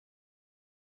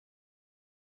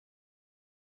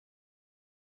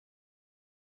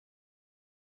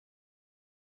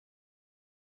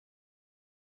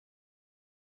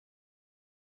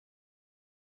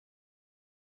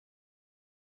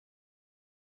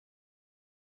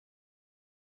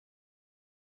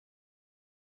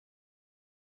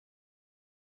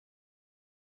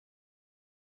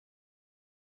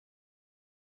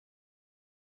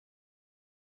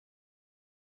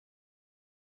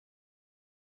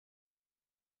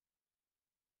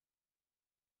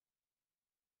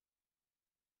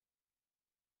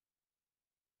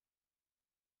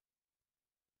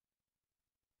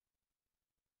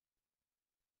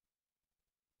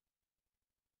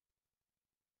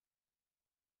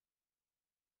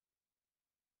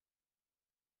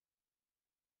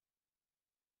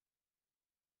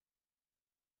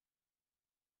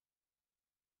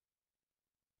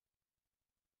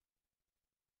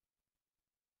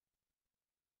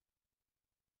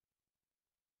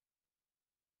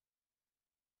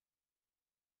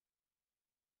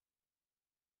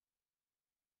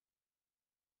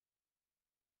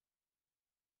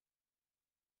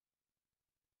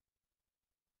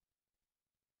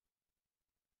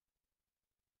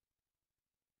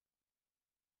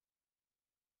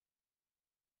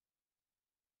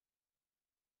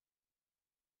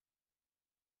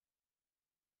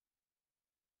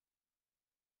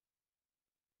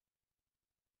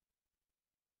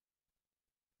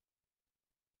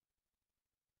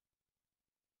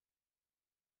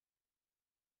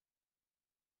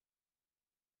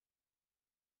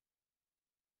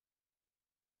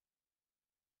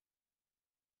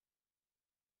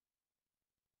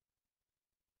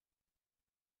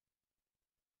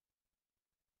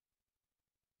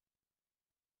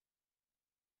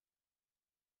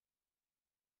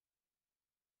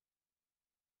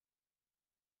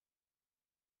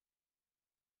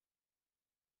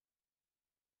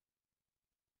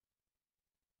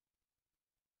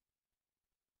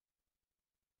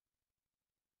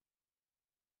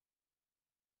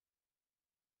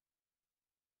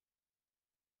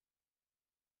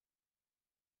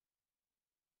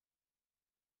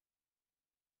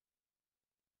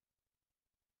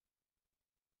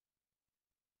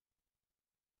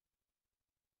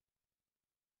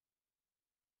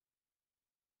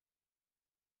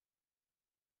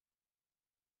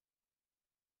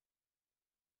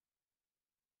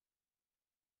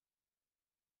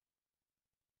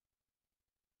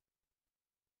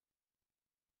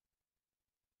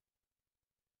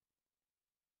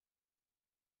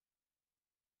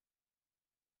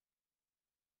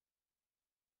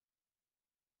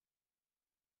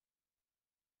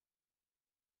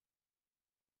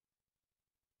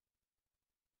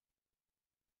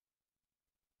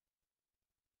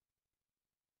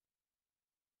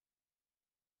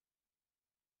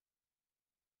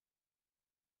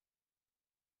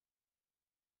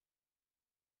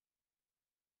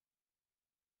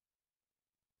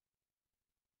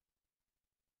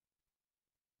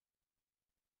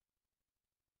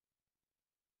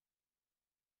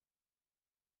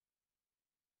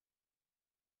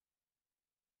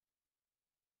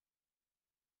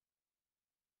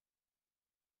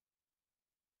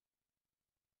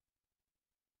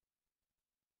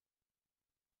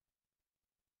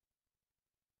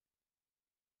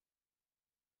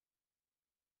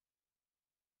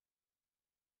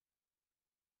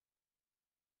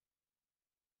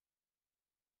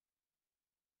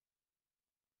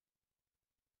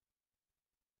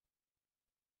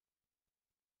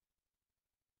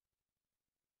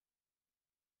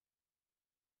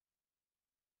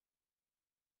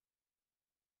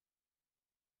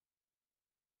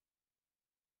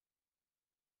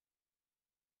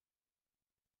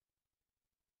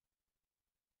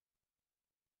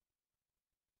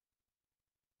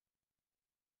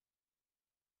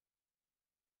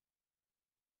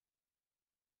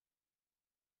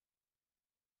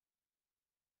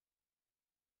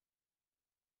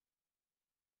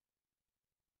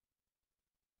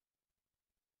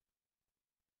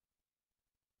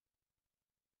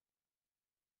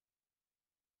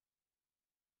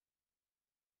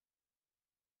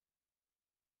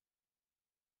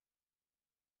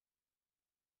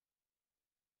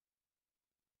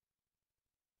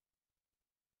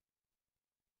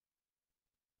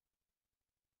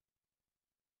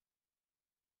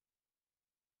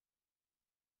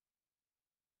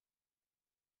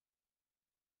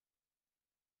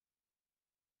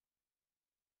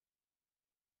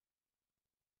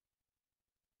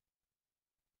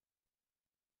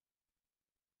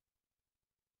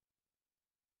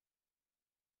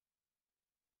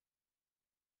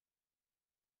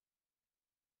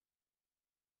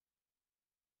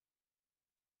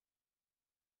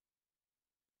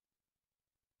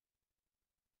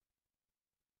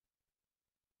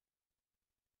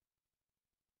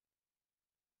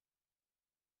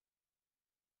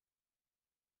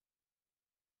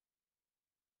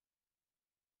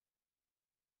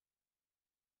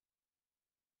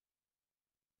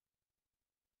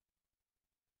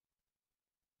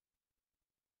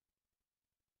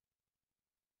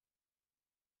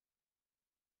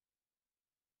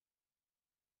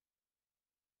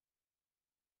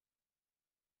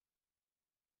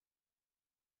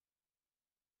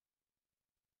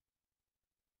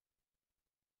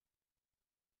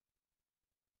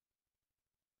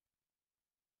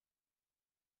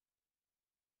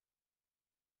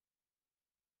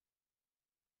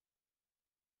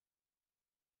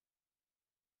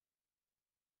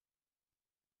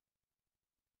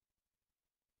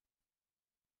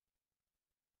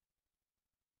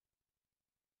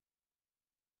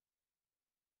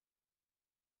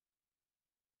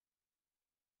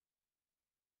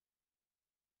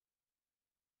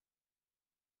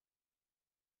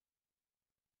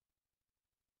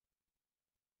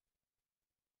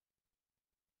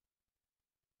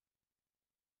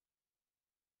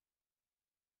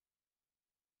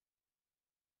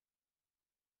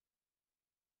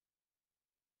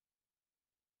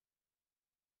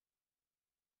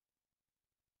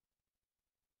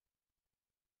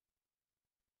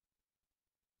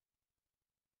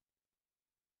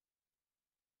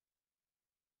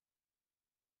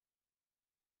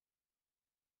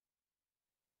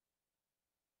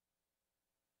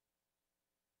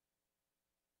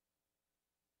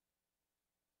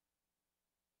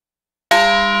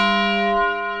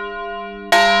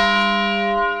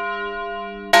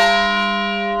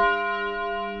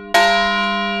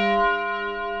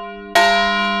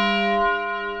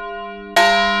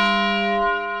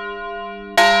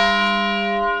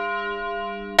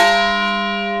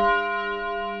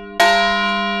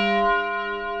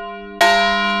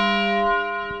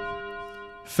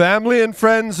Family and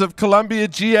friends of Columbia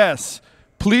GS,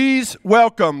 please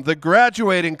welcome the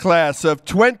graduating class of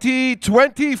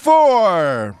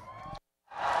 2024.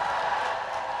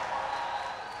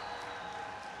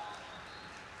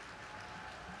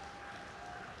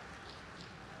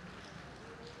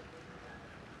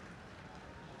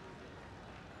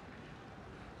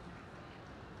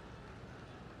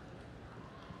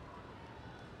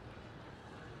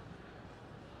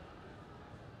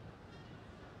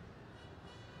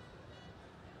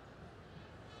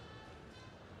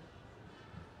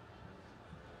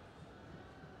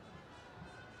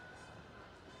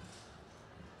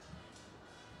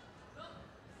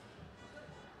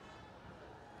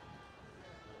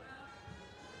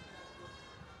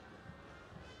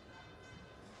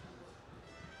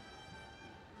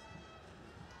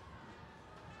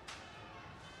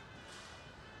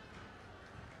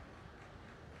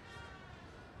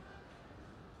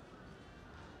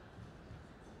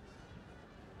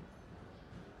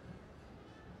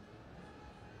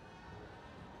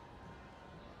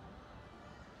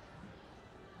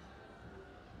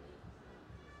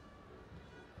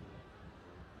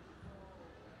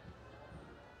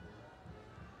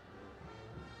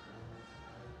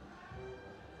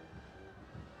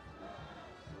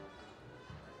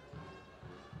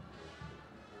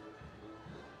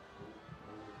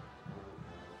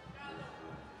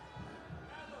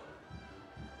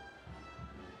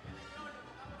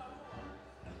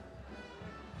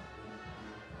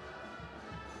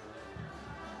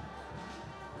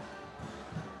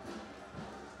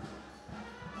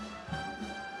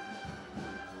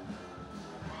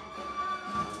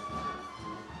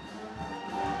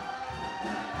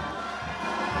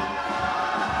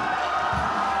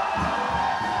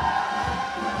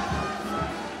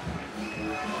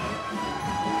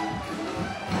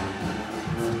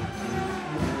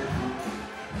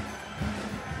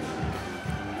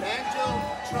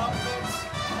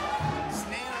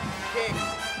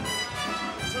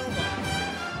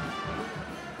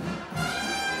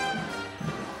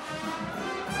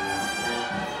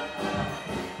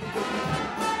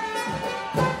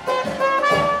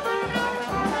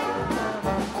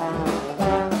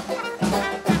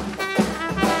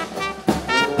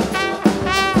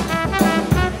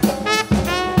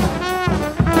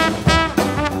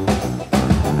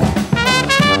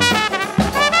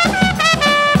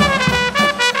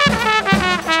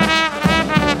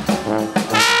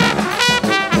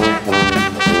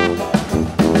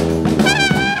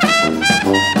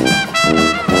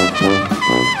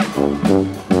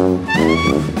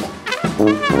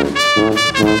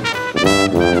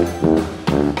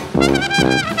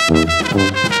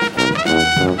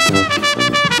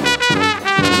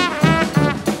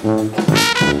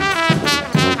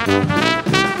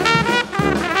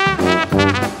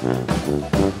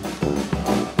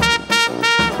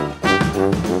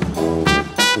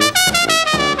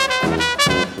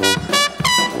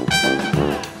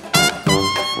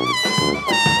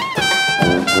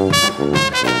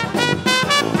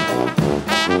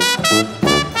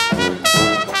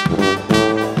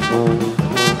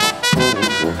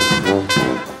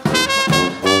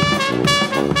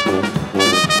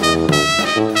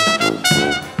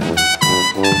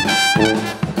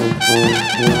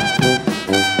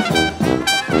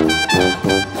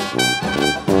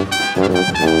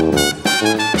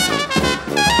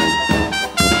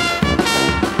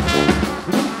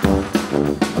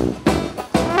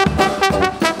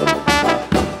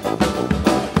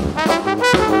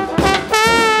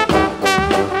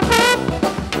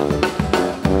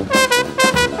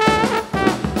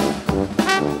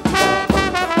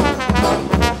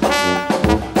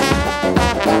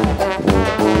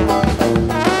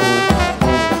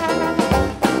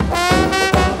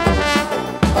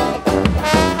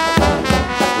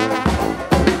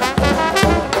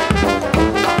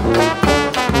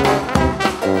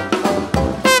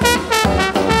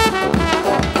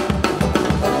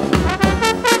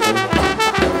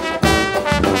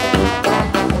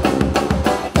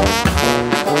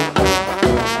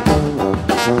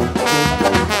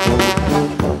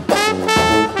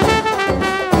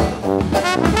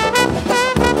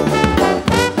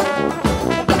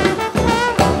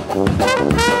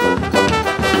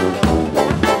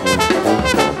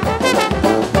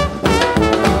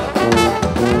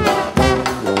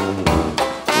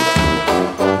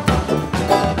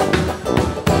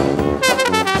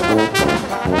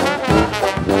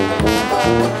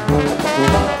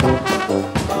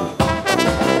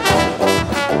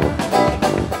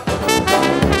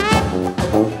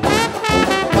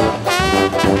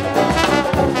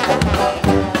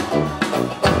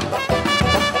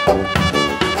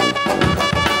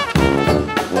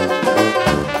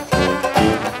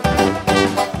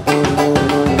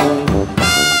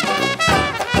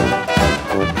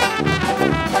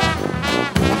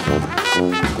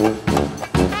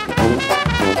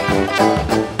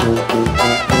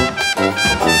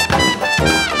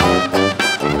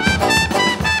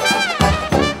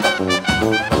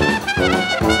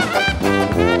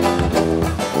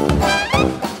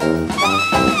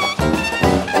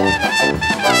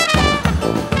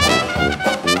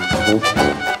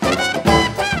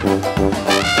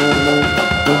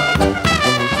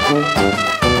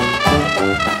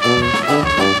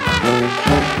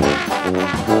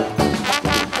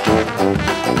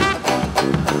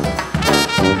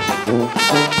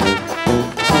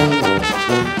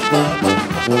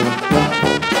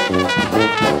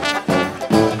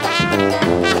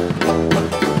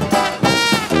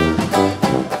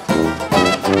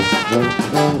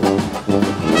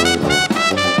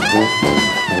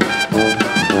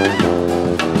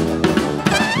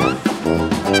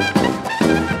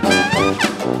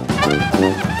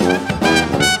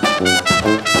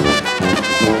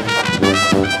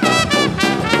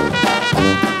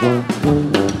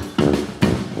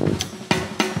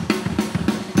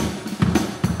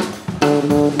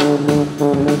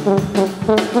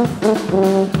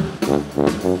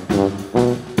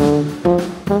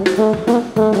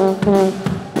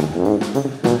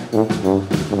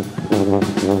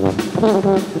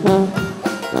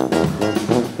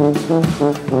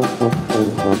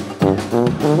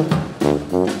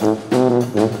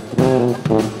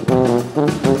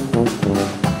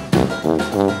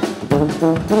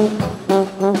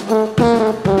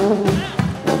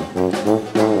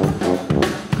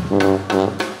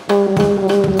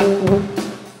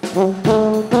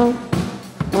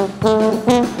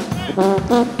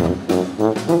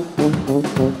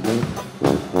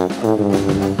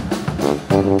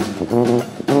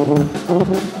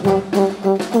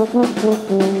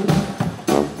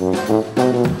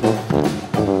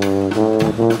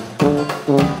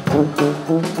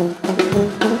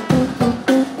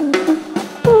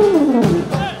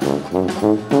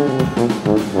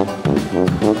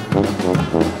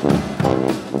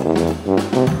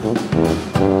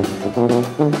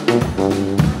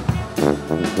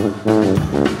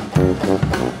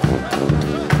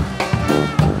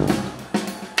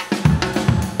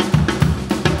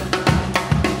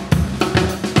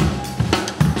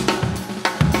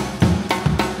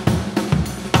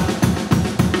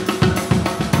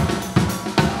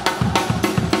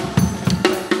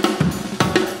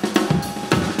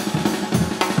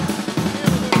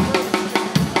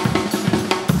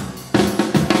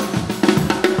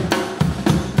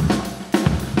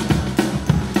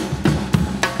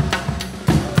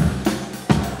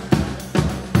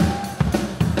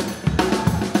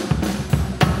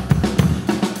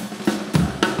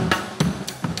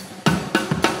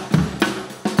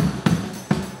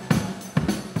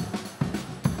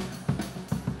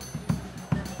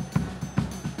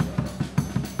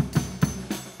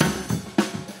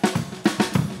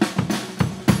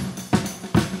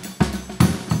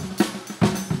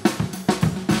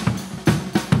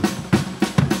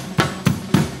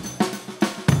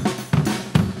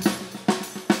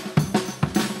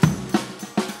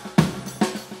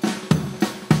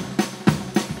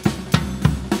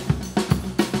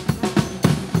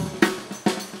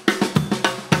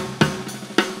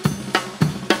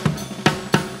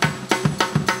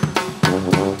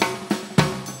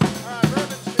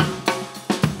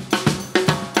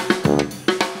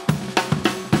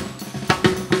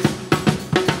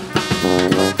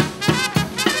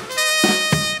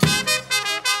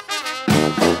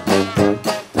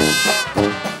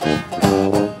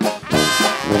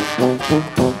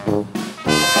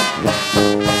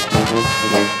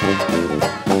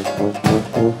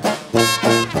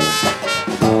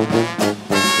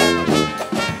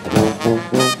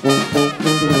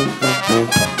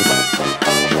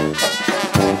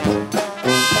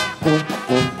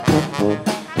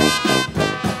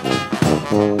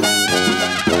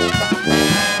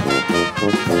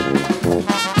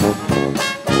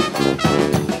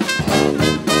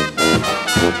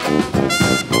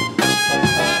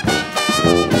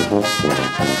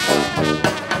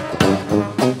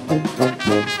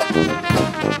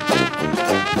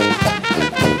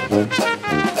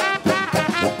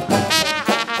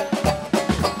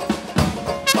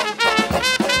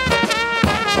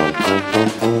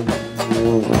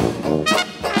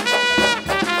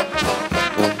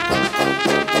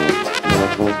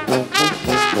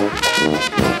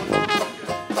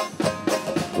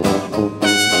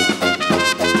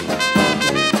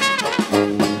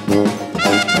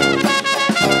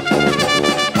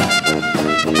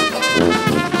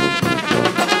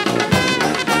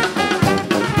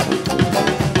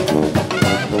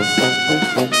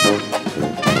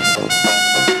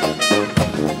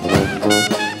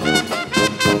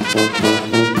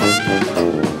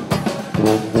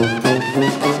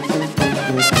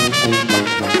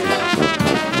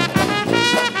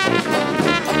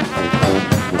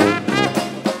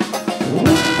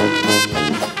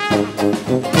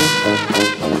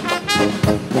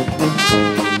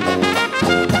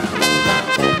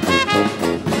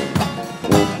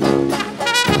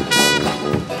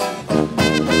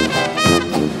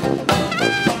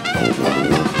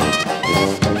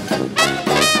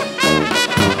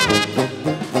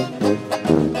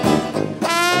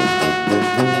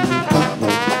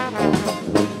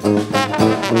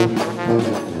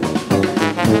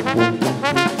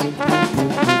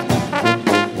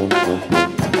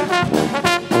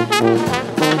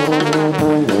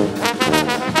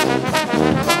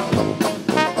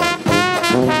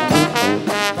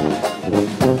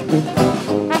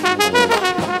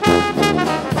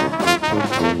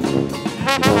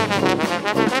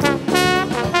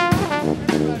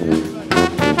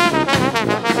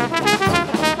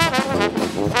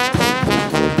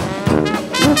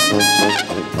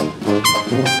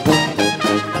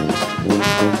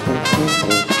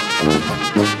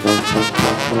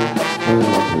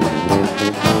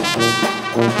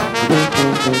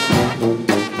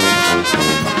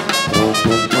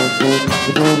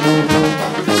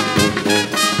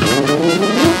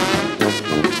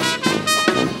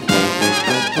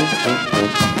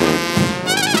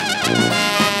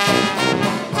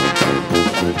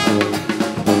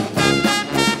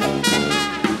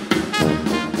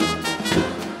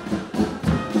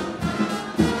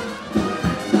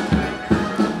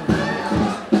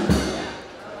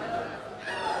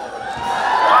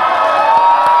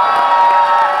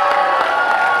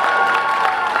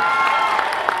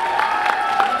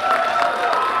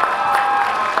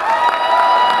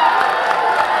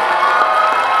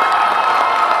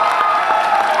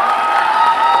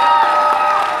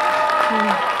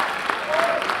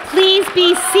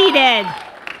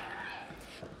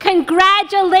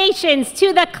 Congratulations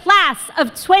to the class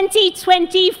of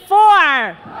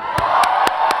 2024.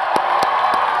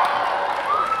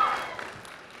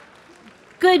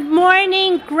 Good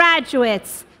morning,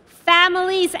 graduates,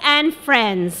 families, and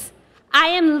friends. I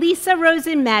am Lisa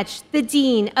Rosen-Metsch, the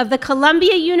Dean of the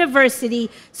Columbia University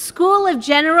School of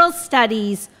General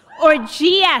Studies, or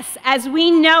GS as we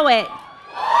know it.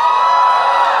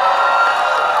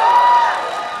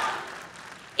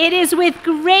 It is with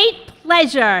great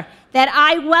pleasure that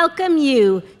I welcome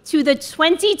you to the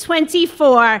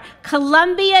 2024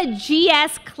 Columbia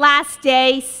GS Class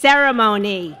Day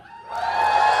ceremony.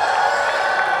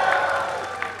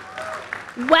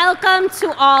 Welcome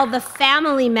to all the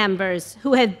family members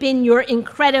who have been your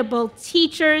incredible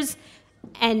teachers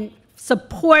and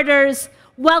supporters.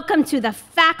 Welcome to the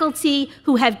faculty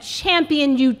who have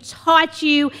championed you, taught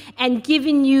you, and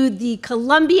given you the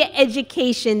Columbia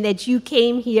education that you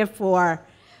came here for.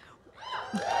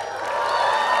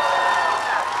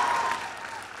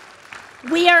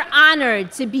 We are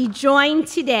honored to be joined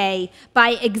today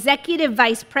by Executive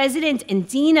Vice President and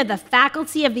Dean of the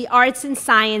Faculty of the Arts and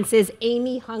Sciences,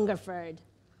 Amy Hungerford.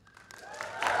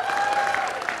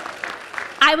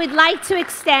 I would like to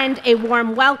extend a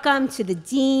warm welcome to the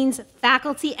deans,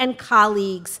 faculty, and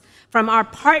colleagues from our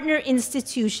partner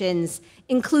institutions,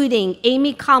 including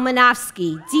Amy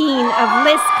Kalmanovsky, Dean of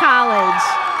Lisk College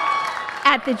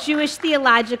at the Jewish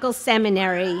Theological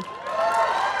Seminary.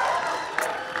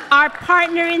 Our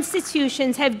partner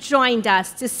institutions have joined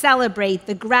us to celebrate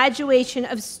the graduation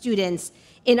of students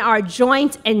in our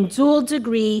joint and dual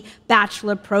degree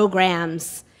bachelor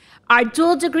programs. Our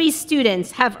dual degree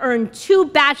students have earned 2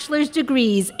 bachelor's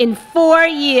degrees in 4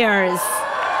 years.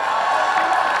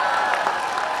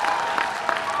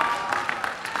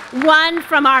 One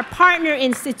from our partner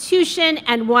institution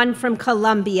and one from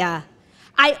Columbia.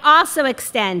 I also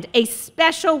extend a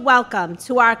special welcome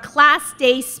to our Class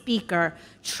Day speaker,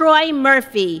 Troy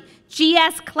Murphy,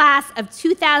 GS Class of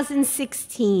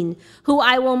 2016, who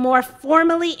I will more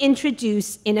formally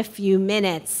introduce in a few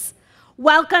minutes.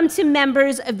 Welcome to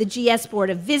members of the GS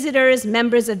Board of Visitors,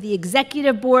 members of the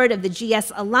Executive Board of the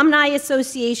GS Alumni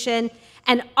Association,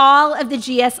 and all of the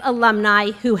GS alumni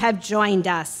who have joined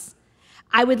us.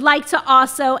 I would like to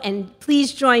also, and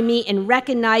please join me in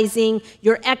recognizing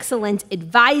your excellent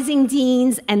advising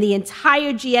deans and the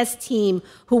entire GS team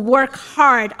who work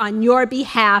hard on your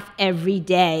behalf every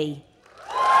day.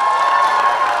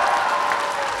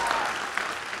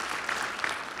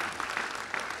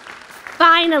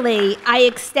 Finally, I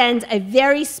extend a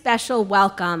very special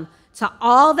welcome to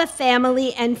all the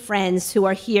family and friends who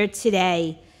are here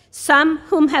today, some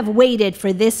whom have waited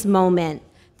for this moment.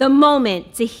 The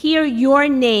moment to hear your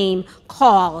name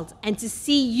called and to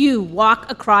see you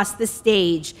walk across the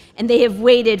stage, and they have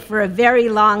waited for a very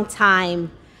long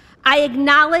time. I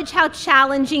acknowledge how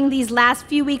challenging these last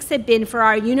few weeks have been for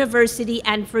our university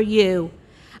and for you.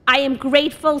 I am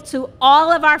grateful to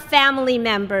all of our family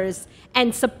members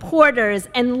and supporters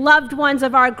and loved ones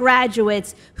of our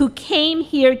graduates who came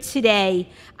here today.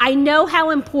 I know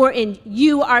how important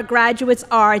you, our graduates,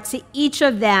 are to each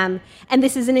of them, and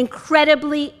this is an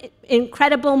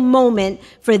incredible moment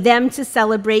for them to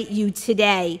celebrate you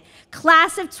today.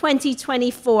 Class of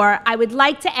 2024, I would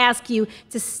like to ask you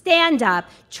to stand up,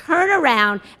 turn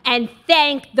around, and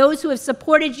thank those who have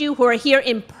supported you who are here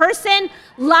in person,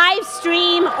 live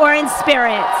stream, or in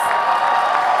spirit.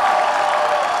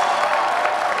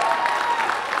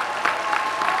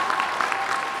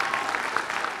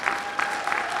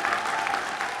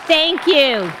 Thank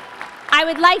you. I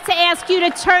would like to ask you to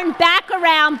turn back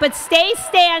around, but stay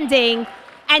standing,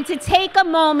 and to take a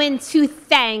moment to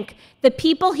thank the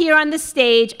people here on the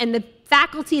stage and the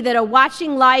faculty that are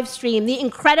watching live stream, the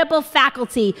incredible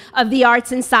faculty of the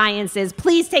arts and sciences.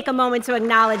 Please take a moment to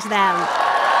acknowledge them.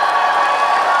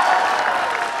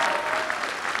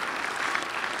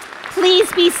 Please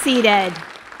be seated.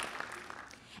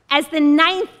 As the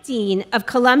 9th Dean of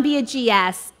Columbia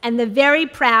GS and the very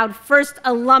proud first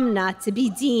alumna to be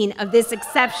Dean of this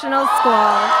exceptional school,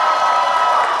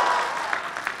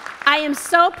 I am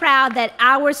so proud that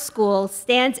our school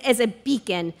stands as a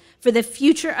beacon for the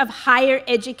future of higher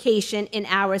education in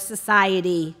our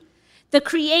society. The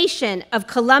creation of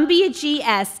Columbia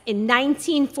GS in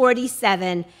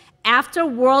 1947 after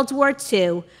World War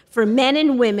II for men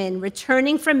and women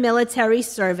returning from military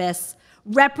service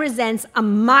represents a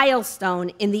milestone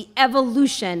in the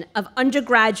evolution of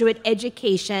undergraduate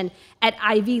education at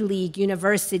Ivy League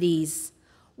universities.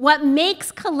 What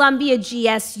makes Columbia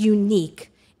GS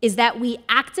unique is that we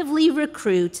actively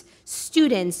recruit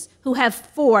students who have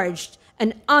forged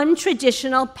an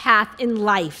untraditional path in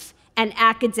life and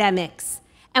academics,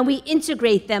 and we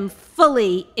integrate them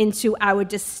fully into our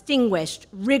distinguished,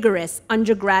 rigorous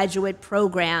undergraduate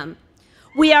program.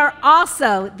 We are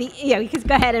also you can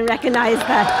go ahead and recognize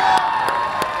that.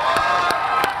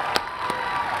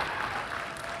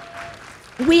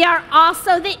 We are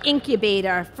also the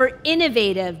incubator for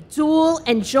innovative dual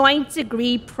and joint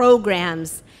degree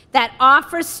programs that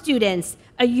offer students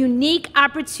a unique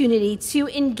opportunity to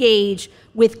engage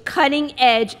with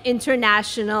cutting-edge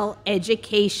international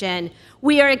education.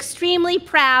 We are extremely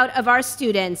proud of our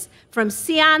students from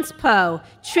Sciences Po,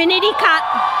 Trinity College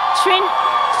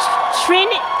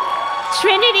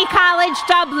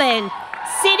Dublin,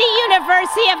 City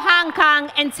University of Hong Kong,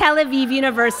 and Tel Aviv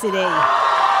University.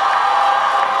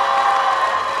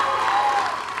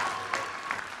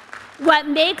 What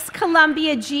makes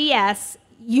Columbia GS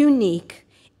unique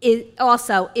is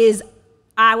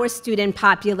our student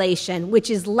population, which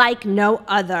is like no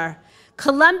other.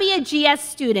 Columbia GS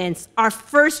students are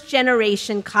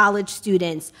first-generation college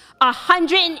students,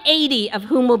 180 of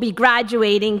whom will be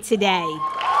graduating today.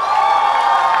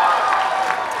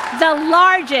 The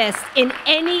largest in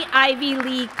any Ivy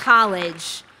League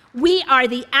college. We are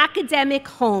the academic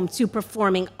home to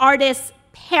performing artists,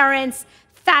 parents,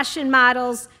 fashion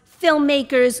models,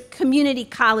 filmmakers, community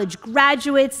college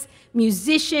graduates,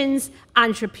 musicians,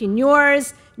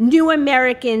 entrepreneurs, new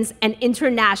Americans, and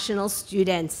international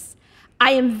students.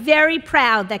 I am very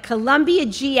proud that Columbia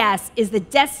GS is the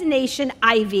destination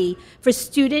Ivy for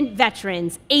student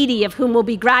veterans, 80 of whom will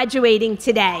be graduating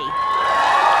today.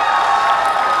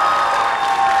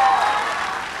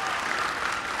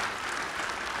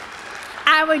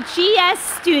 Our GS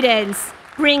students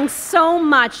bring so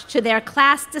much to their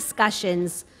class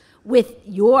discussions with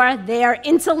their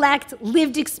intellect,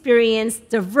 lived experience,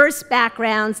 diverse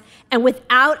backgrounds, and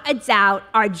without a doubt,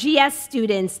 our GS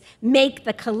students make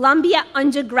the Columbia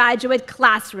undergraduate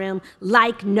classroom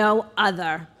like no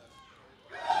other.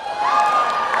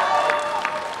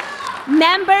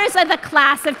 Members of the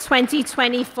class of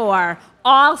 2024,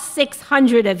 all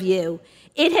 600 of you,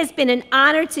 it has been an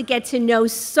honor to get to know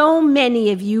so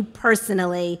many of you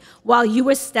personally while you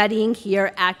were studying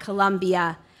here at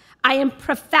Columbia. I am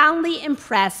profoundly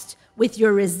impressed with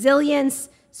your resilience,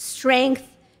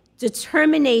 strength,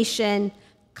 determination,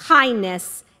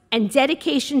 kindness, and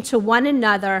dedication to one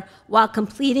another while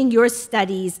completing your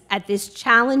studies at this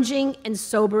challenging and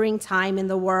sobering time in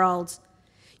the world.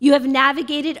 You have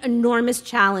navigated enormous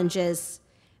challenges.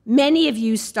 Many of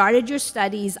you started your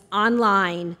studies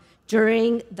online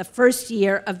during the first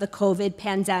year of the COVID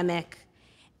pandemic,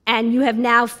 and you have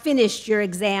now finished your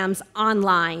exams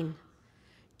online.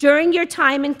 During your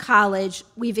time in college,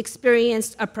 we've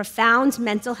experienced a profound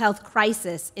mental health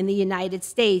crisis in the United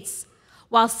States,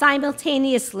 while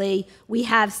simultaneously we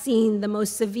have seen the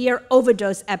most severe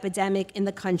overdose epidemic in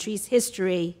the country's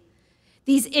history.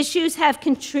 These issues have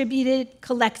contributed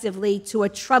collectively to a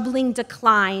troubling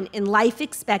decline in life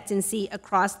expectancy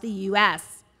across the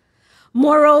US.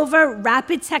 Moreover,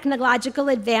 rapid technological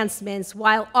advancements,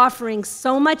 while offering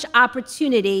so much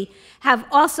opportunity, have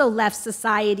also left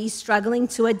society struggling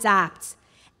to adapt,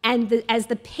 and as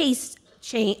the pace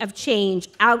of change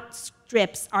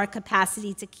outstrips our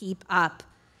capacity to keep up.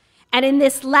 And in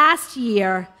this last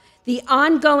year, the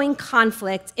ongoing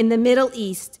conflict in the Middle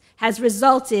East has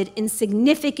resulted in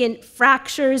significant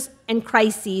fractures and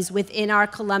crises within our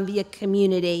Columbia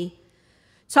community.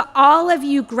 To all of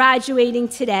you graduating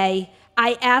today,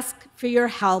 I ask for your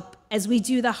help as we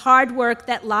do the hard work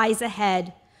that lies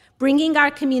ahead, bringing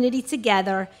our community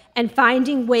together and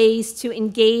finding ways to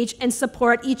engage and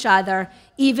support each other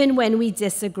even when we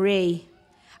disagree.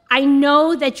 I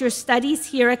know that your studies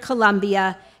here at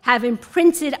Columbia have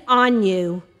imprinted on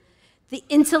you the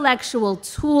intellectual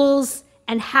tools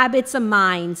and habits of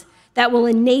mind that will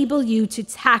enable you to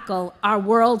tackle our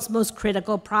world's most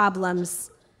critical problems.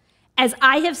 As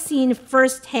I have seen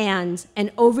firsthand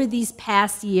and over these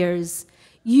past years,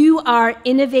 you are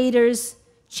innovators,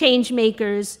 change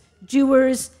makers,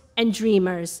 doers, and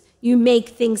dreamers. You make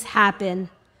things happen.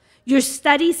 Your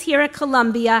studies here at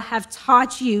Columbia have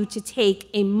taught you to take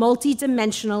a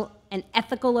multidimensional and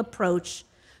ethical approach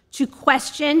to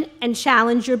question and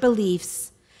challenge your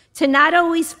beliefs, to not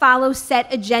always follow set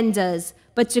agendas,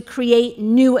 but to create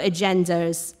new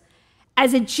agendas.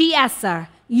 As a GSer,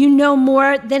 you know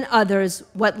more than others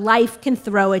what life can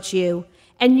throw at you,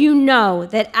 and you know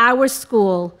that our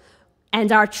school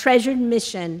and our treasured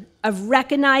mission of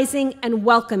recognizing and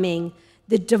welcoming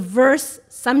the diverse,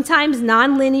 sometimes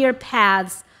nonlinear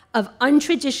paths of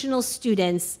untraditional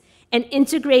students and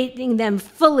integrating them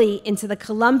fully into the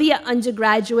Columbia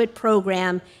undergraduate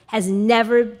program has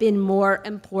never been more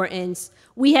important.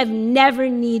 We have never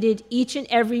needed each and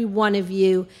every one of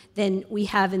you than we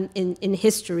have in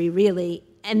history, really.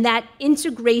 And that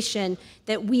integration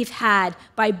that we've had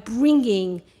by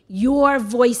bringing your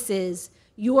voices,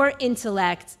 your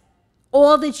intellect,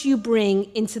 all that you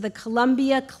bring into the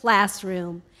Columbia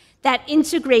classroom, that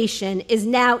integration is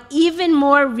now even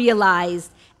more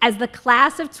realized as the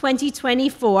class of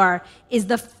 2024 is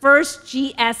the first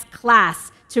GS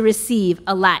class to receive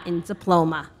a Latin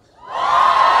diploma.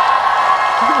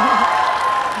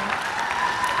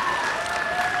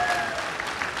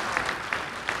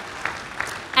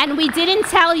 And we didn't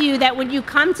tell you that when you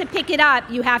come to pick it up,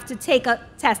 you have to take a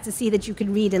test to see that you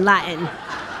can read in Latin.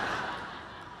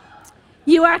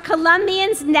 You are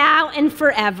Columbians now and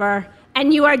forever,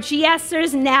 and you are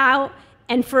GSers now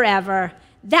and forever.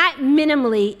 That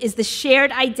minimally is the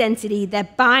shared identity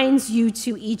that binds you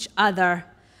to each other.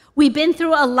 We've been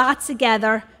through a lot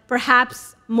together,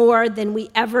 perhaps more than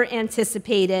we ever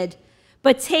anticipated.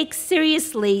 But take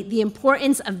seriously the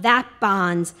importance of that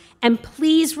bond, and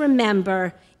please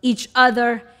remember each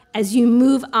other as you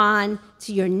move on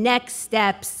to your next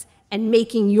steps and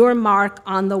making your mark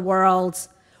on the world.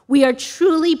 We are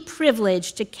truly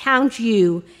privileged to count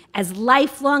you as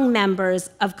lifelong members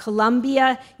of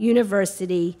Columbia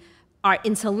University, our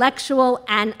intellectual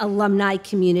and alumni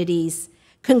communities.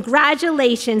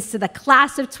 Congratulations to the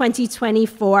class of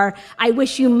 2024. I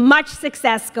wish you much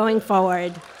success going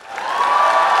forward.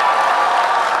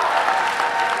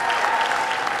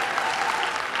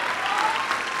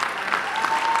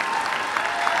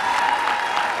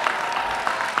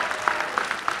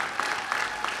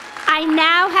 I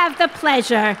now have the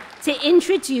pleasure to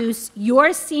introduce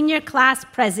your senior class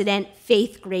president,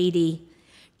 Faith Grady.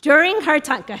 During her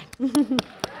time,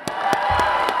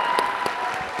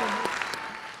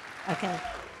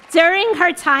 During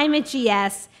her time at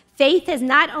GS, Faith has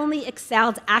not only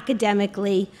excelled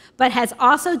academically, but has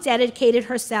also dedicated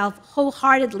herself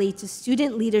wholeheartedly to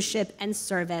student leadership and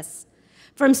service.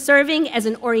 From serving as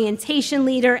an orientation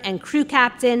leader and crew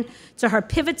captain to her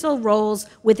pivotal roles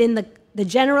within the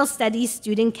General Studies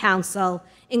Student Council,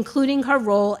 including her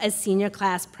role as senior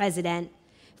class president.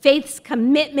 Faith's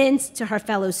commitment to her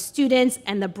fellow students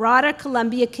and the broader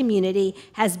Columbia community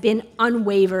has been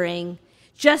unwavering.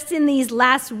 Just in these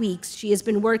last weeks, she has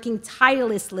been working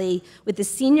tirelessly with the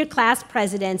senior class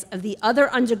presidents of the other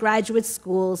undergraduate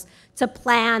schools to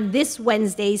plan this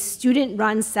Wednesday's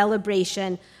student-run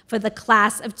celebration for the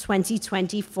class of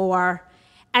 2024.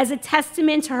 As a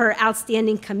testament to her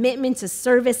outstanding commitment to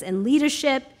service and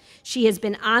leadership, she has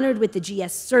been honored with the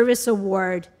GS Service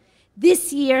Award.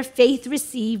 This year, Faith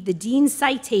received the Dean's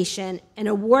Citation, an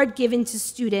award given to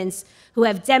students who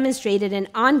have demonstrated an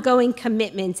ongoing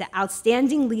commitment to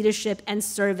outstanding leadership and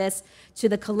service to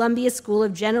the Columbia School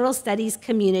of General Studies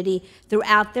community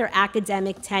throughout their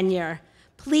academic tenure.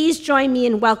 Please join me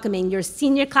in welcoming your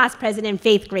senior class president,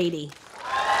 Faith Grady.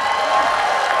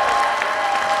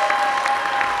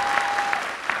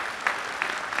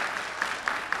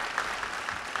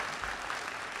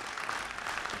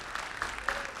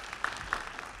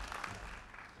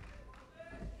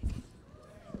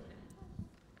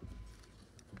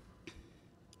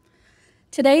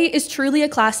 Today is truly a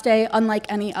class day unlike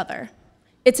any other.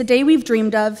 It's a day we've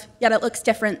dreamed of, yet it looks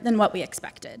different than what we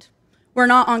expected. We're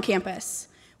not on campus.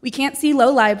 We can't see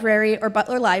Low Library or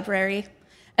Butler Library,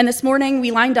 and this morning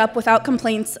we lined up without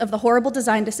complaints of the horrible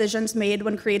design decisions made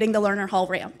when creating the learner hall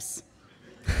ramps.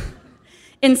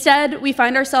 Instead, we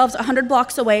find ourselves 100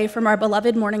 blocks away from our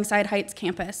beloved Morningside Heights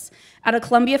campus at a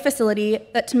Columbia facility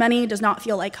that to many does not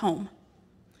feel like home.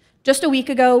 Just a week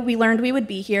ago, we learned we would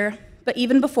be here, but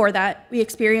even before that, we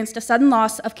experienced a sudden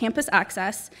loss of campus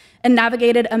access and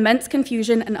navigated immense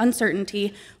confusion and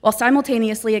uncertainty while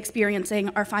simultaneously experiencing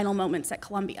our final moments at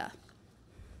Columbia.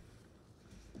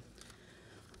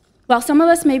 While some of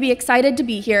us may be excited to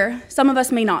be here, some of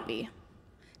us may not be.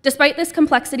 Despite this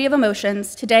complexity of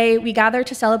emotions, today we gather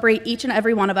to celebrate each and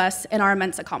every one of us in our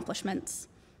immense accomplishments.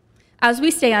 As we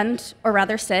stand, or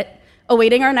rather sit,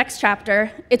 awaiting our next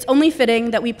chapter, it's only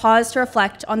fitting that we pause to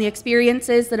reflect on the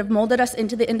experiences that have molded us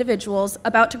into the individuals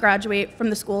about to graduate from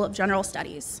the School of General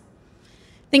Studies.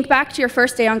 Think back to your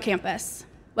first day on campus,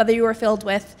 whether you were filled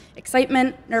with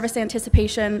excitement, nervous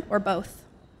anticipation, or both.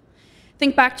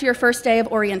 Think back to your first day of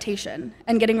orientation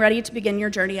and getting ready to begin your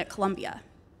journey at Columbia.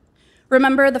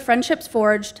 Remember the friendships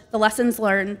forged, the lessons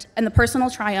learned, and the personal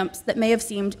triumphs that may have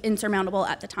seemed insurmountable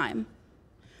at the time.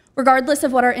 Regardless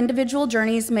of what our individual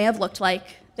journeys may have looked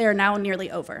like, they are now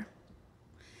nearly over.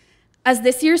 As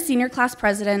this year's senior class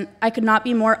president, I could not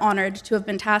be more honored to have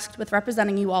been tasked with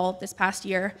representing you all this past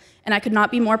year, and I could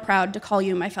not be more proud to call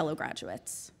you my fellow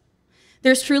graduates.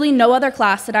 There's truly no other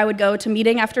class that I would go to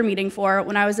meeting after meeting for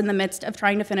when I was in the midst of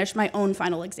trying to finish my own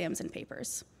final exams and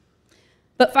papers.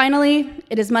 But finally,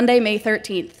 it is Monday, May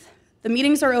 13th. The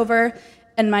meetings are over,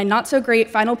 and my not-so-great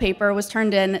final paper was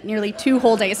turned in nearly 2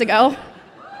 whole days ago.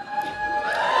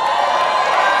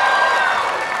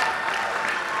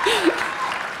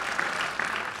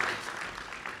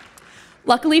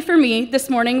 Luckily for me, this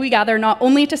morning we gather not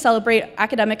only to celebrate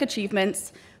academic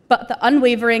achievements, but the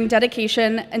unwavering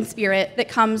dedication and spirit that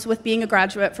comes with being a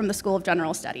graduate from the School of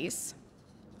General Studies.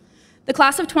 The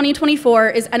class of 2024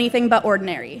 is anything but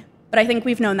ordinary, but I think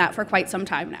we've known that for quite some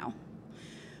time now.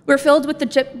 We're filled with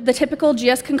the typical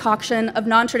GS concoction of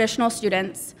non-traditional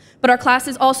students, but our class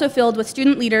is also filled with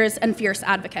student leaders and fierce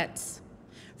advocates.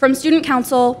 From student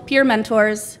council, peer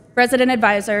mentors, resident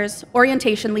advisors,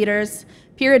 orientation leaders,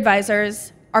 peer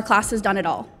advisors, our class has done it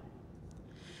all.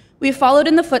 We've followed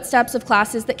in the footsteps of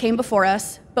classes that came before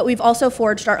us, but we've also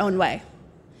forged our own way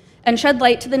and shed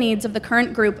light to the needs of the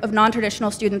current group of non-traditional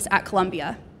students at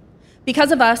Columbia.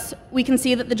 Because of us, we can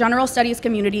see that the general studies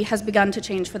community has begun to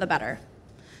change for the better.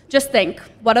 Just think,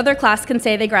 what other class can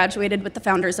say they graduated with the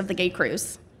founders of the Gay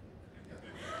Cruise?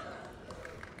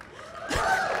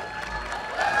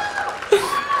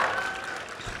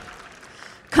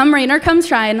 Come rain or come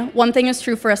shine, one thing is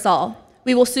true for us all.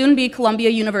 We will soon be Columbia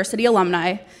University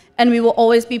alumni, and we will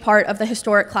always be part of the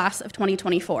historic class of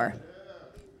 2024.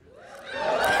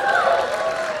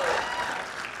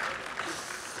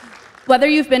 Whether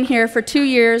you've been here for 2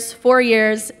 years, 4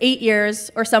 years, 8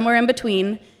 years, or somewhere in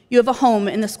between, you have a home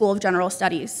in the School of General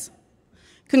Studies.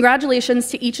 Congratulations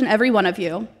to each and every one of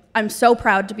you. I'm so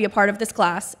proud to be a part of this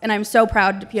class, and I'm so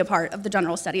proud to be a part of the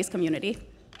General Studies community.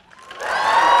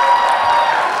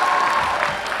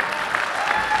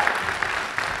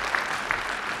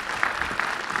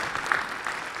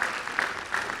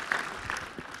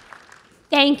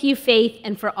 Thank you, Faith,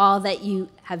 and for all that you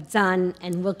have done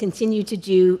and will continue to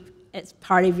do as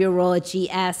part of your role at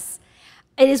GS.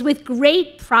 It is with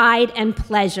great pride and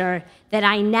pleasure that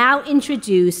I now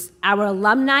introduce our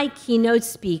alumni keynote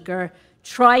speaker,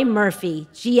 Troy Murphy,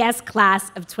 GS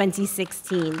class of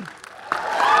 2016.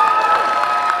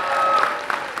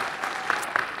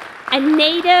 A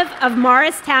native of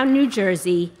Morristown, New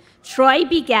Jersey, Troy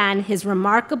began his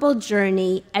remarkable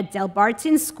journey at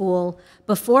Delbarton School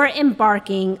before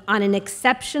embarking on an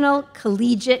exceptional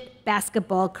collegiate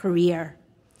basketball career.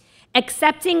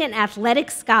 Accepting an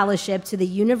athletic scholarship to the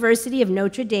University of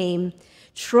Notre Dame,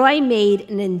 Troy made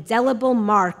an indelible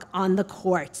mark on the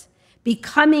court,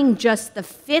 becoming just the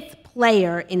 5th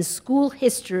player in school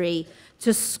history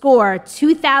to score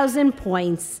 2,000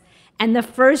 points and the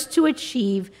first to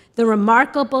achieve the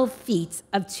remarkable feat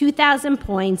of 2,000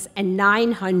 points and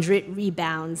 900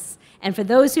 rebounds. And for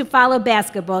those who follow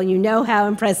basketball, you know how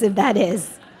impressive that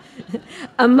is.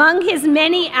 Among his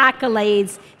many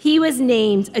accolades, he was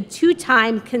named a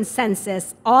 2-time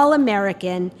consensus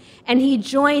All-American, and he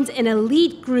joined an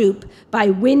elite group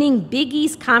by winning Big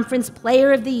East Conference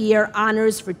Player of the Year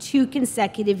honors for 2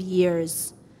 consecutive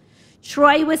years.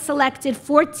 Troy was selected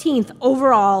 14th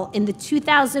overall in the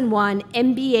 2001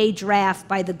 NBA draft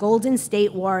by the Golden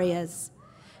State Warriors.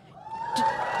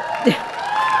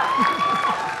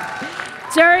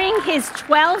 During his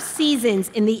 12 seasons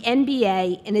in the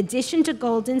NBA, in addition to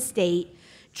Golden State,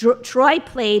 Troy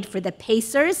played for the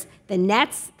Pacers, the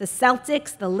Nets, the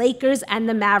Celtics, the Lakers, and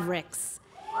the Mavericks.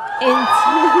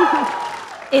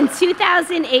 In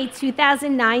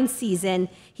 2008-2009 season,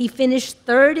 he finished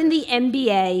 3rd in the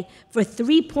NBA for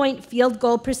 3-point field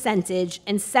goal percentage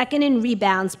and 2nd in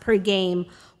rebounds per game,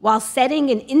 while setting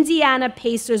an Indiana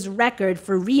Pacers record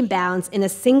for rebounds in a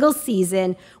single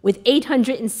season with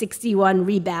 861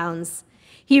 rebounds.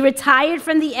 He retired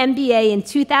from the NBA in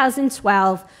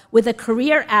 2012 with a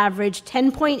career average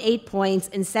 10.8 points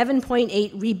and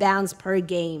 7.8 rebounds per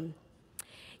game.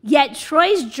 Yet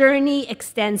Troy's journey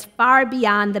extends far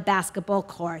beyond the basketball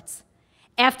courts.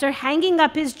 After hanging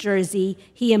up his jersey,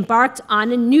 he embarked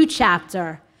on a new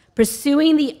chapter,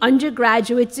 pursuing the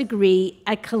undergraduate degree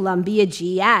at Columbia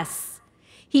GS.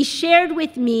 He shared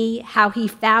with me how he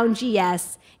found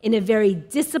GS in a very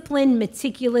disciplined,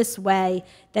 meticulous way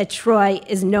that Troy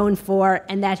is known for,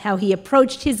 and that how he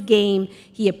approached his game,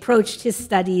 he approached his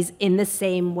studies in the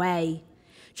same way.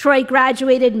 Troy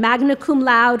graduated magna cum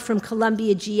laude from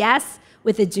Columbia GS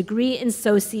with a degree in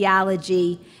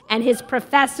sociology, and his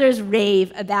professors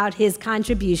rave about his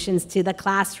contributions to the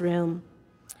classroom.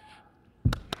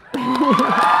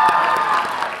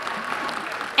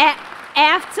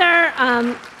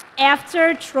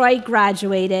 After Troy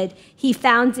graduated, he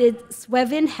founded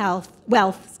Xuezhen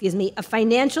Wealth, a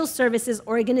financial services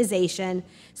organization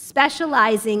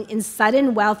specializing in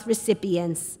sudden wealth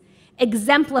recipients,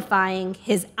 exemplifying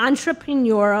his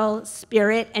entrepreneurial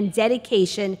spirit and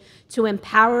dedication to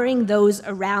empowering those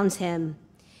around him.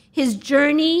 His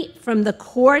journey from the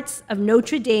courts of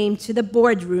Notre Dame to the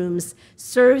boardrooms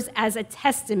serves as a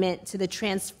testament to the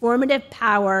transformative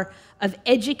power of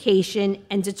education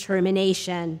and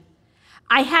determination.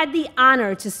 I had the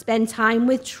honor to spend time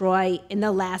with Troy in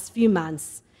the last few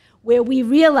months, where we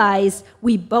realized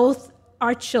we both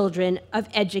are children of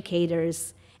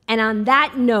educators. And on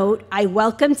that note, I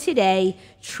welcome today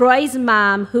Troy's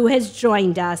mom, who has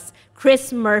joined us,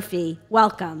 Chris Murphy.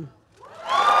 Welcome.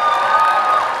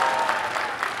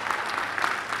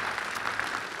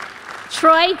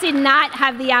 Troy did not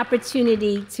have the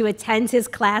opportunity to attend his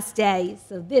class day,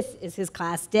 so this is his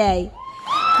class day.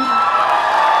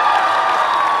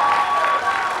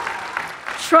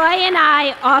 Troy and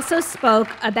I also spoke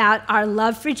about our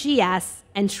love for GS,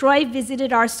 and Troy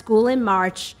visited our school in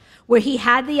March, where he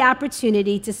had the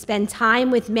opportunity to spend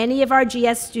time with many of our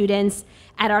GS students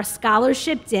at our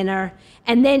scholarship dinner,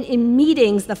 and then in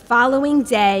meetings the following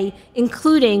day,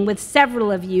 including with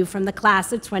several of you from the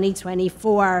class of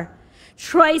 2024.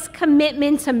 Troy's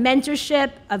commitment to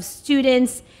mentorship of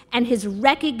students and his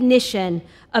recognition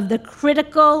of the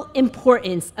critical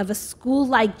importance of a school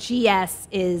like GS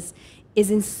is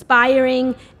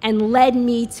inspiring and led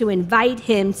me to invite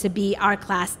him to be our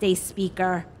class day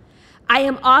speaker. I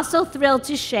am also thrilled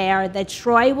to share that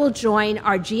Troy will join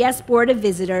our GS Board of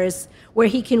Visitors, where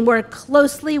he can work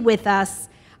closely with us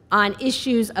on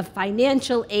issues of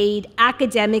financial aid,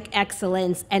 academic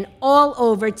excellence, and all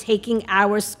over taking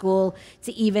our school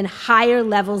to even higher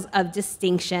levels of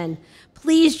distinction.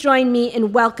 Please join me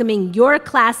in welcoming your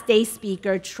class day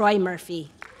speaker, Troy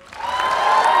Murphy.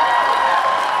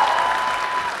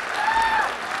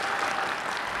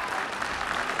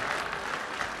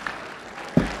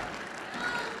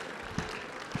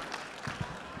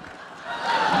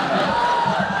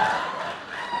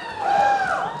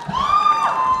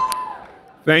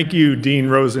 Thank you, Dean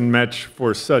Rosen-Metsch,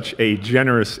 for such a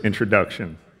generous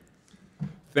introduction.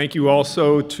 Thank you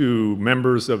also to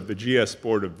members of the GS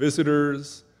Board of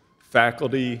Visitors,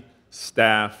 faculty,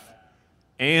 staff,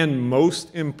 and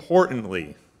most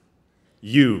importantly,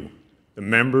 you, the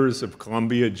members of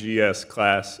Columbia GS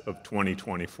Class of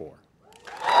 2024.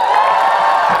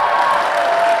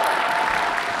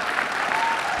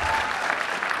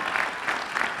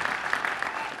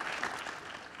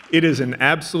 It is an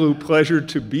absolute pleasure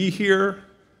to be here.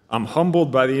 I'm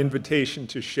humbled by the invitation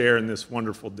to share in this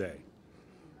wonderful day.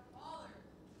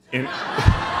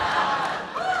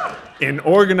 In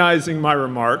organizing my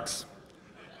remarks,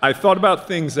 I thought about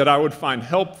things that I would find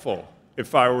helpful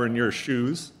if I were in your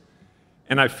shoes,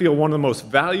 and I feel one of the most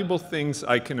valuable things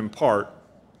I can impart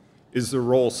is the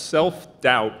role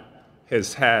self-doubt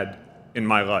has had in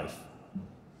my life.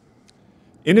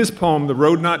 In his poem, The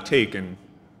Road Not Taken,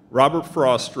 Robert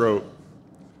Frost wrote,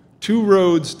 "Two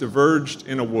roads diverged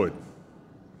in a wood,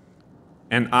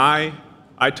 and I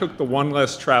took the one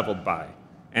less traveled by,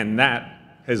 and that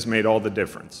has made all the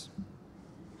difference."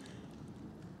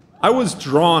 I was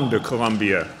drawn to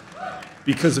Columbia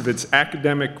because of its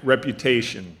academic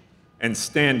reputation and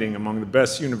standing among the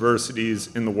best universities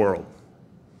in the world.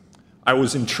 I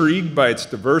was intrigued by its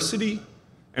diversity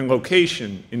and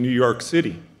location in New York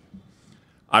City.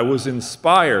 I was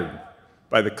inspired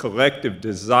by the collective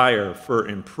desire for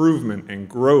improvement and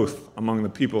growth among the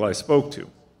people I spoke to.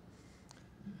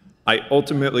 I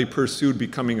ultimately pursued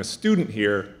becoming a student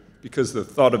here because the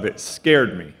thought of it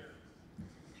scared me.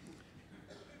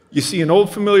 You see, an old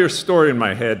familiar story in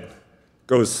my head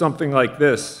goes something like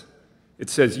this. It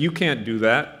says, "You can't do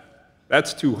that.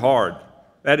 That's too hard.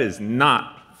 That is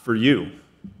not for you."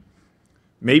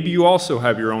 Maybe you also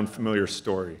have your own familiar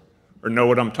story or know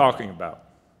what I'm talking about.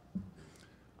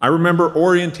 I remember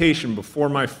orientation before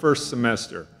my first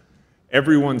semester.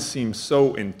 Everyone seemed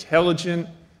so intelligent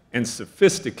and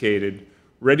sophisticated,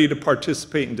 ready to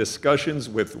participate in discussions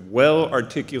with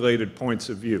well-articulated points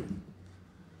of view.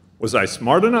 Was I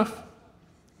smart enough?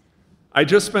 I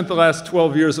just spent the last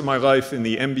 12 years of my life in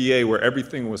the MBA where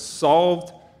everything was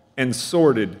solved and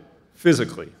sorted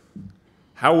physically.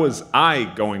 How was I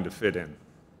going to fit in?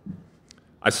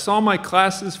 I saw my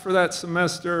classes for that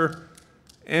semester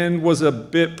and was a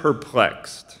bit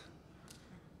perplexed.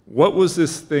 What was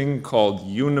this thing called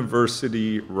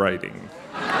university writing?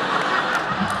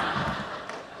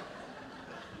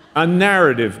 A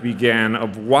narrative began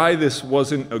of why this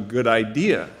wasn't a good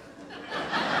idea.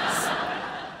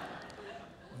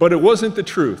 But it wasn't the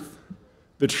truth.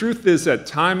 The truth is that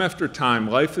time after time,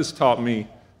 life has taught me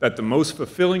that the most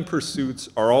fulfilling pursuits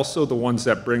are also the ones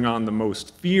that bring on the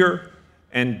most fear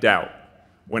and doubt.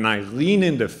 When I lean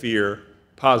into fear,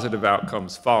 positive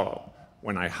outcomes follow.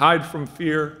 When I hide from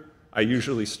fear, I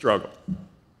usually struggle.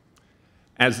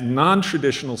 As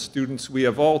non-traditional students, we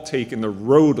have all taken the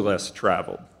road less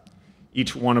traveled.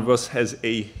 Each one of us has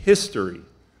a history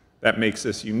that makes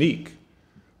us unique.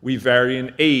 We vary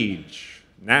in age,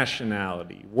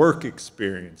 nationality, work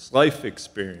experience, life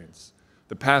experience,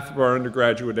 the path of our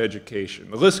undergraduate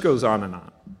education. The list goes on and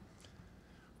on.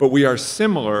 But we are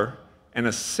similar and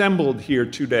assembled here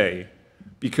today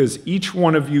because each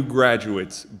one of you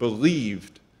graduates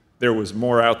believed there was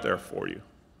more out there for you.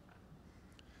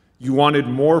 You wanted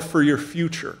more for your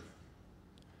future.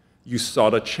 You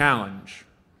sought a challenge.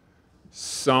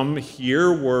 Some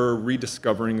here were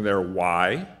rediscovering their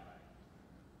why.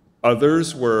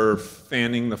 Others were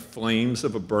fanning the flames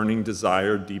of a burning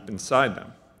desire deep inside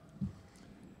them.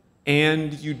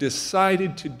 And you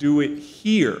decided to do it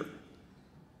here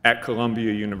at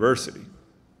Columbia University.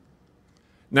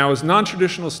 Now, as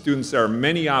non-traditional students, there are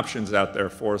many options out there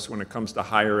for us when it comes to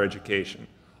higher education,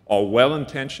 all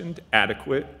well-intentioned,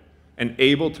 adequate, and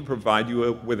able to provide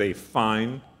you with a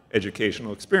fine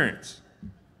educational experience.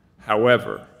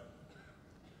 However,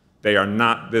 they are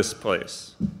not this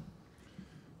place.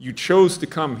 You chose to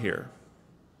come here.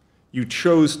 You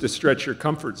chose to stretch your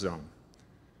comfort zone.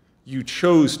 You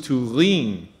chose to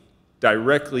lean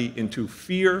directly into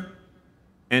fear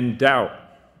and doubt.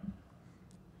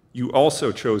 You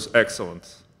also chose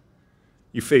excellence.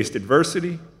 You faced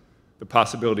adversity, the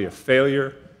possibility of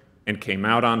failure, and came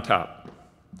out on top.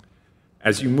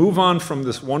 As you move on from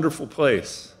this wonderful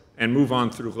place and move on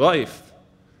through life,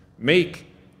 make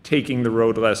taking the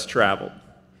road less traveled,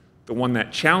 the one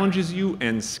that challenges you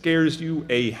and scares you,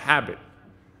 a habit.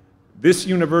 This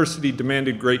university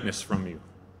demanded greatness from you.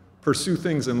 Pursue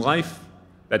things in life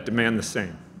that demand the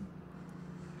same.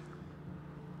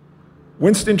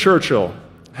 Winston Churchill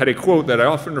had a quote that I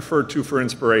often refer to for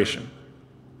inspiration.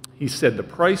 He said, "The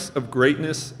price of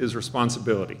greatness is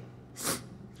responsibility."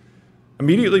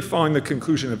 Immediately following the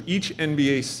conclusion of each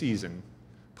NBA season,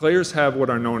 players have what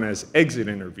are known as exit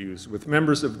interviews with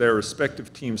members of their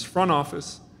respective team's front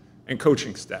office and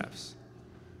coaching staffs.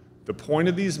 The point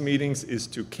of these meetings is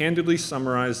to candidly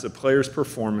summarize the player's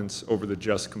performance over the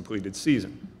just completed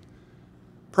season.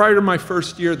 Prior to my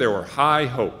first year, there were high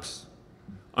hopes.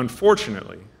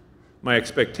 Unfortunately, my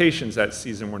expectations that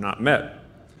season were not met.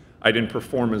 I didn't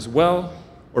perform as well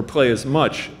or play as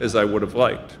much as I would have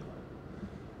liked.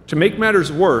 To make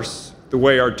matters worse, the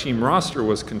way our team roster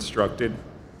was constructed,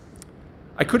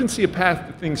 I couldn't see a path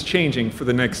to things changing for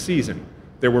the next season.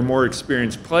 There were more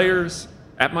experienced players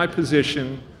at my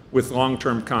position with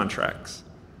long-term contracts.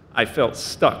 I felt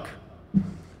stuck.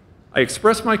 I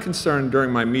expressed my concern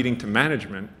during my meeting to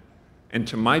management, and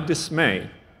to my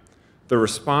dismay, the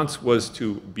response was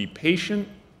to be patient,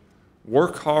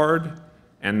 work hard,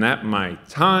 and that my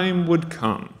time would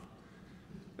come.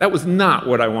 That was not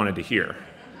what I wanted to hear.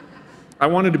 I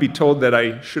wanted to be told that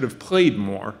I should have played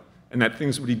more and that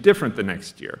things would be different the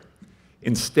next year.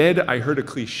 Instead, I heard a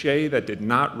cliche that did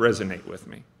not resonate with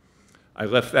me. I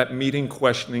left that meeting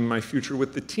questioning my future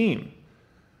with the team.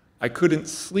 I couldn't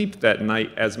sleep that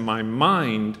night as my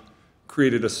mind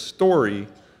created a story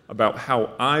about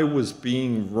how I was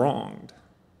being wronged.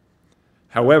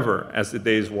 However, as the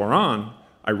days wore on,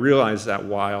 I realized that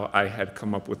while I had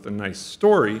come up with a nice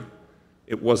story,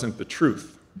 it wasn't the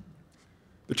truth.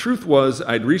 The truth was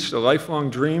I'd reached a lifelong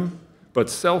dream, but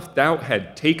self-doubt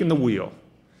had taken the wheel.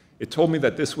 It told me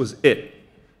that this was it,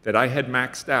 that I had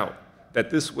maxed out,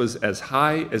 that this was as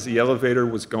high as the elevator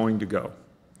was going to go.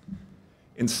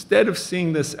 Instead of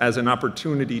seeing this as an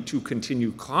opportunity to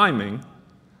continue climbing,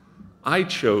 I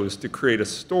chose to create a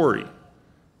story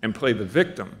and play the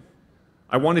victim.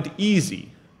 I wanted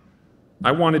easy.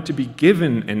 I wanted to be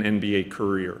given an NBA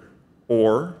career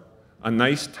or a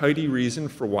nice, tidy reason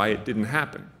for why it didn't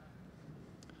happen.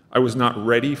 I was not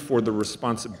ready for the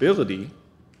responsibility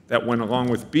that went along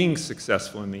with being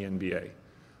successful in the NBA.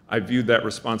 I viewed that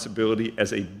responsibility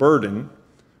as a burden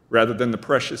rather than the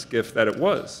precious gift that it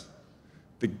was.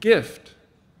 The gift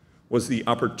was the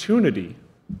opportunity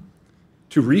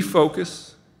to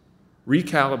refocus,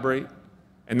 recalibrate,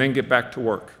 and then get back to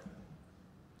work.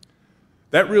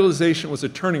 That realization was a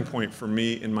turning point for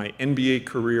me in my NBA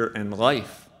career and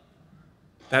life.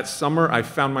 That summer, I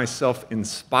found myself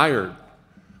inspired.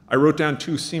 I wrote down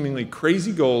 2 seemingly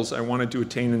crazy goals I wanted to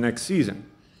attain the next season.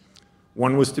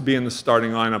 One was to be in the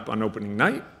starting lineup on opening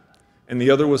night, and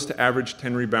the other was to average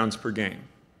 10 rebounds per game.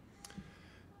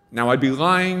 Now, I'd be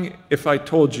lying if I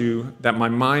told you that my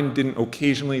mind didn't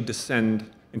occasionally descend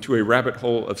into a rabbit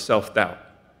hole of self-doubt.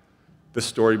 The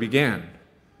story began.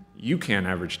 You can't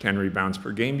average 10 rebounds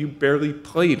per game. You barely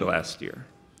played last year.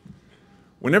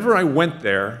 Whenever I went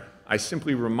there, I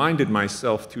simply reminded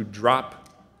myself to drop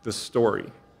the story.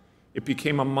 It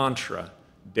became a mantra,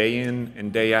 day in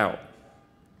and day out.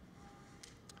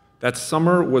 That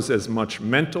summer was as much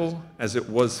mental as it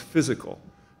was physical.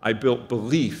 I built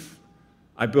belief.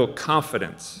 I built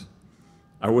confidence.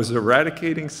 I was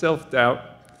eradicating self-doubt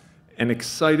and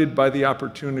excited by the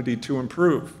opportunity to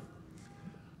improve.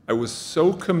 I was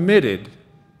so committed,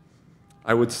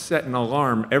 I would set an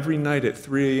alarm every night at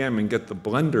 3 a.m. and get the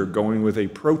blender going with a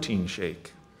protein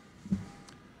shake.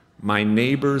 My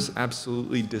neighbors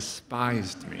absolutely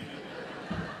despised me.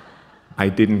 I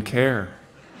didn't care.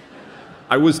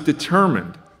 I was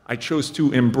determined. I chose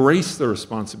to embrace the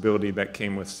responsibility that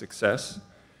came with success.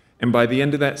 And by the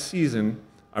end of that season,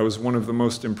 I was one of the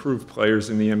most improved players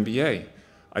in the NBA.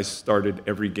 I started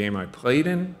every game I played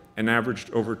in and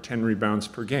averaged over 10 rebounds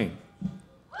per game.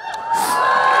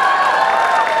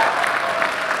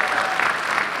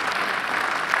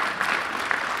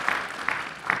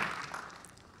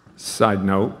 Side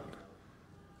note,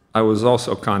 I was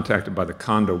also contacted by the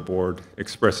condo board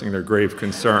expressing their grave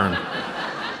concern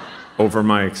over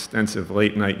my extensive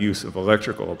late-night use of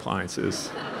electrical appliances,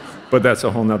 but that's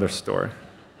a whole nother story.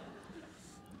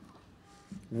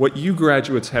 What you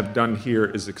graduates have done here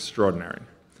is extraordinary.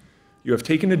 You have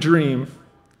taken a dream,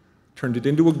 turned it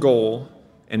into a goal,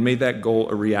 and made that goal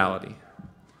a reality.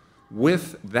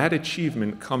 With that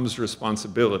achievement comes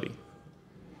responsibility.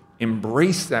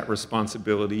 Embrace that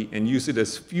responsibility and use it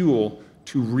as fuel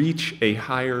to reach a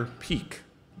higher peak.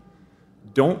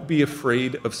 Don't be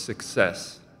afraid of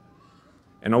success.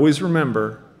 And always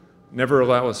remember, never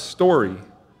allow a story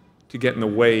to get in the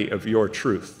way of your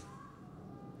truth.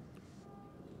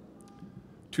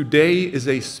 Today is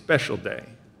a special day,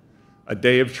 a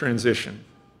day of transition.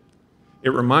 It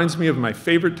reminds me of my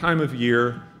favorite time of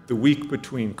year, the week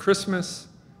between Christmas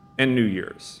and New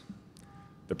Year's.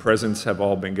 The presents have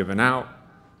all been given out,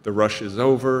 the rush is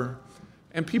over,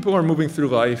 and people are moving through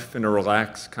life in a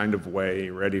relaxed kind of way,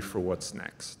 ready for what's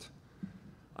next.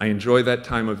 I enjoy that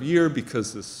time of year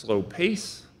because the slow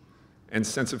pace and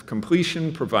sense of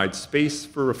completion provide space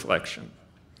for reflection.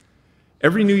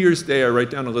 Every New Year's Day, I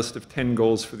write down a list of 10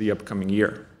 goals for the upcoming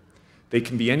year. They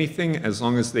can be anything as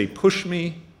long as they push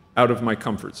me out of my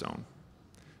comfort zone.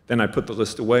 Then I put the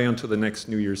list away until the next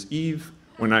New Year's Eve,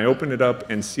 when I open it up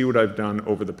and see what I've done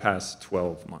over the past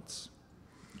 12 months.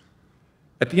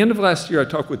 At the end of last year, I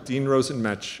talked with Dean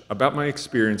Rosen-Metsch about my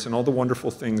experience and all the wonderful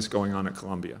things going on at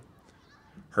Columbia.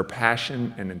 Her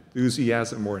passion and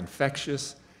enthusiasm were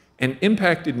infectious and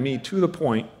impacted me to the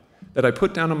point that I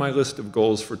put down on my list of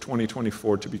goals for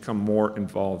 2024 to become more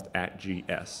involved at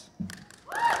GS.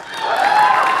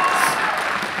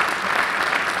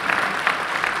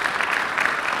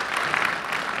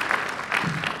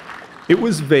 It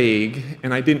was vague,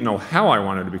 and I didn't know how I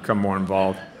wanted to become more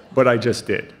involved, but I just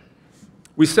did.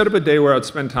 We set up a day where I'd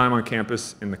spend time on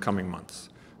campus in the coming months.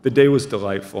 The day was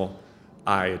delightful.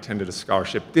 I attended a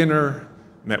scholarship dinner,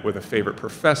 met with a favorite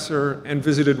professor, and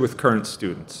visited with current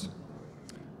students.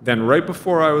 Then right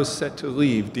before I was set to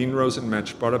leave, Dean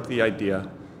Rosen-Metsch brought up the idea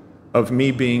of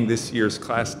me being this year's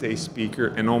Class Day speaker,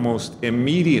 and almost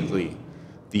immediately,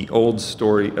 the old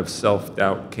story of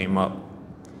self-doubt came up.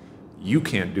 You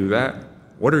can't do that.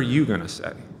 What are you going to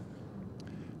say?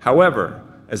 However,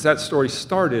 as that story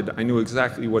started, I knew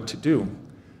exactly what to do.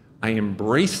 I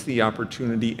embraced the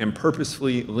opportunity and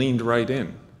purposefully leaned right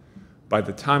in. By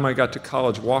the time I got to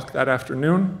College Walk that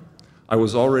afternoon, I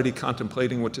was already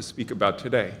contemplating what to speak about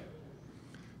today.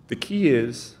 The key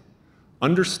is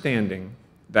understanding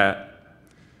that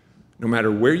no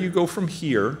matter where you go from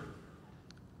here,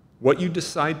 what you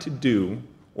decide to do,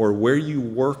 or where you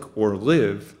work or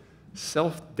live,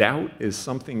 self-doubt is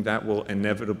something that will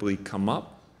inevitably come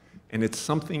up, and it's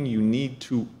something you need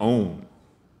to own.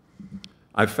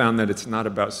 I've found that it's not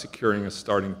about securing a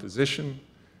starting position,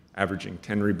 averaging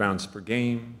 10 rebounds per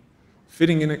game,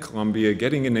 fitting in at Columbia,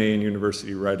 getting an A in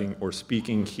university writing, or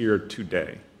speaking here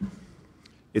today.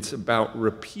 It's about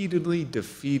repeatedly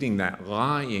defeating that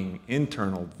lying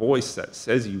internal voice that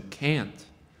says you can't,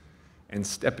 and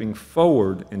stepping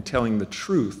forward and telling the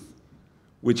truth,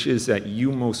 which is that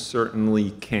you most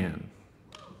certainly can.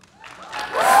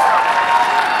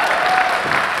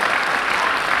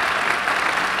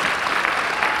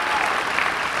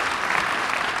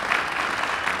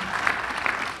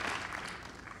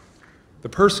 The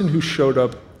person who showed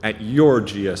up at your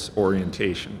GS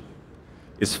orientation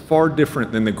is far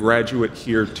different than the graduate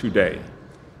here today.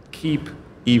 Keep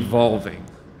evolving.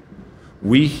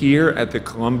 We here at the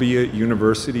Columbia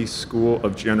University School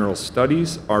of General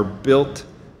Studies are built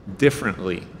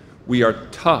differently. We are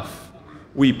tough.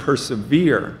 We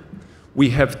persevere.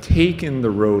 We have taken the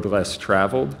road less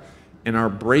traveled and are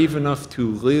brave enough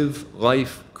to live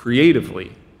life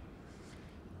creatively.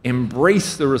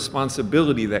 Embrace the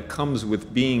responsibility that comes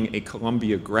with being a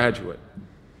Columbia graduate.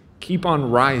 Keep on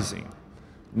rising.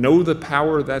 Know the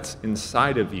power that's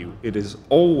inside of you. It is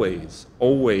always,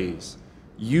 always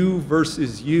you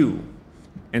versus you,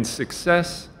 and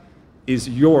success is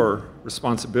your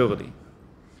responsibility.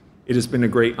 It has been a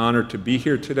great honor to be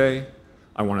here today.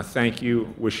 I want to thank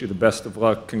you, wish you the best of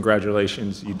luck.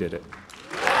 Congratulations, you did it.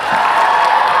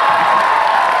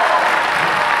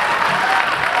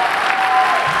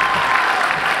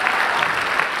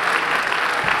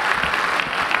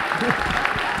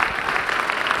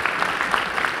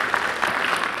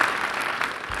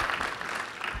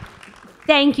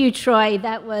 Thank you, Troy.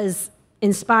 That was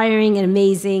inspiring and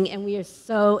amazing, and we are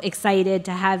so excited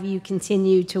to have you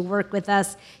continue to work with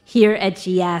us here at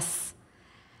GS.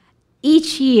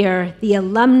 Each year, the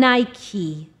Alumni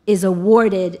Key is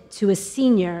awarded to a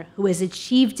senior who has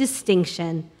achieved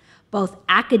distinction both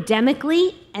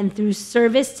academically and through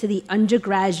service to the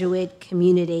undergraduate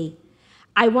community.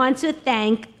 I want to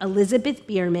thank Elizabeth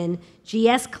Bierman,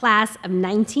 GS Class of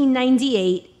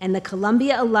 1998, and the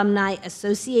Columbia Alumni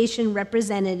Association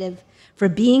representative for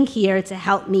being here to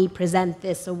help me present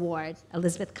this award.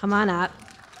 Elizabeth, come on up.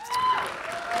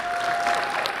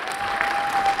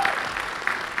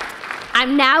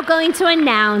 I'm now going to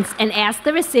announce and ask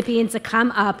the recipient to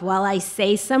come up while I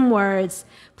say some words.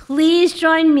 Please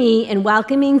join me in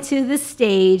welcoming to the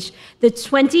stage the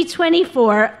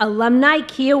 2024 Alumni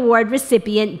Key Award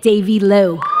recipient, Davey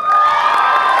Liu.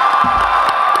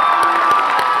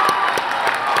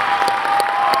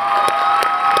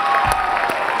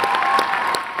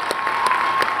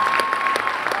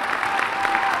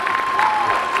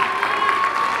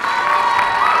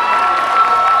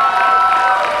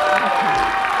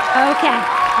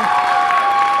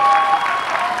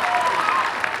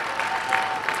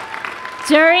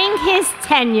 During his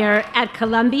tenure at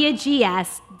Columbia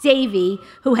GS, Davey,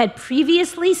 who had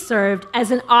previously served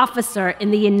as an officer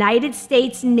in the United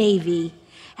States Navy,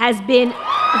 has been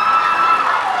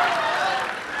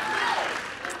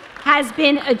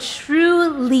a true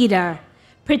leader,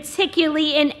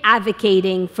 particularly in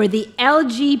advocating for the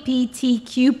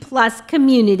LGBTQ+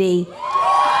 community.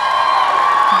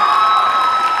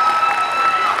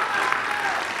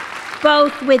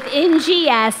 Both within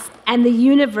GS and the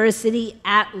university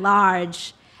at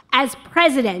large. As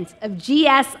president of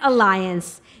GS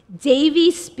Alliance,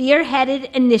 Davey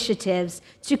spearheaded initiatives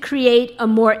to create a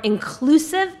more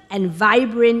inclusive and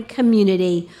vibrant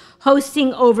community,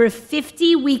 hosting over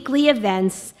 50 weekly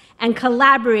events and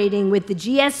collaborating with the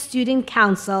GS Student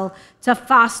Council to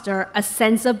foster a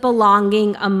sense of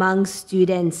belonging among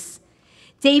students.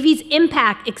 Davey's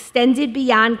impact extended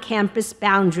beyond campus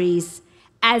boundaries,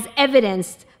 as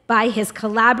evidenced by his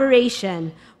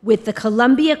collaboration with the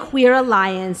Columbia Queer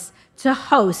Alliance to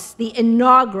host the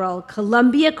inaugural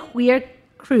Columbia Queer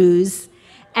Cruise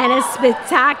and a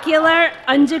spectacular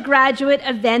undergraduate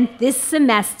event this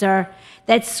semester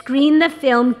that screened the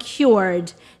film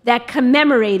Cured, that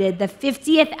commemorated the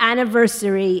 50th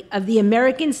anniversary of the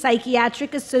American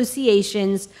Psychiatric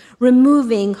Association's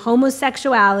removing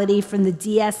homosexuality from the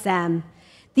DSM.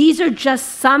 These are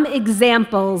just some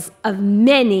examples of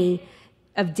many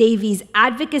of Davey's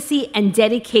advocacy and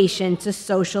dedication to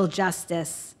social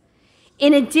justice.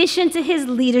 In addition to his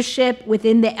leadership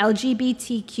within the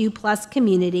LGBTQ+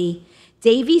 community,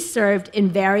 Davey served in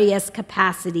various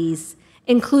capacities,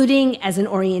 including as an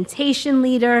orientation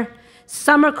leader,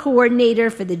 summer coordinator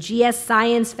for the GS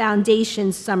Science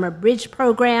Foundation's Summer Bridge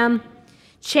Program,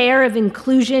 chair of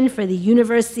inclusion for the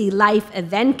University Life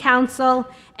Event Council,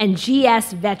 and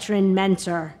GS Veteran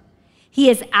Mentor. He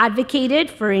has advocated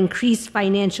for increased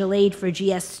financial aid for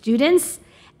GS students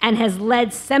and has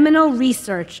led seminal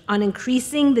research on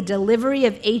increasing the delivery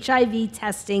of HIV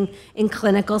testing in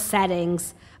clinical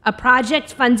settings, a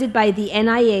project funded by the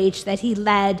NIH that he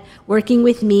led working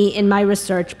with me in my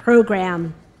research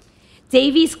program.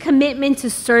 Davey's commitment to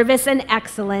service and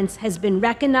excellence has been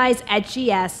recognized at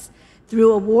GS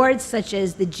through awards such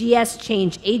as the GS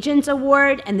Change Agent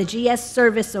Award and the GS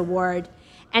Service Award,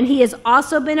 and he has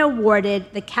also been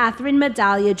awarded the Catherine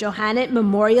Medallia Johannett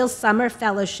Memorial Summer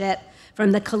Fellowship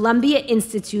from the Columbia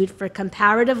Institute for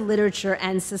Comparative Literature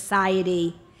and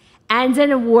Society, and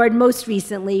an award most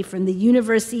recently from the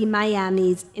University of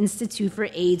Miami's Institute for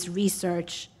AIDS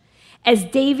Research. As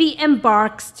Davey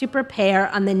embarks to prepare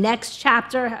on the next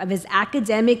chapter of his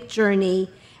academic journey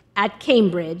at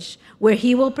Cambridge, where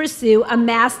he will pursue a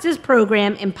master's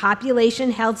program in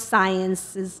population health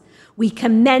sciences, we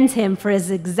commend him for his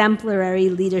exemplary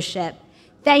leadership.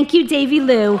 Thank you, Davey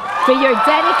Lou, for your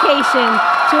dedication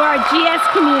to our GS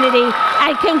community,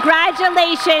 and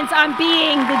congratulations on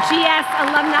being the GS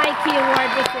Alumni Key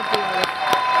Award recipient.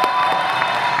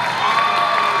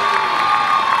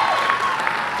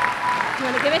 You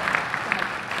want to give it?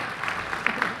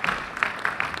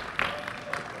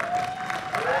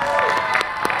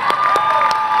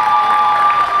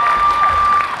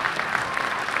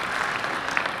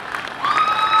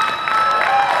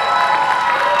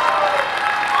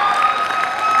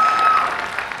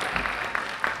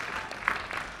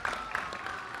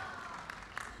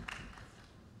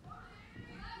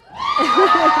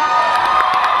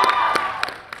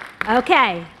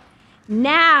 Okay,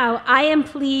 now I am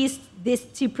pleased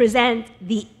to present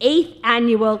the 8th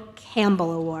Annual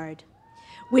Campbell Award,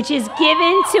 which is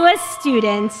given to a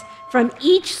student from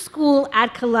each school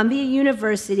at Columbia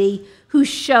University who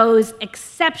shows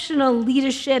exceptional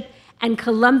leadership and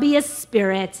Columbia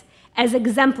spirit as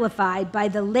exemplified by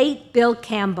the late Bill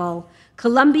Campbell,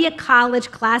 Columbia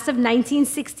College Class of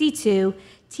 1962,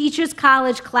 Teachers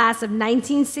College Class of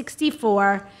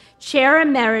 1964, Chair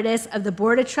Emeritus of the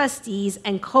Board of Trustees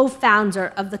and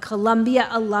co-founder of the Columbia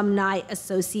Alumni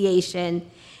Association.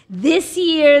 This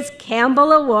year's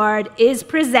Campbell Award is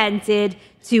presented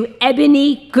to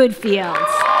Ebonnie Goodfield.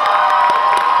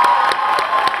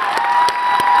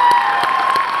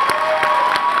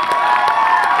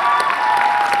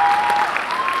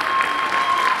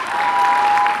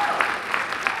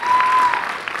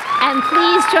 And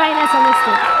please join us on the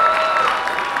stage.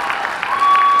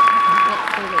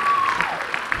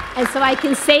 And so I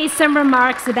can say some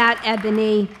remarks about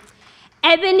Ebonnie.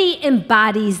 Ebonnie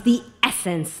embodies the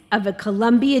essence of a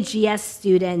Columbia GS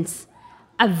student,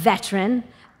 a veteran,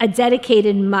 a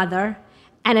dedicated mother,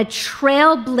 and a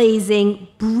trailblazing,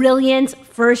 brilliant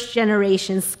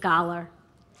first-generation scholar.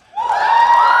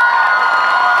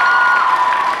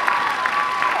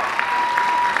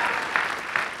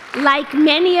 Like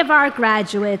many of our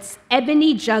graduates,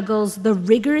 Ebonnie juggles the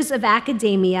rigors of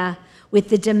academia with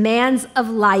the demands of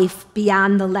life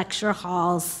beyond the lecture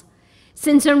halls.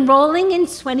 Since enrolling in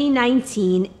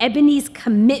 2019, Ebonnie's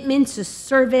commitment to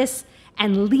service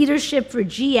and leadership for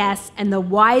GS and the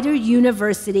wider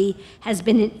university has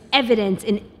been evident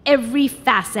in every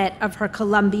facet of her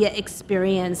Columbia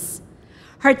experience.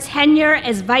 Her tenure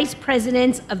as Vice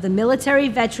President of the Military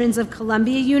Veterans of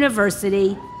Columbia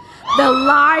University, the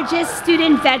largest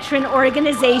student veteran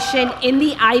organization in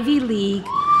the Ivy League,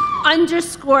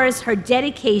 underscores her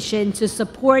dedication to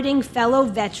supporting fellow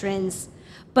veterans,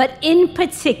 but in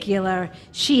particular,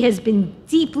 she has been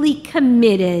deeply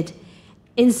committed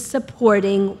in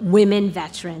supporting women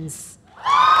veterans.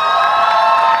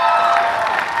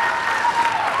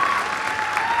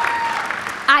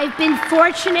 I've been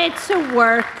fortunate to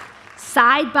work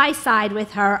side by side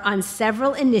with her on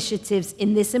several initiatives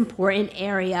in this important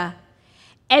area.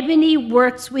 Ebonnie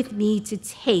works with me to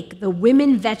take the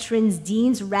Women Veterans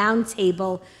Dean's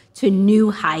Roundtable to new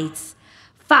heights,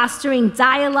 fostering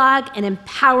dialogue and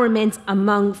empowerment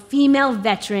among female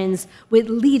veterans with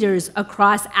leaders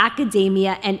across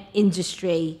academia and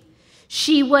industry.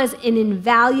 She was an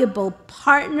invaluable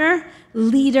partner,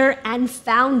 leader, and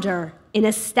founder in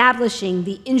establishing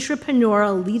the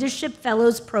Entrepreneurial Leadership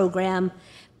Fellows Program,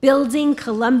 building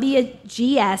Columbia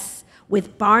GS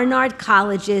with Barnard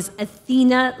College's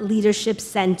Athena Leadership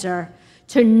Center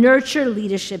to nurture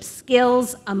leadership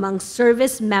skills among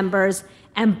service members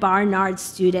and Barnard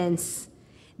students.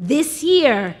 This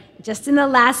year, just in the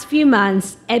last few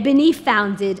months, Ebonnie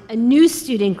founded a new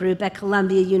student group at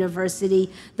Columbia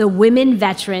University, the Women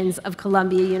Veterans of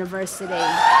Columbia University.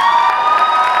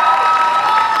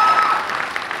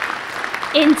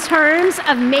 In terms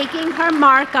of making her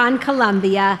mark on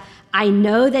Columbia, I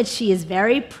know that she is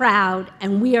very proud,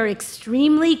 and we are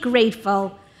extremely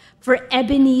grateful for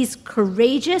Ebonnie's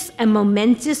courageous and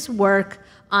momentous work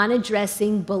on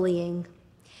addressing bullying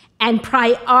and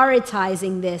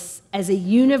prioritizing this as a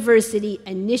university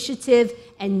initiative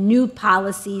and new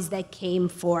policies that came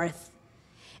forth.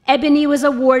 Ebonnie was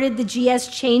awarded the GS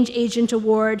Change Agent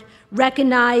Award,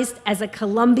 recognized as a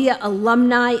Columbia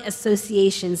Alumni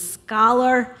Association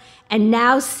Scholar, and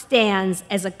now stands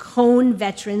as a Cone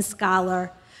Veteran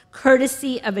Scholar,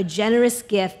 courtesy of a generous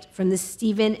gift from the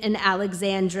Stephen and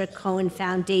Alexandra Cohen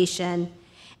Foundation.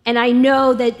 And I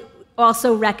know that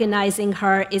also recognizing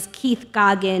her is Keith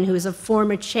Goggin, who is a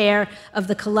former chair of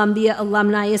the Columbia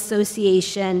Alumni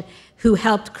Association, who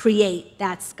helped create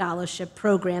that scholarship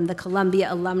program, the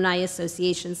Columbia Alumni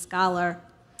Association Scholar.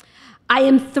 I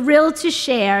am thrilled to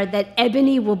share that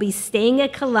Ebonnie will be staying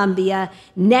at Columbia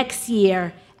next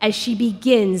year as she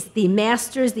begins the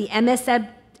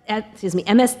MSW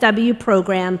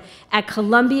program at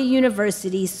Columbia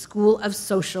University's School of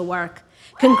Social Work.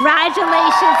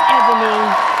 Congratulations,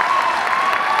 Ebonnie.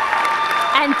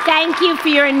 And thank you for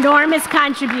your enormous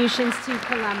contributions to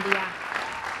Columbia.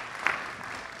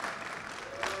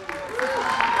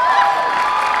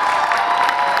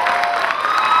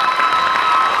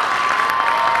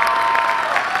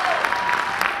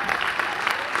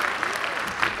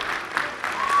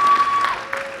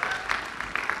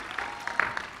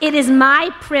 It is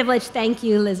my privilege, thank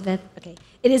you, Elizabeth. Okay.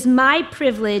 It is my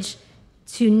privilege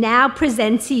to now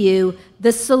present to you the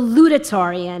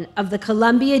Salutatorian of the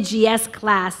Columbia GS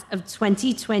class of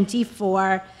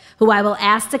 2024, who I will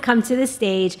ask to come to the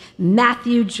stage,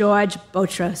 Matthew George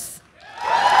Botros.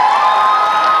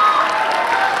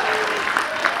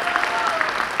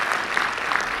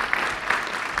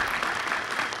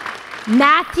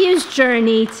 Matthew's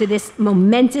journey to this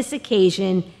momentous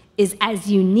occasion is as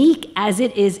unique as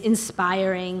it is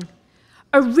inspiring.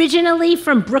 Originally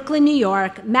from Brooklyn, New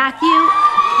York, Matthew...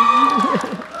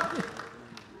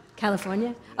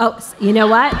 California? Oh, you know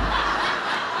what?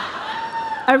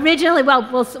 Originally,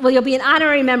 well, you'll be an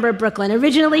honorary member of Brooklyn.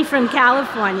 Originally from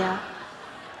California,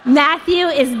 Matthew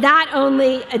is not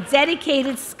only a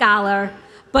dedicated scholar,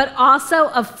 but also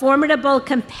a formidable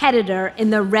competitor in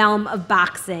the realm of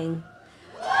boxing.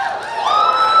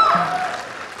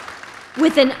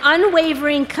 With an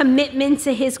unwavering commitment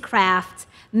to his craft,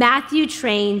 Matthew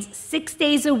trains 6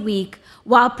 days a week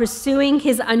while pursuing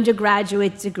his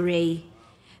undergraduate degree.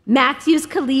 Matthew's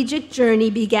collegiate journey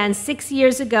began 6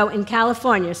 years ago in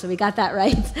California, so we got that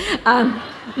right,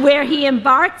 where he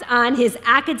embarked on his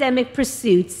academic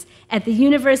pursuits at the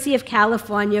University of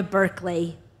California,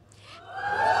 Berkeley.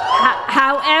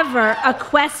 However, a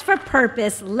quest for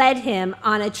purpose led him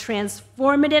on a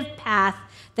transformative path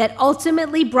that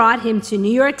ultimately brought him to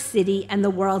New York City and the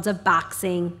world of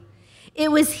boxing.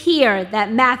 It was here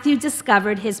that Matthew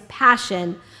discovered his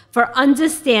passion for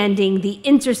understanding the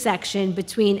intersection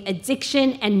between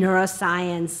addiction and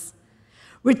neuroscience.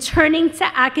 Returning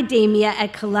to academia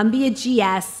at Columbia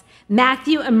GS,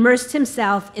 Matthew immersed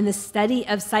himself in the study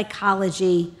of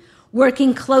psychology,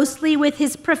 working closely with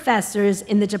his professors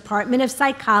in the Department of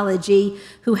Psychology,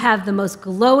 who have the most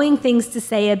glowing things to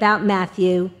say about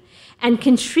Matthew, and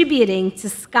contributing to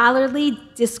scholarly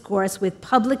discourse with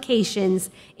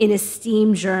publications in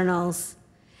esteemed journals.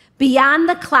 Beyond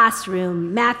the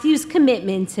classroom, Matthew's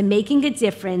commitment to making a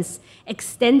difference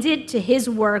extended to his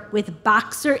work with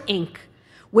Boxer Inc.,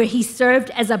 where he served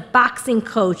as a boxing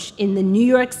coach in the New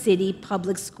York City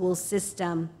public school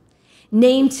system.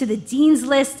 Named to the Dean's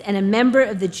List and a member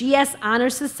of the GS Honor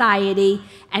Society,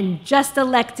 and just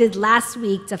elected last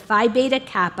week to Phi Beta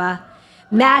Kappa,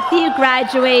 Matthew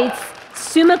graduates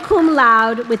summa cum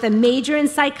laude with a major in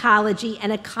psychology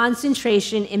and a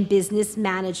concentration in business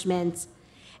management.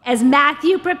 As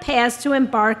Matthew prepares to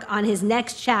embark on his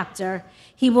next chapter,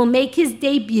 he will make his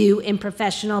debut in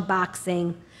professional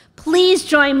boxing. Please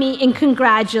join me in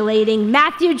congratulating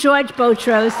Matthew George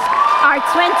Botros, our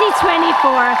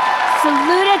 2024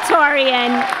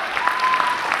 Salutatorian,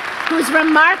 whose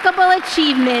remarkable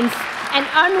achievements and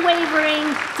unwavering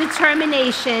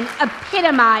determination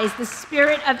epitomize the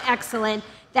spirit of excellence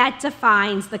that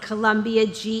defines the Columbia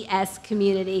GS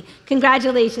community.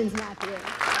 Congratulations, Matthew.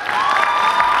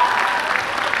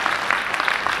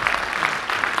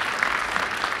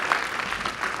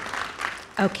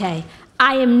 Okay,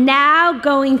 I am now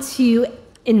going to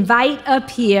invite up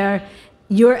here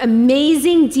your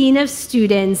amazing Dean of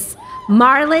Students,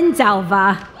 Marlyn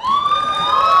Delva,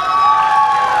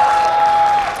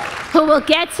 who will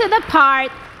get to the part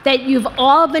that you've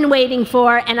all been waiting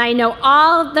for, and I know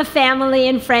all the family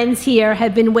and friends here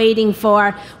have been waiting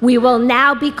for. We will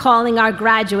now be calling our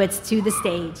graduates to the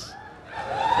stage.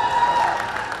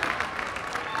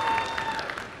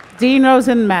 Dean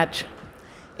Rosen-Metsch,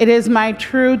 it is my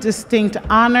true distinct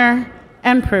honor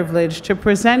and privilege to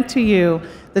present to you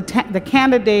the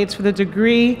candidates for the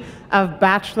degree of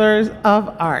Bachelor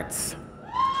of Arts.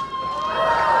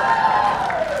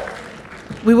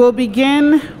 We will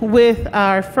begin with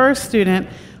our first student,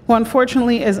 who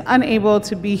unfortunately is unable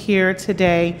to be here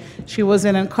today. She was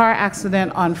in a car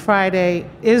accident on Friday,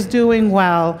 is doing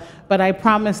well, but I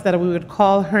promised that we would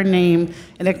call her name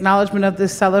in acknowledgement of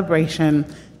this celebration,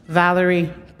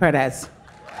 Valerie Perez.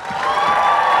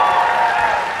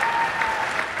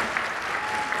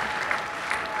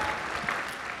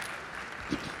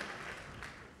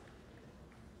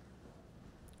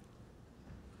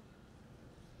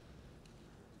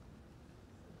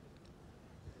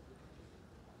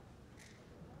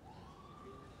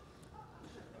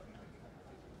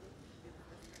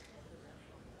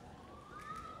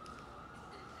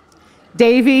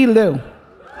 Davey Liu.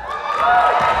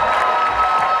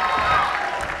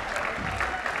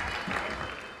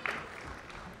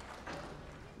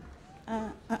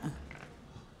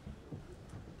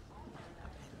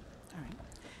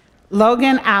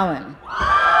 Logan Allen.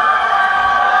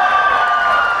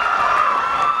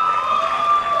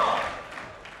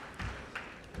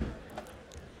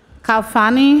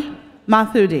 Kalfani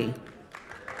Mathudi.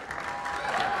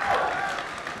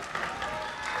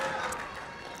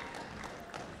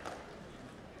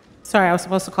 Sorry, I was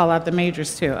supposed to call out the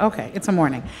majors too. Okay, it's a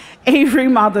morning. Avery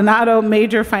Maldonado,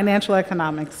 major financial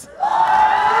economics.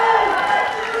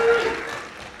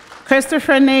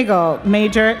 Christopher Nagel,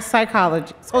 major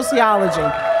sociology.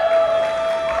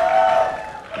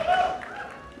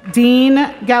 Dean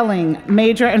Gelling,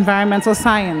 major environmental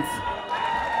science.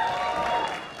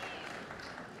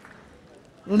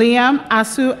 Liam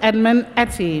Asu Edmund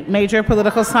Etty, major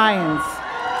political science.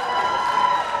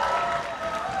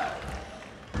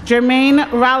 Jermaine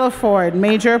Ralliford,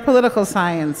 major political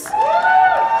science.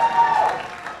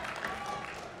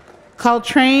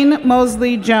 Coltrane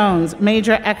Mosley Jones,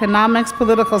 major economics,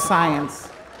 political science.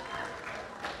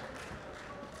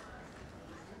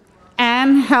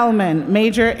 Ann Hellman,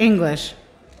 major English.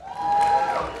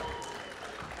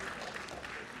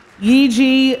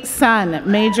 Yi-Ji Sun,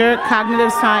 major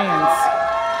cognitive science.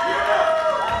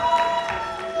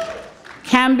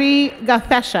 Kambi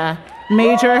Gathesha,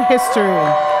 major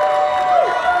history.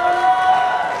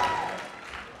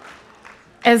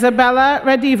 Isabella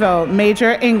Radivo,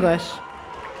 major English.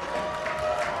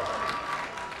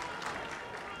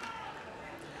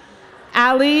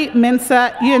 Ali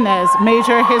Minsa Yunez,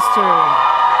 major history.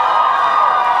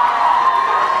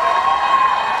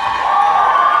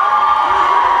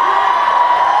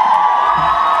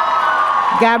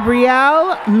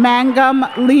 Gabrielle Mangum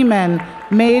Lehman,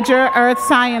 major earth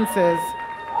sciences.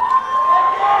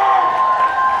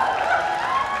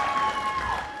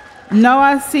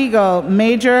 Noah Siegel,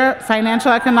 major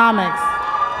financial economics.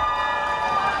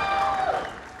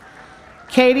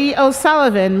 Katie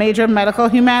O'Sullivan, major medical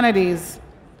humanities.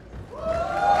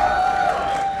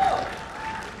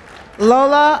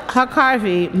 Lola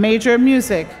Hakarvi, major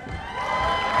music.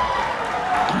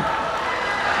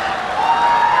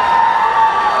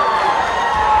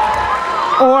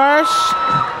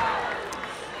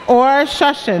 Or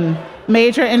Shushan,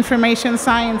 major information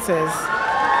sciences.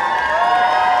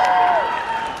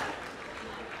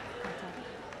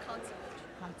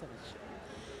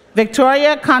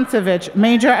 Victoria Kontovich,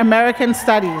 major American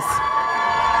studies.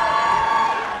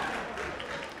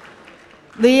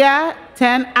 Leah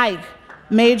Ten Eyck,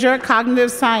 major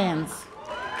cognitive science.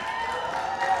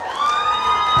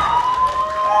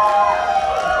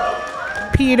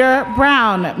 Peter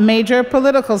Brown, major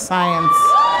political science.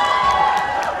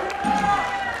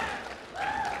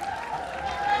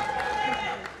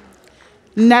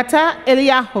 Netta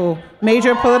Eliyahu,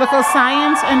 major political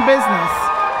science and business.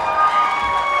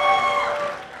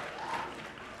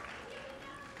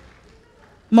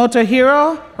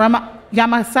 Motohiro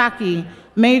Yamasaki,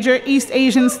 major East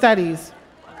Asian studies.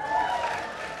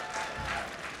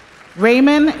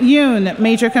 Raymond Yoon,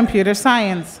 major computer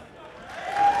science.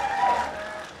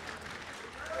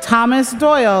 Thomas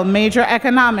Doyle, major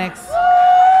economics.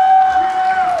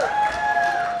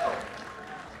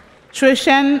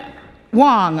 Xuezhen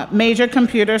Wang, major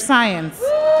computer science.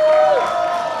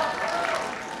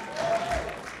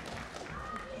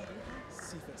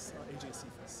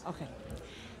 Okay.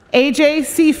 AJ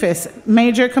Cephas,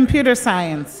 major computer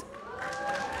science.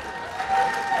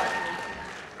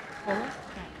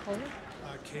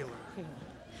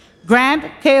 Grant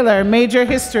Kaler, major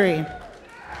history.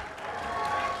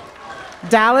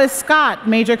 Dallas Scott,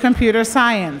 major computer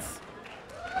science.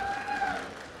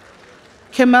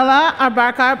 Camilla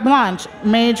Abarcar Blanche,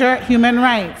 major human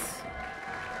rights.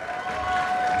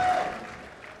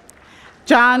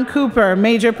 John Cooper,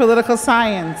 major political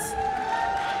science.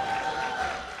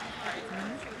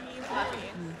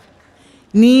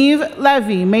 Neve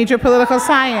Levy, major political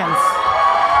science.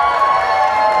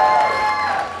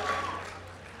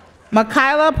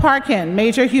 Michaela Parkin,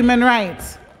 major human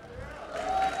rights.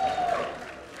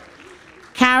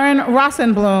 Karen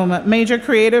Rosenblum, major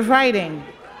creative writing.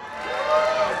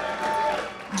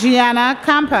 Gianna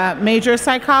Kampa, major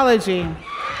psychology.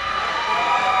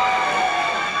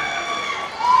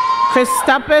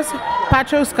 Christopus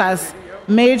Patrouskas,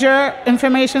 major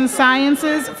information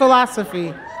sciences,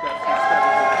 philosophy.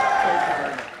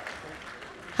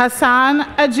 Hassan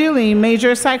Ajili,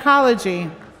 major psychology.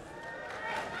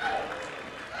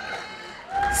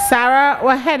 Sarah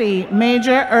Wahedi,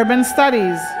 major urban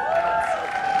studies.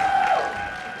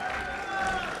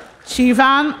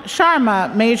 Shivan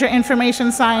Sharma, major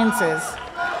information sciences.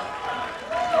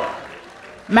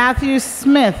 Matthew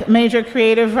Smith, major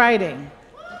creative writing.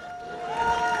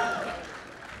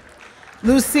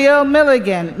 Lucille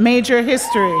Milligan, major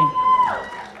history.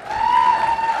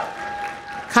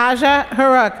 Kaja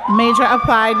Haruk, major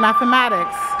applied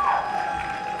mathematics.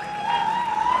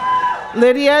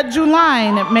 Lydia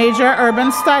Juline, major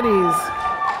urban studies.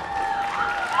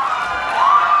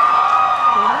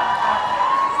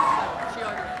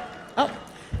 Oh,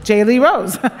 Jaylee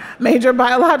Rose, major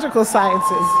biological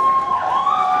sciences.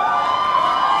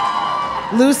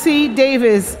 Lucy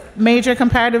Davis, major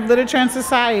comparative literature and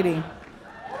society.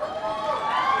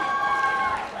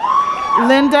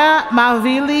 Linda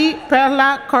Malvili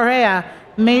Perla Correa,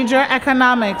 major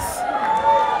economics.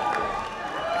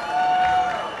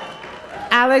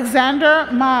 Alexander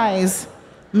Mize,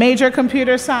 major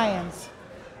computer science.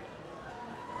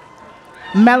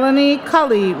 Melanie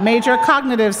Cully, major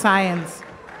cognitive science.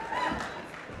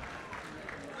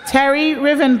 Terry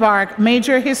Rivenbark,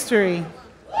 major history.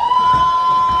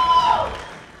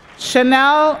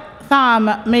 Chanel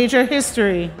Tham, major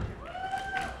history.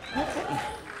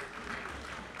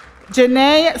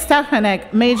 Janae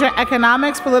Stefanik, major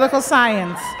economics, political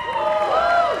science.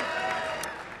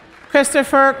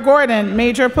 Christopher Gordon,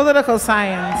 major political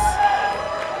science.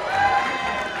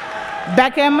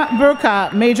 Beckham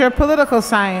Bruka, major political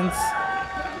science.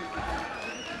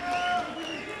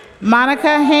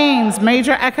 Monica Haynes,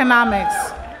 major economics.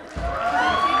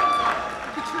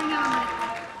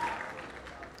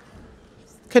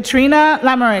 Katrina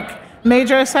Lemerick,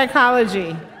 major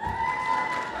psychology.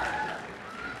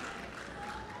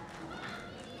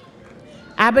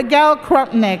 Abigail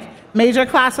Krupnik, major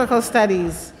classical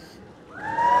studies.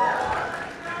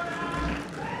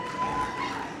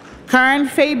 Karen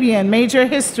Fabian, major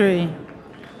history.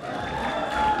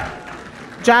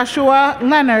 Joshua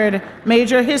Leonard,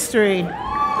 major history.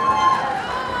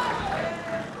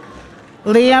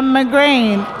 Liam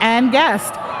McGrain and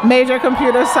guest, major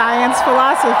computer science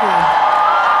philosophy.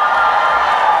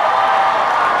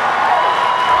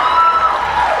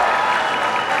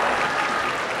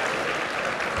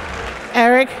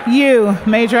 Eric Yu,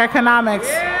 major economics.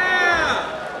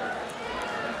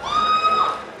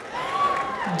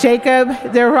 Jacob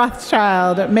de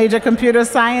Rothschild, major computer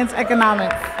science,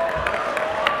 economics.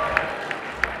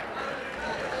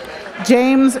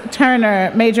 James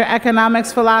Turner, major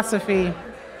economics, philosophy.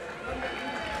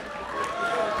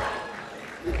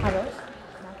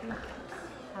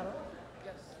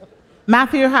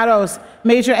 Matthew Haros,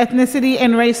 major ethnicity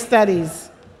and race studies.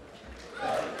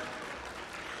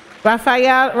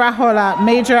 Rafael Rajola,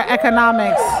 major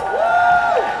economics.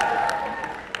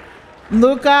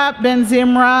 Luca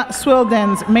Benzimra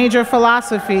Swildens, major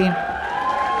philosophy.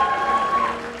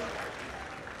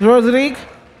 Rodrigue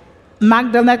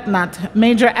Magdalenat,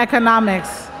 major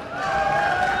economics.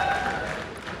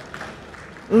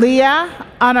 Leah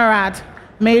Honorat,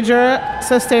 major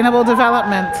sustainable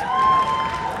development.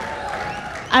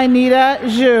 Anita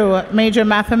Zhu, major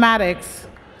mathematics.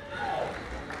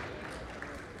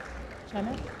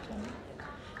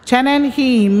 Chenan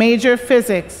He, major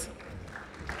physics.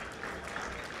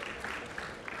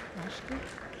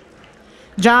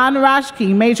 John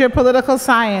Rashke, major political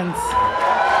science.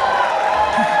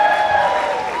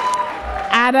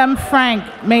 Adam Frank,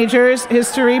 majors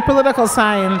history, political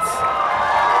science.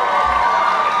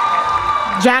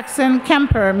 Jackson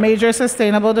Kemper, major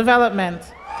sustainable development.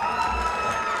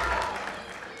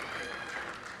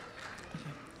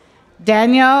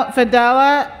 Daniel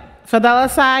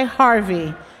Fidelisai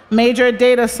Harvey, major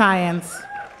data science.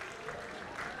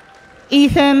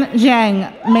 Ethan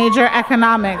Zhang, major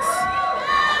economics.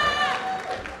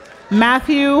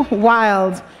 Matthew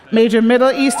Wild, major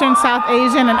Middle Eastern, South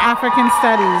Asian, and African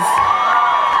studies.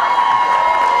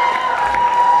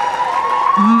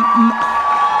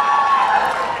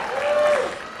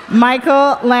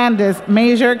 Michael Landis,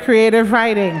 major creative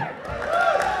writing.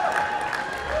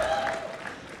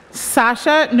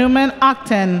 Sasha Newman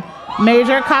Octon,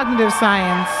 major cognitive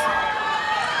science.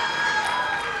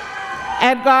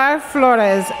 Edgar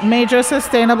Flores, major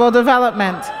sustainable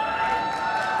development.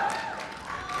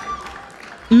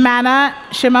 Mana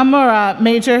Shimamura,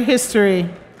 major history.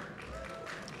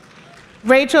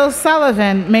 Rachel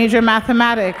Sullivan, major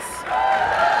mathematics.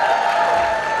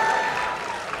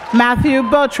 Matthew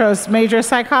Botros, major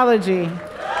psychology.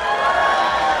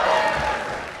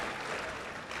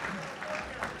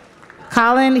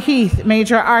 Colin Heath,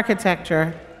 major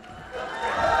architecture.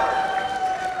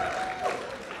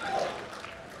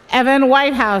 Evan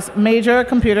Whitehouse, major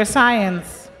computer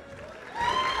science.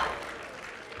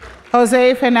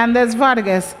 Jose Fernandez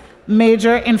Vargas,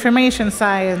 major information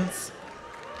science.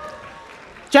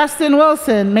 Justin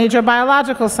Wilson, major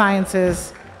biological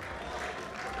sciences.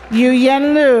 Yu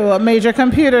Yen Liu, major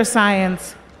computer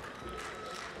science.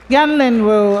 Yunlin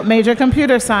Wu, major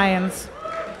computer science.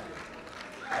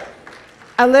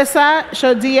 Alyssa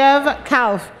Shodiev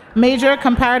Kauf, major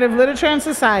comparative literature and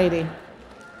society.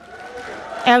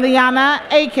 Eliana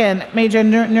Aiken, major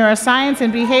neuroscience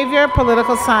and behavior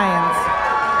political science.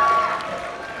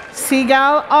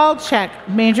 Sigal Alchek,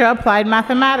 major applied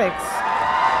mathematics.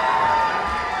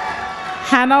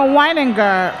 Hannah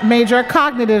Weininger, major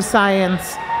cognitive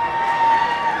science.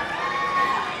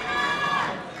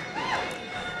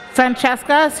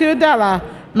 Francesca Ciudella,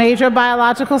 major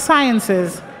biological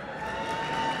sciences.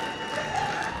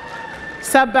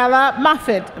 Sabella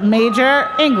Moffitt, major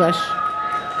English.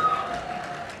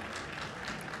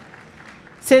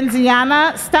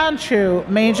 Cinziana Stanchu,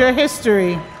 major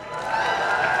history.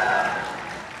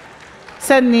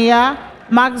 Sania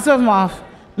Magzumov,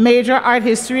 major art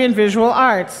history and visual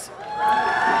arts.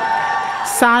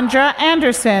 Sandra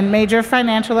Anderson, major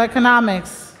financial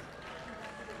economics.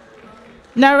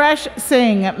 Naresh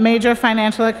Singh, major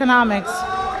financial economics.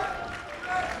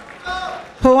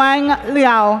 Huang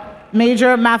Liao,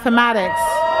 major mathematics.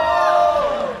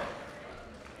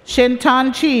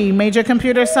 Shinton Chi, major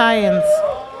computer science.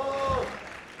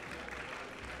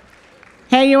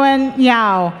 Heiyuan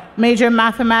Yao, major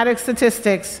mathematics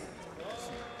statistics.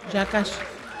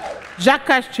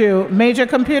 Jacques Chu, major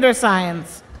computer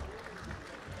science.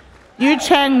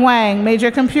 Xuezhen Wang,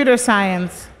 major computer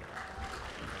science.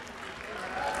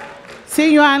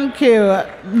 Siyuan Q,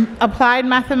 applied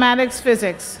mathematics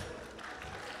physics.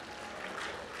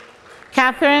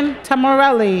 Catherine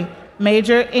Tamorelli,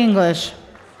 major English.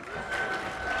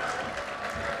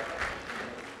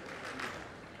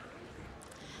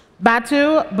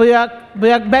 Batu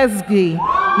Buyakbezgi,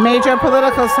 major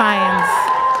political science.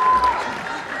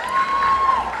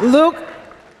 Luke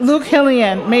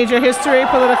Hillian, major history,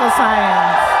 political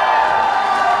science.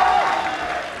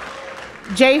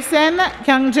 Jason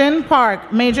Kyungjin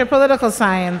Park, major political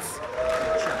science.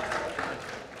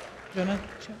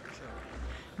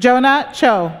 Jonah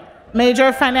Cho,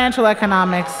 major financial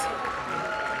economics.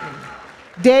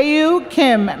 Daeyu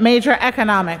Kim, major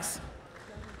economics.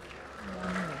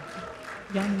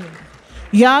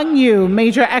 Young Yu,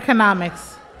 major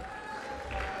economics.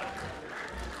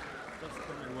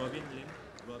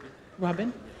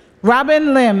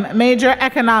 Robin Lim, major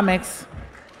economics.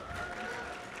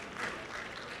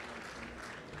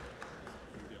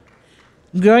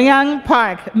 Guoyang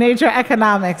Park, major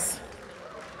economics.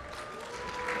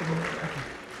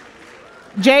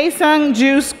 Jae-sung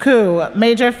Juice Koo,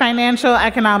 major financial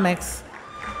economics.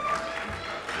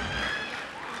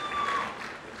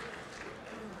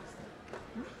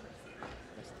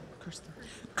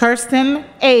 Kirsten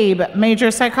Abe, major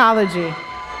psychology.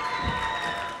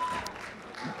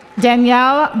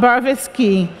 Danielle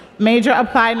Barvitsky, major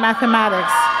applied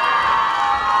mathematics.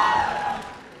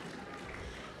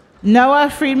 Noah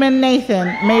Friedman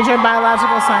Nathan, major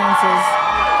biological sciences.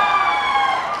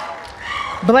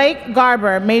 Blake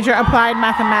Garber, major applied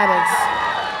mathematics.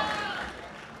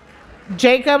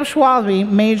 Jacob Schwalbe,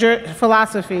 major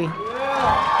philosophy.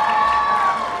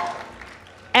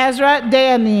 Ezra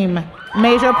Dayanim,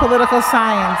 major political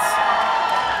science.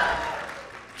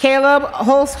 Caleb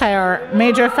Holzheier,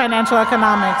 major financial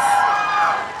economics.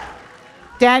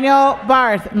 Daniel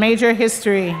Barth, major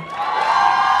history.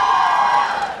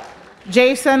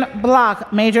 Jason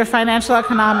Block, major financial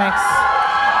economics.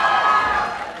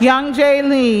 Young Jae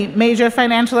Lee, major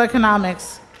financial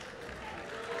economics.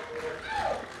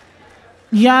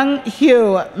 Young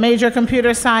Hugh, major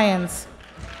computer science.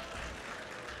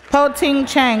 Po Ting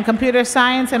Cheng, computer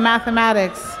science and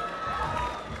mathematics.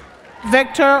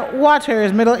 Victor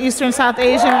Waters, Middle Eastern, South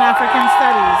Asian, and African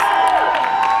Studies.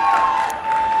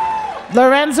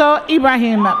 Lorenzo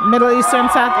Ibrahim, Middle Eastern,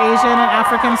 South Asian, and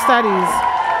African Studies.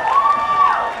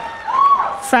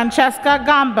 Francesca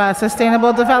Gamba,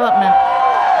 Sustainable Development.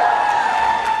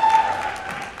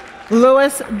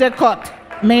 Louis Decotte,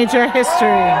 major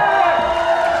history.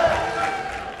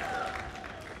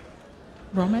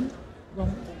 Roman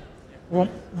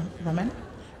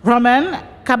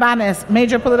Cabanes,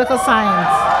 major political science.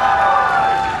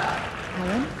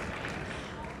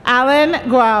 Alan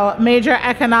Guo, major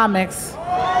economics.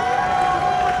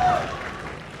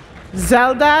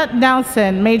 Zelda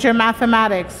Nelson, major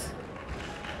mathematics.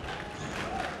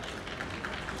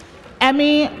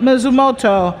 Emi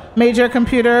Mizumoto, major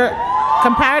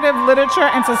comparative literature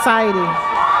and society.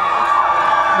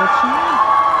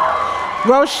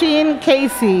 Roisin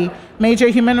Casey, major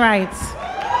human rights.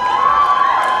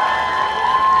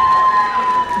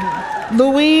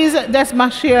 Louise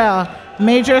Desmachiel,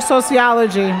 major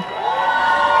sociology.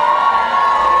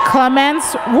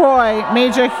 Clemence Roy,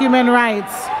 major human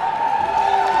rights.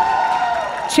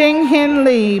 Ching Hin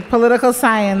Lee, political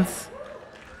science.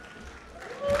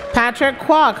 Patrick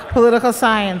Kwok, political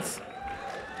science.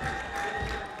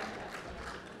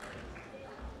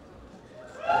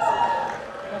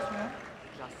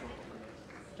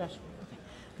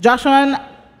 Joshua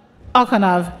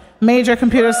Okanov, major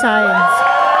computer science.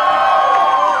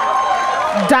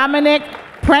 Dominic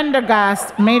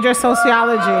Prendergast, major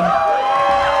sociology.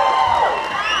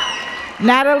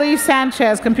 Natalie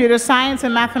Sanchez, computer science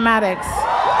and mathematics.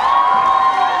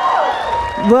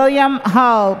 William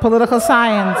Hull, political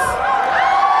science.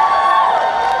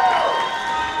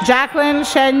 Jacqueline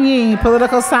Shen Yi,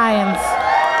 political science.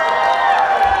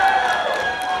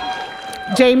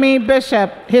 Jamie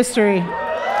Bishop, history.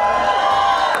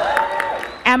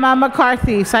 Emma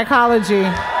McCarthy, psychology.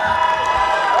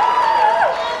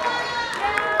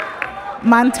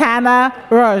 Montana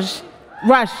Rush,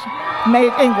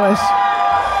 made English.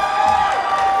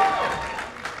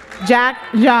 Jack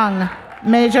Young,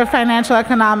 major financial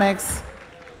economics.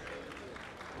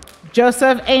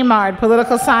 Joseph Amard,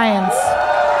 political science.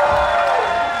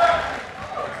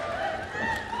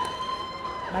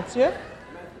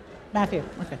 Matthew,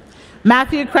 okay.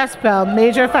 Matthew Crespel,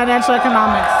 major financial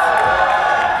economics.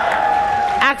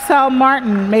 Axel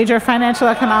Martin, major financial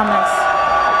economics.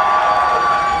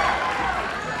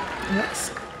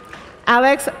 Yes.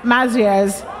 Alex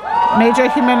Maziez, major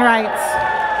human rights.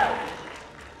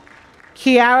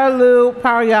 Kiara Lou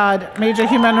Paryad, major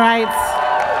human rights.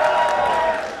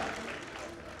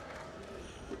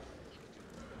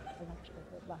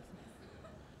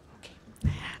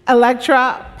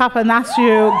 Electra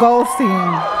Papanasiou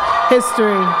Goldstein,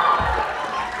 history.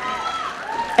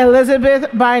 Elizabeth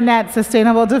Barnett,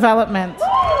 sustainable development.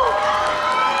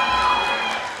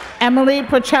 Emily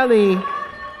Porcelli,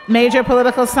 major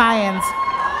political science.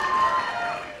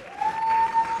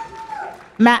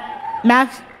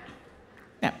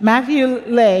 Matthew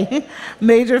Lay,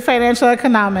 major financial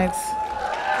economics.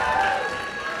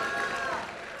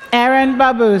 Aaron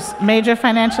Babus, major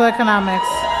financial economics.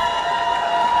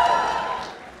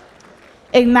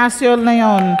 Ignacio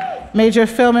Leon, major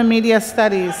film and media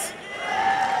studies.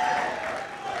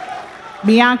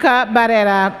 Bianca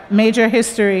Barrera, major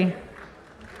history.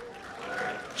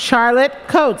 Charlotte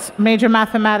Coates, major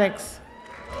mathematics.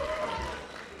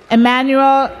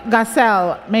 Emmanuel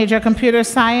Gassel, major computer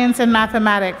science and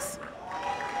mathematics.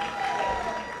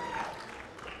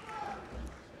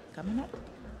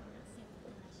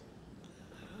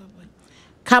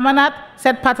 Kamanat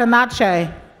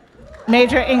Setpatanache,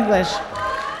 major English.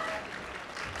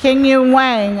 Qingyu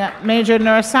Wang, major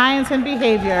neuroscience and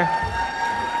behavior.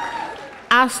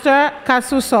 Aster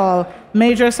Kasusol,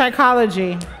 major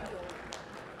psychology.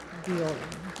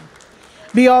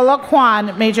 Viola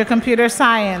Kwan, major computer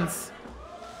science.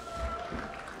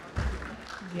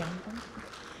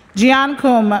 Jian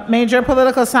Kum, major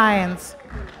political science.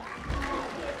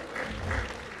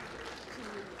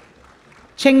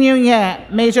 Qingyu Ye,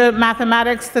 major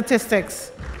mathematics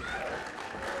statistics.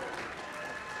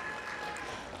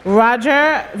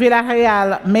 Roger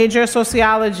Villarreal, major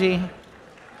sociology.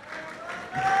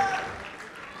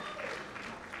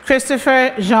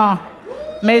 Christopher Jean,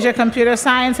 major computer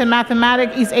science and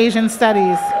mathematics, East Asian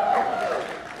studies.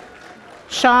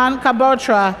 Sean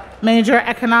Kabotra, major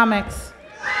economics.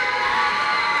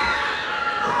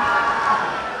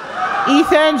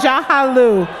 Ethan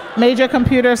Jahalu, major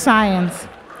computer science.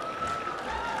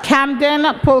 Camden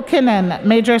Pulkinen,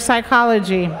 major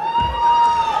psychology.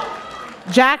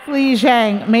 Jack Lee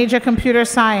Zhang, major computer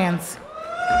science.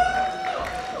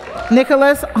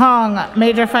 Nicholas Hong,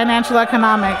 major financial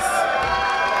economics.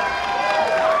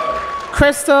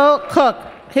 Crystal Cook,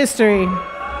 history.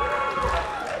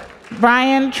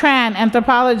 Brian Tran,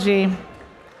 anthropology.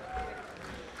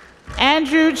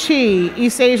 Andrew Chi,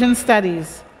 East Asian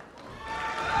studies.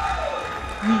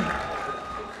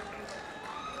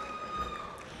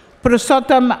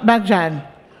 Purushottam Bhajan,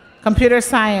 computer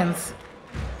science.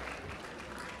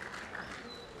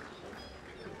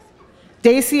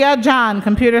 Dacia John,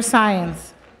 computer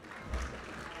science.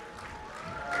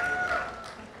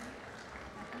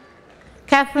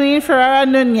 Kathleen Ferreira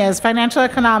Nunez, financial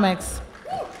economics.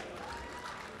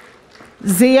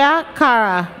 Zia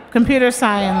Kara, computer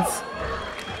science.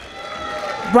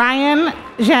 Brian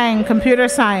Zhang, computer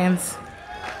science.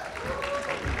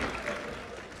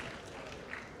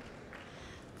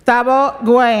 Thabo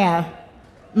Guaya,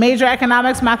 major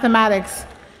economics, mathematics.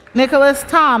 Nicholas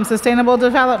Tom, sustainable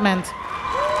development.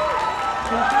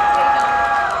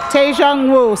 Taejong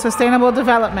Woo, Sustainable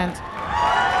Development.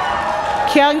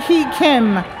 Kyung-hee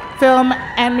Kim, Film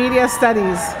and Media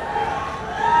Studies.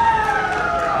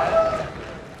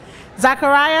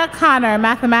 Zachariah Connor,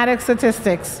 Mathematics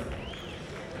Statistics.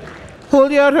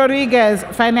 Julio Rodriguez,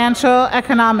 Financial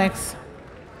Economics.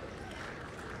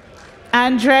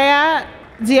 Andrea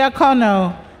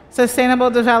Diacono, Sustainable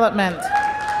Development.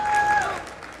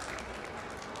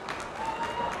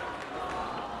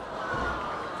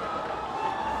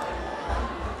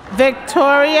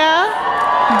 Victoria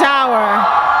Dower,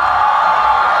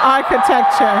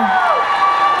 Architecture.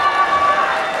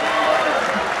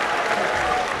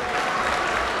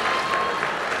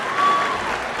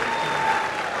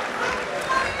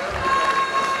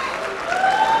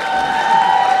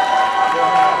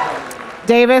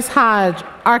 Davis Hodge,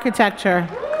 Architecture.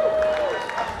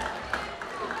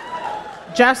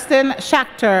 Justin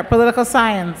Schachter, Political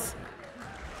Science.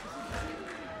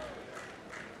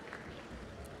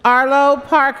 Arlo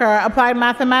Parker, Applied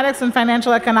Mathematics and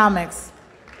Financial Economics.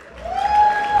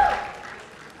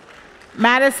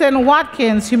 Madison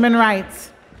Watkins, Human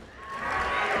Rights.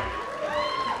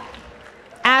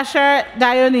 Asher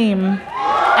Dayonim,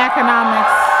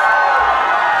 Economics.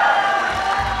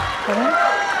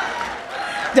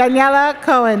 Daniela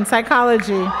Cohen,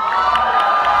 Psychology.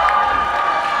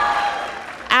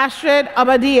 Astrid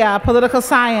Obadia, Political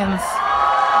Science.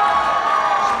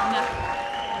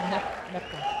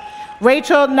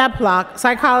 Rachel Neplock,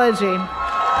 Psychology.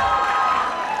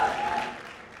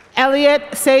 Elliot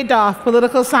Sadoff,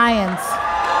 Political Science.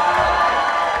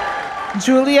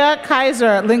 Julia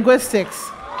Kaiser,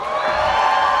 Linguistics.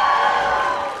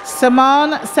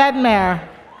 Simone Sedmer,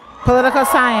 Political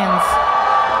Science.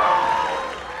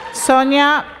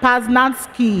 Sonia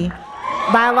Poznansky,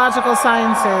 Biological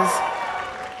Sciences.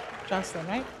 Jocelyn,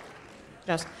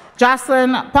 right?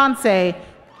 Jocelyn Ponce,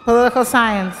 Political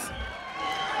Science.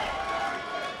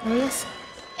 Elias?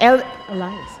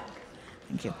 Elias.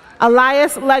 Thank you.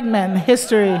 Elias Legman,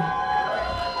 History.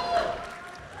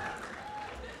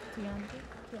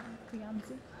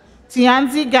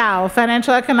 Tianzi Gao,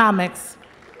 Financial Economics.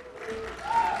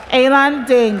 Alan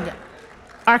Ding,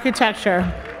 Architecture.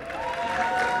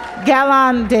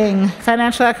 Galan Ding,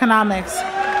 Financial Economics.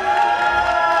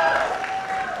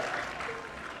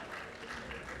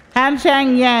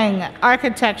 Hanchang Yang,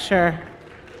 Architecture.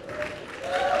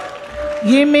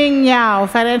 Yiming Yao,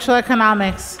 Financial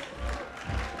Economics.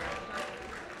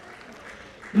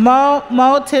 Mo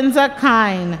Tinza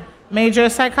Kine, Major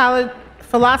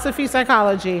Philosophy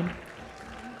Psychology.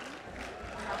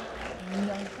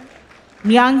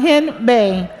 Myunghin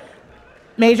Bae,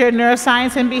 Major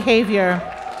Neuroscience and Behavior.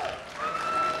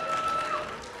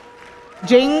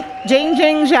 Jing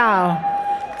Zhao,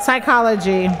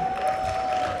 Psychology.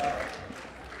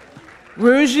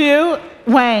 Ruju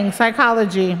Wang,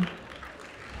 Psychology.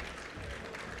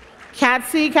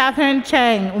 Katsi Catherine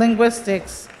Chang,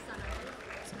 Linguistics.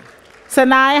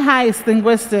 Sanai Heiss,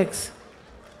 Linguistics.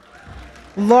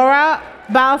 Laura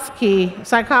Balsky,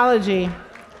 Psychology.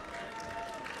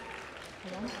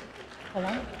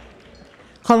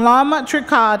 Colombe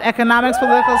Tricard, Economics,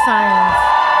 Political Science.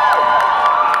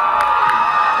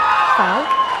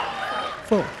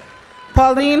 Full.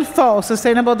 Pauline Fo,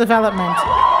 Sustainable Development.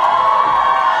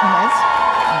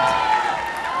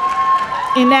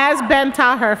 Inez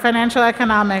Ben-Taher, Financial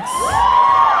Economics.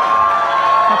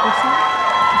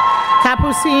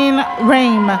 Capucine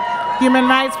Reim, Human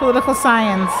Rights, Political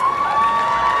Science.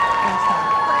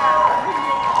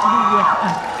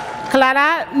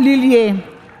 Clara Lillier,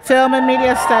 Film and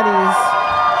Media Studies.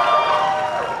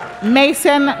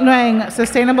 Mason Nguyen,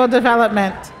 Sustainable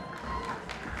Development.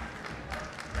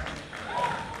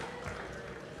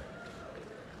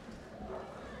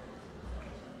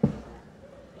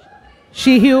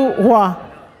 Shihu Hua,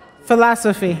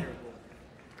 Philosophy.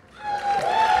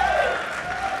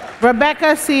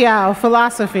 Rebecca Siao,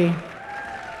 Philosophy.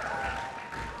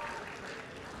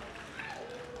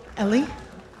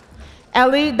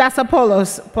 Ellie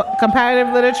Dasopoulos,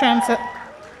 Comparative Literature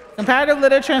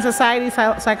and Society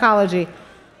Psychology.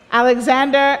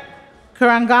 Alexander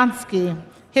Kurangonsky,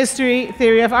 History,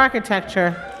 Theory of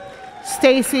Architecture.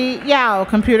 Stacy Yao,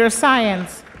 Computer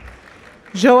Science.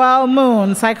 Joel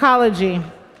Moon, Psychology.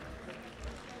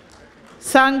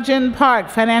 Sungjin Park,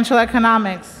 Financial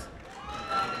Economics.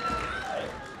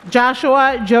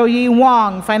 Joshua Joyi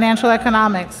Wong, Financial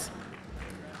Economics.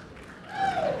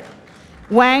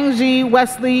 Wang Ji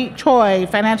Wesley Choi,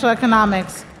 Financial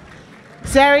Economics.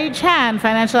 Zeri Chan,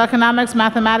 Financial Economics,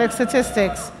 Mathematics,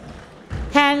 Statistics.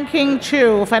 Han King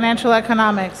Chu, Financial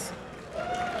Economics.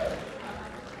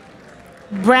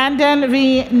 Brandon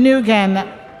V. Nugent,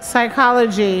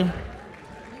 Psychology.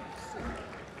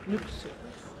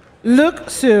 Luke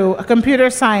Su, Computer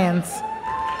Science.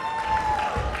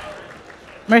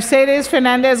 Mercedes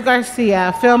Fernandez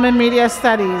Garcia, Film and Media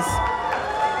Studies.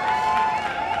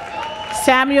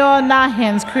 Samuel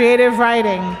Nahins, Creative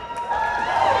Writing.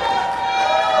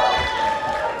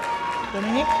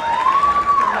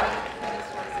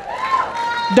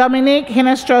 Dominique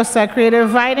Hinestrosa,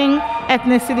 Creative Writing,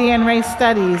 Ethnicity and Race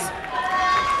Studies.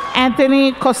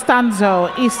 Anthony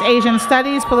Costanzo, East Asian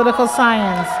Studies, Political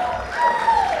Science.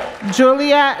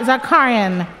 Julia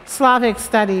Zakarian, Slavic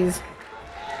Studies.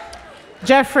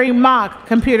 Jeffrey Mock,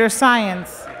 Computer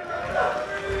Science.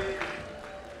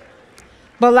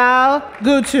 Bilal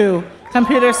Gutu,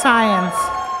 Computer Science.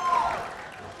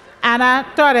 Ana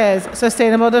Torres,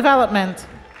 Sustainable Development.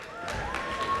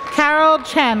 Carol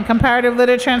Chen, Comparative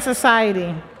Literature and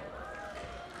Society.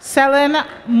 Selin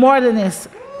Mordanis,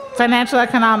 Financial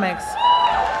Economics.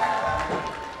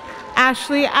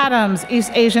 Ashley Adams, East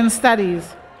Asian Studies.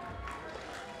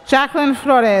 Jacqueline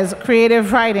Flores,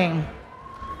 Creative Writing.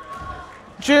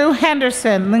 Drew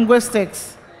Henderson,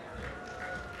 Linguistics.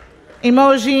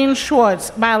 Emojine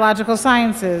Schwartz, Biological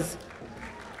Sciences.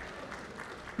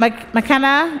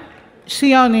 McKenna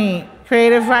Shioni,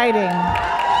 Creative Writing.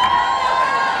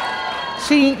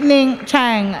 Shi-Ning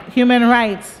Chang, Human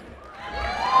Rights.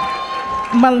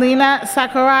 Melina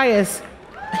Zacharias,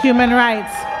 Human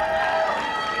Rights.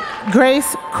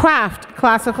 Grace Kraft,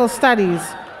 Classical Studies.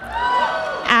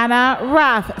 Anna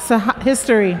Rath,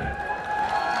 History.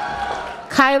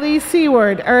 Kylie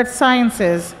Seward, Earth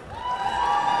Sciences.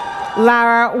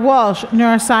 Lara Walsh,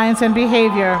 Neuroscience and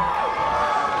Behavior.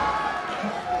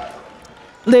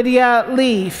 Lydia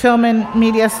Lee, Film and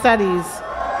Media Studies.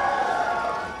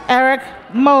 Eric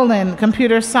Molin,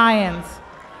 Computer Science.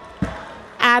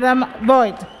 Adam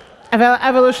Voigt,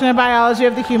 Evolutionary Biology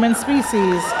of the Human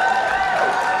Species.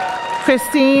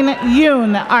 Christine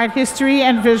Yoon, Art History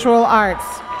and Visual Arts.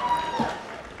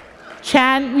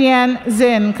 Chan Yen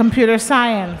Zin, Computer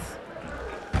Science.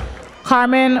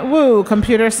 Carmen Wu,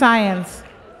 Computer Science.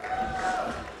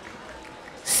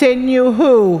 Sin Yu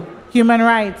Hu, Human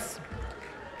Rights.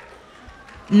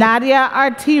 Nadia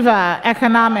Artiva,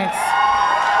 Economics.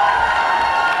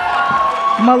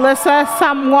 Melissa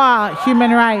Samoa,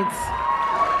 Human Rights.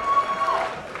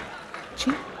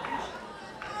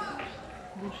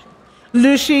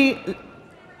 Lucy,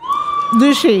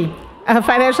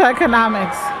 Financial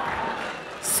Economics.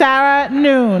 Sarah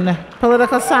Noon,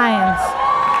 Political Science.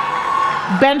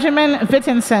 Benjamin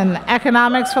Vittinson,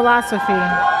 Economics Philosophy.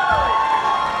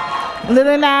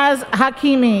 Lilinaz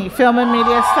Hakimi, Film and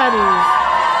Media Studies.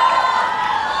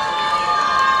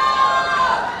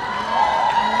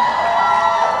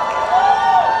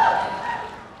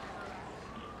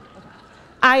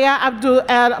 Aya Abdul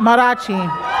El Marachi,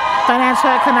 Financial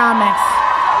Economics.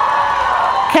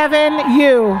 Kevin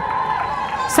Yu,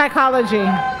 Psychology.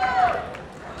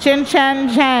 Chin-Chen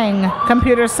Zhang,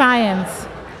 Computer Science.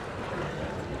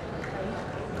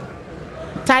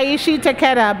 Taishi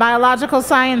Takeda, Biological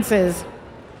Sciences.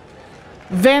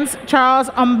 Vince Charles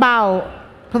Umbao,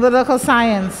 Political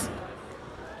Science.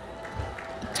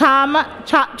 Tom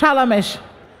Chalamish,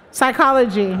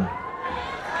 Psychology.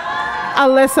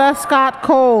 Alyssa Scott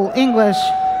Cole, English.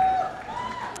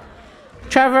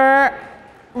 Trevor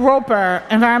Roper,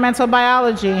 Environmental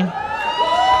Biology.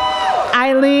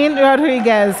 Eileen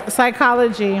Rodriguez,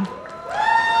 Psychology.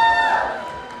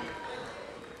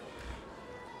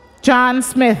 John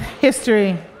Smith,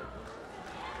 History.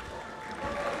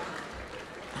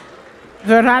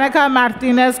 Veronica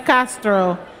Martinez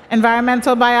Castro,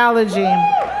 Environmental Biology.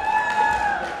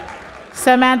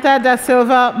 Samantha Da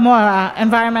Silva Mora,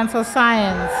 Environmental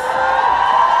Science.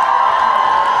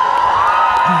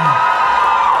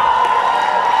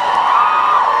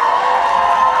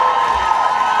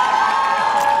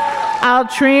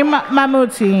 Altrim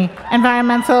Mamuti,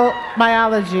 Environmental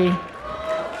Biology.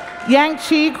 Yang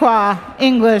Chi Kwa,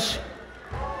 English.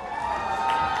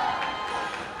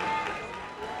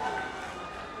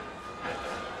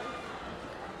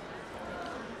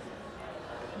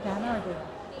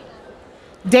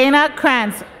 Dana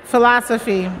Krantz,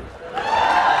 Philosophy.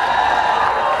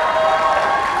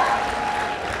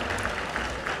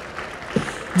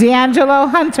 D'Angelo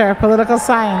Hunter, Political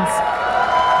Science.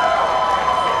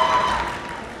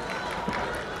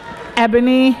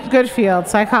 Ebonnie Goodfield,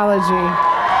 Psychology.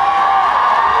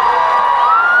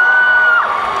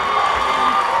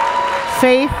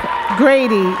 Faith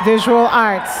Grady, Visual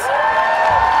Arts.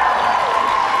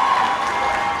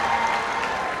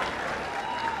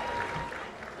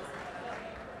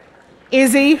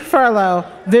 Izzy Furlow,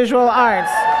 Visual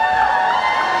Arts.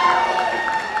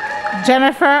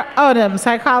 Jennifer Odom,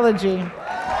 psychology.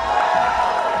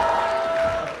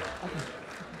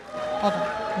 Hold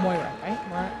on. Moira, right?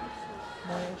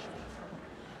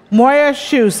 Moira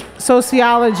Schus,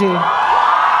 sociology.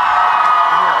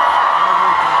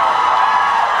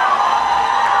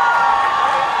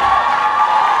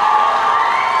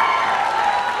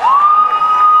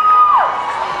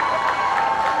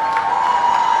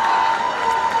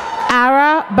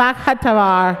 Ara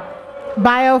Bakhatavar,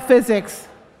 biophysics.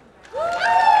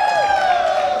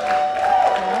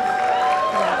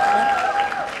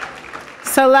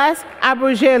 Celeste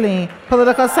Abrugeli,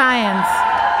 political science.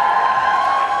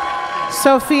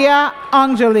 Sophia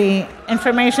Angeli,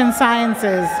 information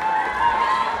sciences.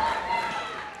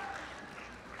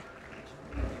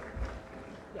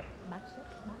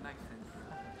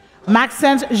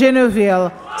 Maxence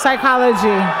Geneville,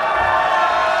 psychology.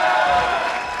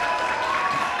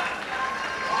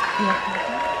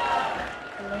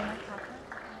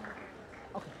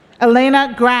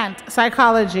 Elena Grant,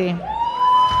 psychology.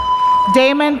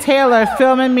 Damon Taylor,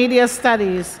 film and media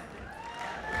studies.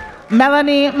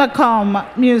 Melanie McComb,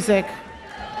 music.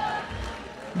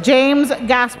 James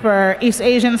Gasper, East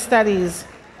Asian studies.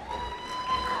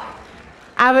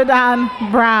 Avidan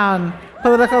Brown,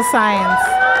 political science.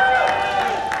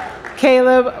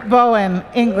 Caleb Bowen,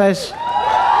 English.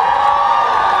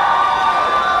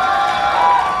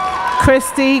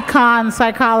 Christy Kahn,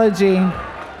 psychology.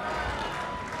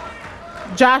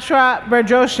 Joshua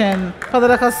Berdrosian,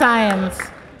 political science.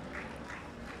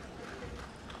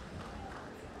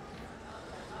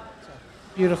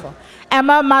 Beautiful.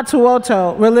 Emma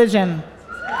Matsuoto, religion.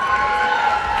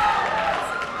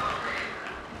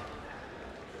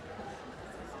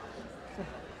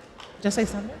 Just say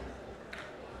something?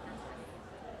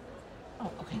 Oh,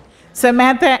 okay.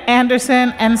 Samantha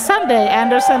Anderson and Sunday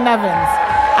Anderson Nevins,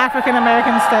 African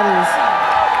American Studies.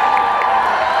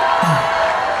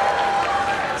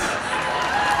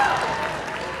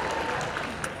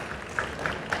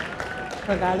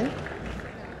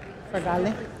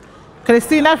 Fragali.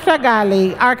 Cristina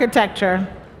Fragali, architecture.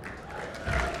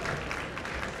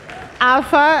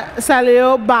 Alpha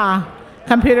Salio Ba,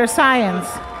 computer science.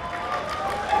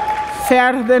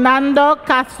 Ferdinando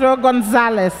Castro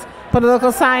Gonzalez,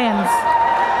 political science.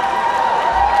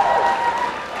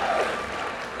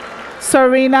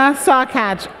 Serena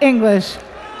Sawcatch, English.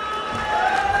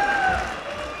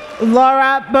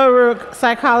 Laura Baruch,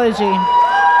 psychology.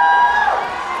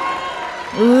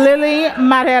 Lily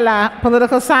Marella,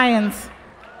 political science.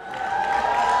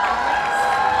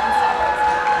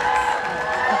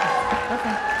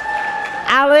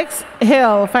 Alex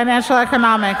Hill, financial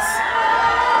economics.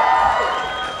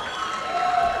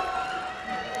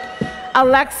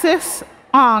 Alexis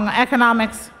Ong,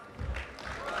 economics.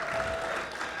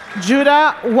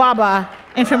 Judah Waba,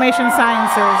 information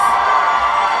sciences.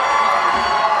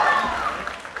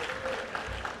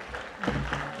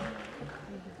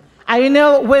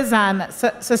 Ayunil Wizan,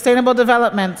 sustainable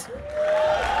development.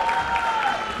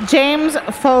 James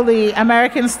Foley,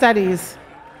 American studies.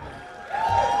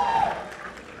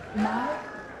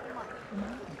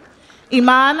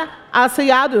 Iman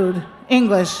Al-Sayadud,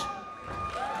 English.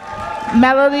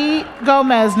 Melody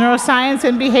Gomez, neuroscience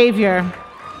and behavior.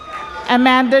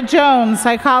 Amanda Jones,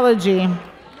 psychology.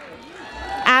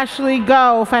 Ashley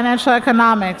Go, financial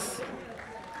economics.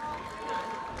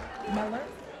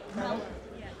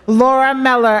 Laura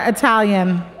Meller,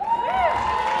 Italian.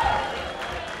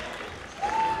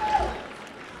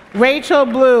 Rachel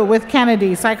Blue with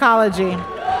Kennedy, psychology.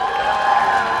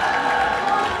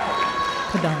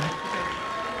 Padone.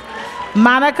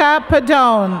 Monica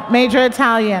Padone, major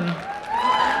Italian.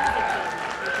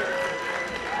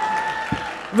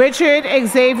 Richard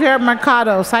Xavier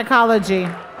Mercado, psychology.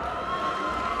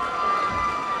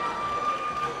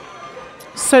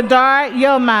 Sardar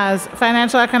Yilmaz,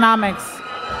 financial economics.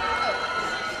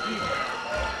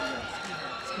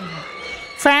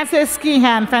 Francis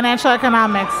Skihan, financial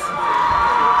economics.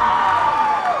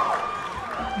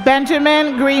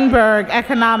 Benjamin Greenberg,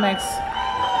 economics.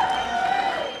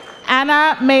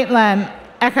 Anna Maitland,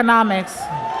 economics.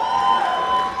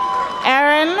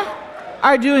 Aaron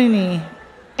Arduini,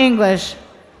 English.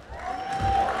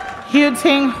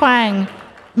 Hu-Ting Huang,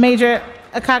 major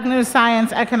cognitive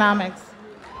science, economics.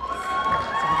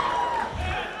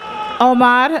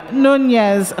 Omar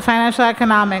Nunez, financial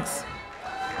economics.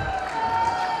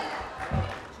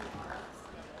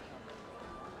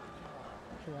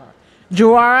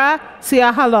 Juara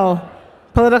Siahalo,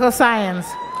 political science.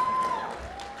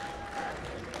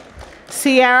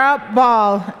 Sierra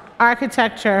Ball,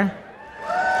 architecture.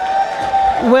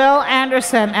 Will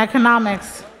Anderson,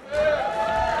 economics.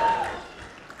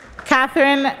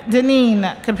 Catherine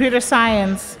Deneen, Computer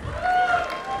Science.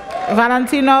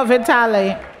 Valentino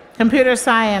Vitale, Computer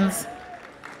Science.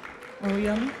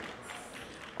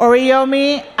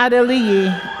 Oriomi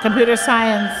Adeliyi, Computer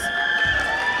Science.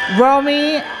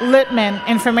 Romy Littman,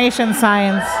 Information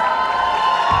Science.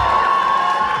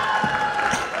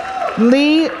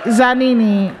 Lee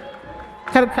Zanini,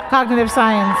 Cognitive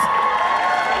Science.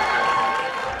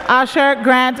 Asher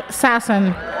Grant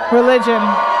Sasson, Religion.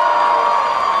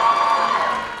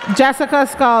 Jessica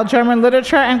Skull, German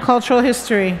Literature and Cultural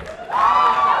History.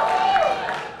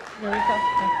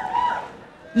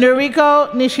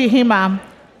 Noriko Nishihima,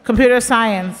 Computer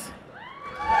Science.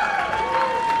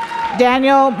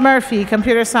 Daniel Murphy,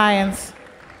 Computer Science.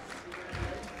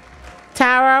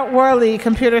 Tara Worley,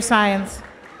 Computer Science.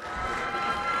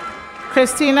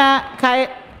 Christina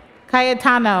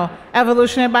Cayetano,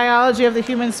 Evolutionary Biology of the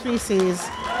Human Species.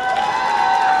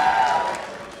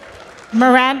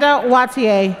 Miranda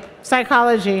Wattier,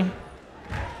 Psychology.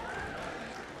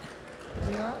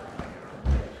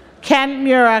 Ken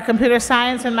Mura, Computer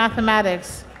Science and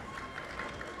Mathematics.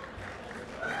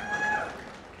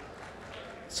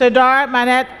 Sardar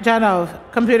Manet Janov,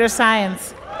 Computer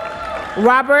Science.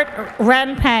 Robert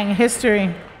Renpeng,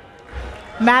 History.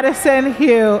 Madison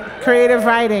Hugh, Creative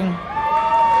Writing.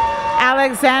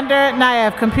 Alexander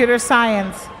Nayev, Computer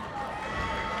Science.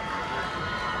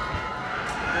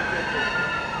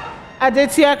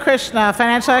 Aditya Krishna,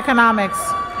 Financial Economics.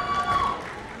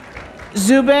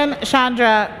 Zubin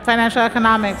Chandra, Financial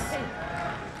Economics.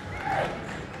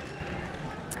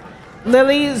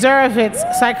 Lily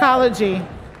Zurovitz, Psychology.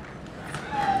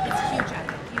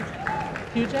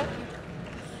 Hujek?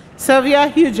 Sylvia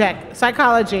Hujek,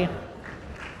 Psychology.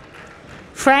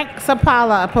 Frank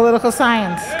Sapala, Political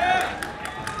Science.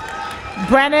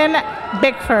 Brennan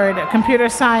Bickford, Computer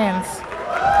Science.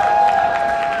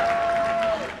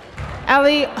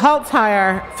 Ellie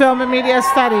Holtzheier, Film and Media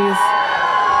Studies.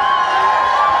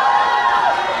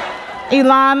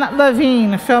 Ilan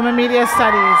Levine, Film and Media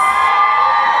Studies.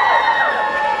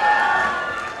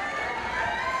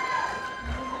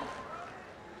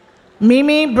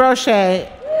 Mimi Brochet,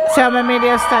 Film and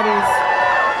Media Studies.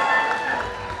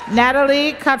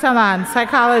 Natalie Catalan,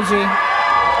 Psychology.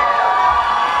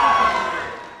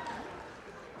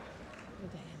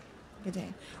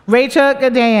 Rachel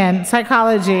Gadayan,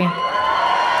 Psychology.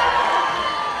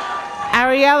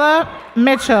 Ariella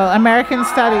Mitchell, American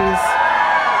Studies.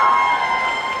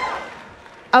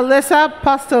 Alyssa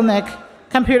Postelnik,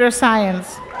 Computer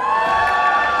Science.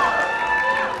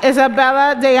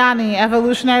 Isabella Dayani,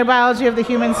 Evolutionary Biology of the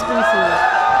Human Species.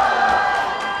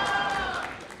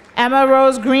 Emma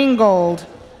Rose Greengold,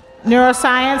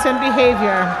 Neuroscience and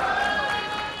Behavior.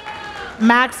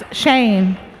 Max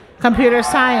Shane, Computer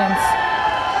Science.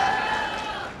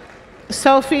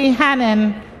 Sophie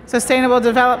Hannon, Sustainable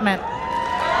Development.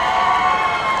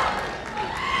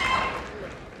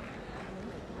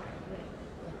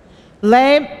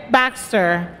 Leigh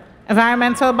Baxter,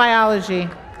 Environmental Biology.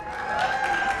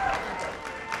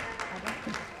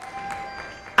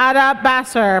 Ada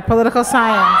Basser, Political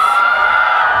Science.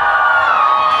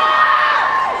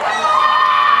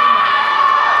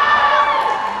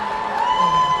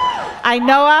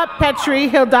 Ainoa Petri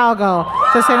Hidalgo,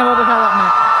 Sustainable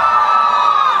Development.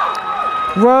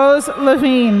 Rose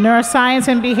Levine, Neuroscience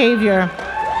and Behavior.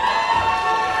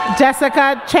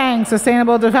 Jessica Chang,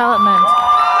 Sustainable Development.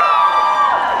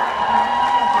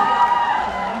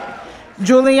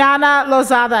 Juliana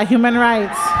Lozada, Human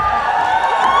Rights.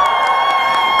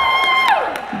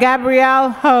 Gabrielle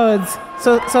Hodes,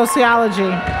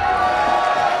 Sociology.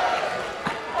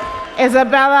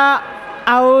 Isabella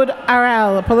Aoud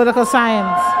Arel, Political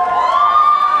Science.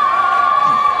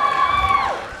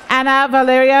 Ana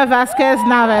Valeria Vasquez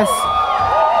Naves,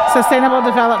 Sustainable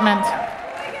Development.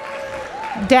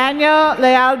 Daniel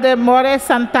Leal de More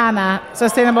Santana,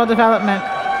 Sustainable Development.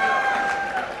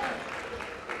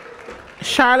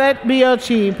 Charlotte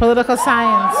Biocchi, Political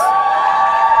Science.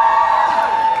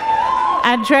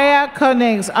 Andrea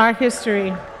Koenigs, Art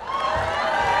History.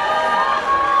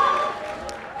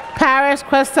 Paris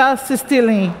Questel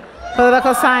Sistili,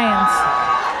 Political Science.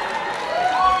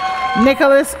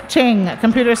 Nicholas Ching,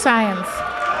 Computer Science.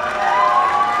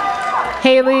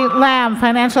 Haley Lamb,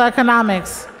 Financial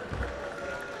Economics.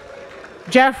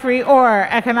 Jeffrey Orr,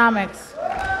 Economics.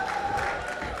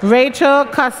 Rachel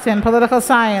Custon, Political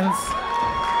Science.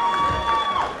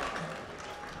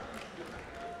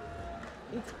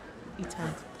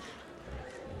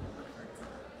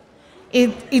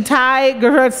 Itai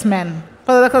Gertzman,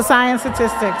 Political Science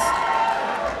Statistics.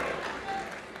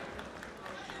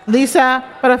 Lisa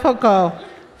Parafoco,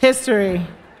 History.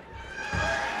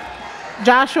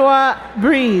 Joshua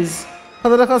Breeze,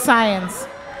 political science.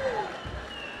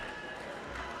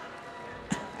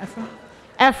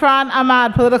 Efron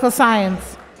Ahmad, political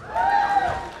science.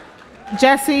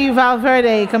 Jesse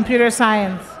Valverde, computer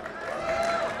science.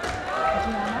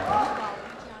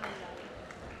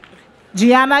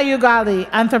 Gianna Ugali,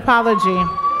 anthropology.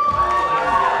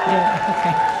 Yeah,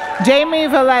 okay. Jamie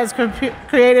Velez,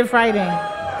 creative writing.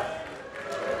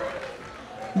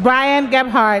 Brian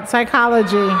Gebhardt,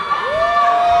 psychology.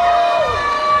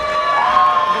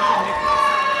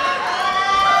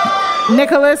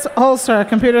 Nicholas Holzer,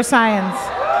 computer science.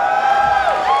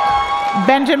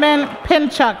 Benjamin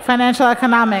Pinchuk, financial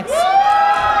economics.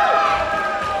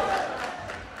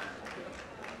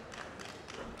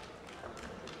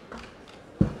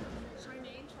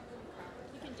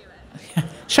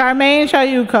 Charmaine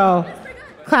Chayuko,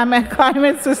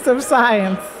 climate system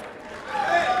science.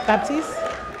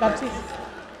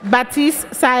 Baptiste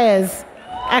Saez,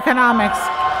 economics.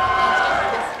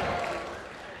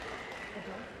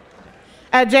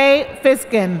 Ajay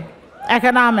Fiskin,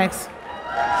 economics.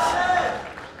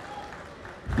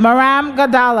 Maram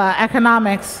Gadala,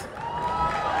 economics.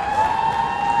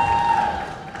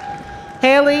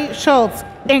 Haley Schultz,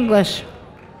 English.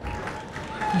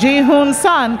 Ji-Hoon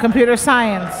Sun, computer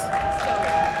science.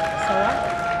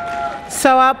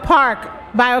 Soa Park,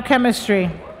 biochemistry.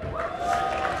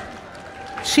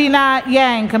 Sheena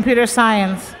Yang, computer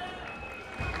science.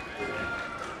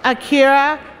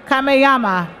 Akira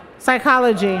Kameyama,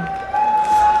 psychology.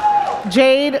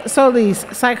 Jade Solis,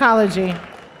 psychology.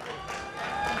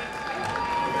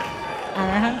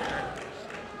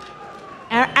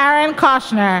 Aaron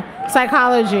Koshner,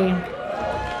 psychology.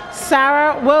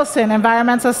 Sarah Wilson,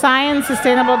 environmental science,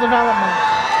 sustainable development.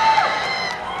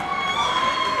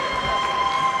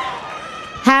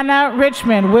 Hannah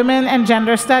Richmond, women and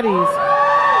gender studies.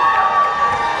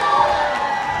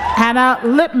 Hannah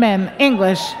Lipman,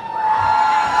 English.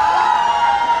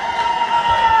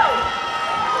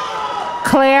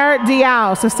 Claire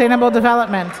Diao, sustainable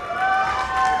development.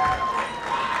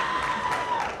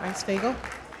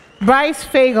 Bryce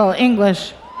Fagel,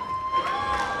 English.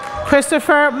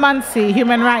 Christopher Muncie,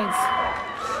 human rights.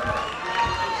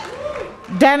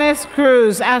 Dennis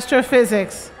Cruz,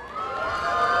 astrophysics.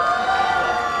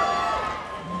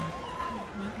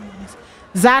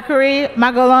 Zachary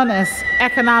Magalonis,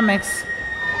 economics.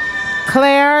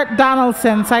 Claire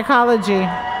Donaldson, psychology.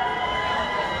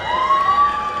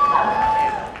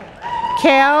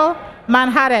 Kale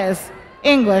Manjarres,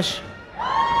 English.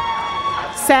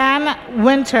 San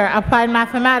Winter, applied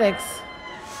mathematics.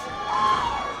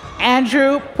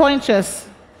 Andrew Poinches,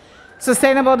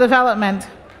 sustainable development.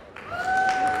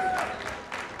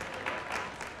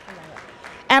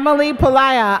 Emily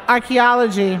Pulaya,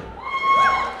 archaeology.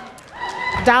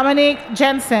 Dominique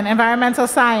Jensen, environmental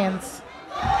science.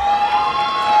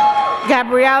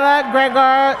 Gabriella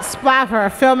Gregor Splaffer,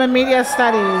 film and media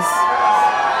studies.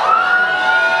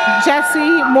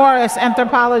 Jesse Morris,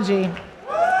 anthropology.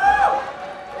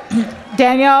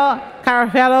 Daniel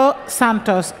Caravello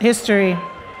Santos, history.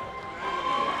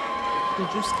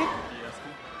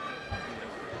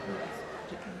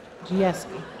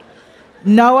 Gieski.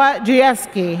 Noah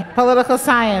Gieski, political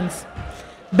science.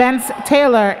 Bence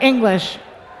Taylor, English.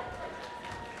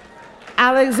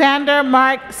 Alexander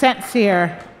Mark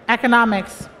Sentsier,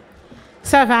 economics.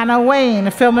 Savannah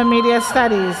Wayne, film and media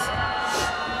studies.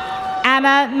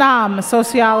 Anna Nam,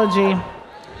 sociology.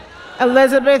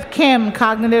 Elizabeth Kim,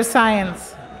 cognitive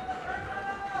science.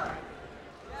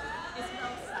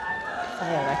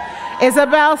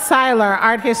 Isabel Seiler,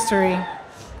 art history.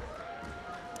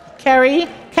 Kerry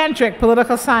Kendrick,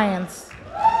 political science.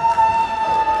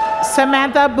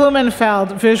 Samantha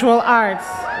Blumenfeld, visual arts.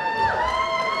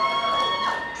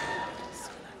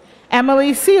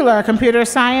 Emily Sealer, computer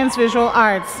science, visual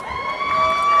arts.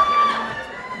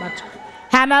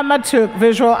 Hannah Matuk,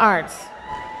 visual arts.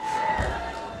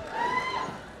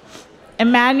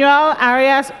 Emmanuel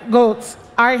Arias Goetz,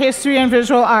 art history and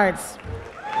visual arts.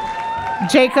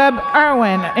 Jacob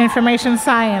Irwin, information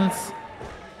science.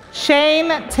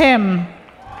 Shane Tim,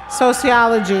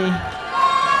 sociology.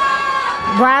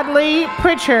 Bradley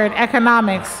Pritchard,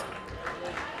 economics.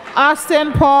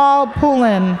 Austin Paul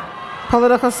Poulin,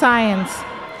 political science.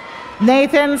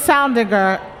 Nathan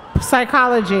Soundiger,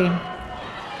 psychology.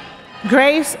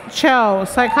 Grace Cho,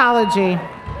 psychology.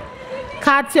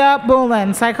 Katya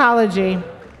Bulin, psychology.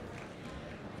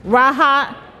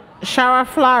 Raha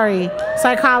Sharaflari,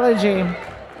 psychology.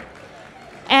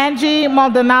 Angie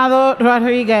Maldonado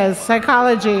Rodriguez,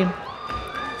 psychology.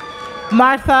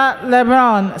 Martha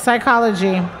Lebron,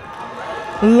 psychology.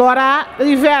 Laura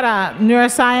Rivera,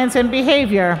 neuroscience and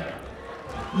behavior.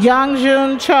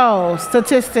 Youngjun Cho,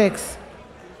 Statistics.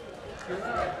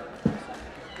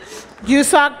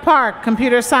 Yusok Park,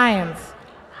 Computer Science.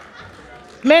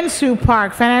 Minsu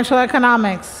Park, Financial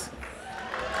Economics.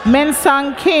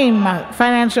 Minsun Kim,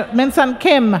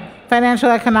 Financial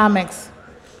Economics.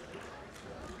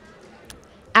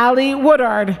 Ali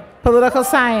Woodard, Political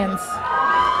Science.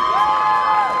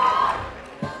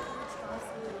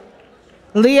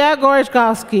 Leah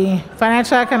Gorshkovsky,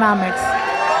 Financial Economics.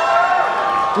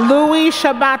 Louis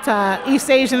Shabata, East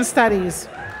Asian Studies.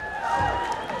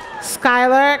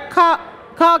 Skylar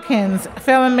Calkins,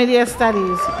 Film and Media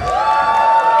Studies.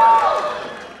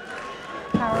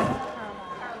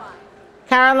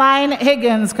 Caroline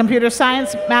Higgins, Computer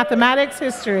Science, Mathematics,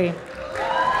 History.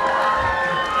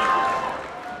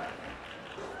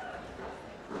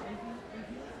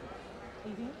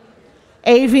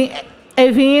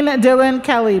 Aveen Dylan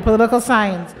Kelly, Political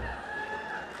Science.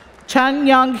 Chun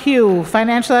Young Hugh,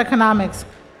 Financial Economics.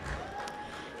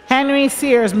 Henry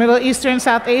Sears, Middle Eastern,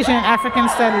 South Asian, and African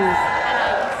Studies.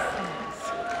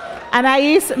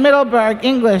 Anais Middleberg,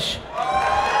 English.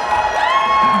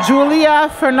 Julia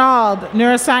Fernald,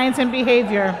 Neuroscience and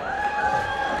Behavior.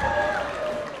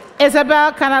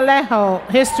 Isabel Canalejo,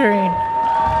 History.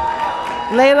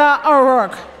 Layla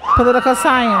O'Rourke, Political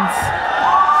Science.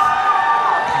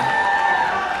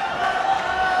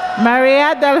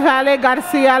 Maria del Valle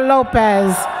Garcia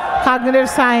Lopez, Cognitive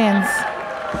Science.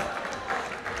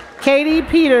 Katie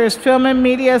Peters, Film and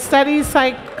Media Studies,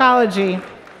 Psychology.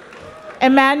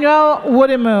 Emmanuel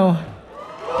Woodimu,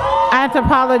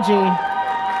 Anthropology.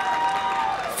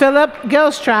 Philip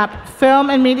Gilstrap,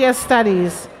 Film and Media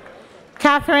Studies.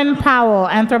 Catherine Powell,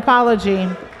 Anthropology.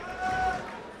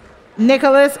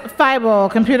 Nicholas Feibel,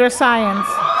 Computer Science.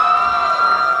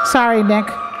 Sorry, Nick.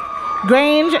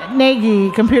 Grange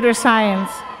Nagy, Computer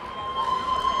Science.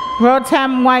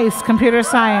 Rotem Weiss, Computer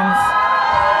Science.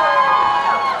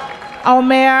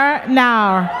 Omer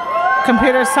Naur,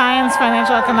 Computer Science,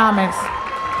 Financial Economics.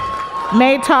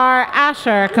 Maytar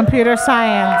Asher, Computer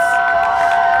Science.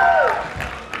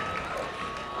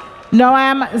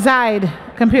 Noam Zaid,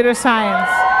 Computer Science.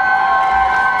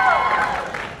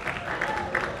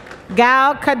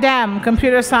 Gal Kadem,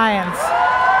 Computer Science.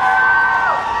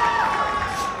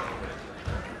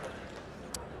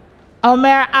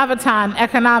 Omer Avatan,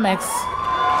 Economics.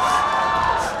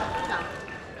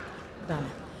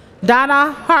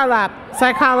 Donna Harlap,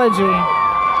 Psychology.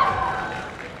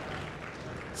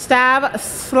 Stav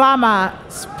Slama,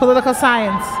 Political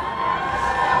Science.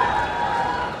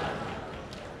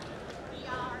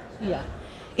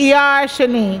 E.R.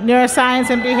 Shani, Neuroscience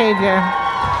and Behavior.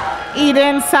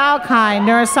 Eden Salkine,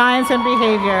 Neuroscience and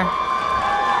Behavior.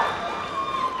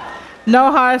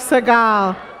 Nohar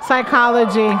Sagal,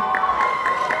 Psychology.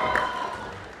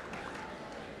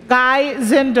 Guy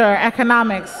Zinder,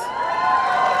 Economics.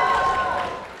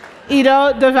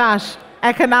 Ido Devash,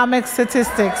 Economic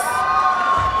Statistics.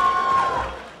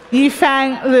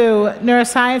 Yifang Liu,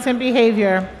 Neuroscience and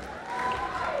Behavior.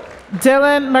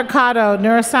 Dylan Mercado,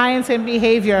 Neuroscience and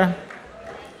Behavior.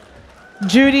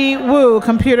 Judy Wu,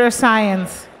 Computer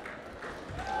Science.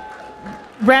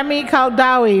 Remy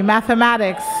Kaldawi,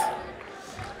 Mathematics.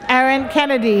 Aaron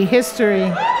Kennedy,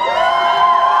 History.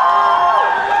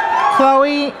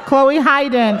 Chloe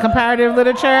Hayden, Comparative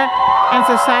Literature and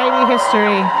Society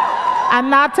History.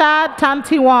 Anata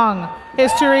Tantiwang,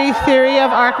 History, Theory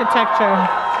of Architecture.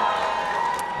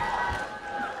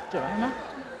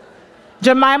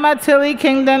 Jemima Tilly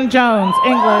Kingdon Jones,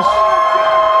 English.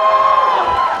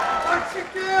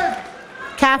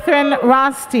 Catherine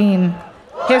Rothstein,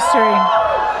 History.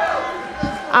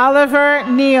 Oliver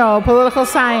Neal, Political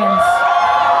Science.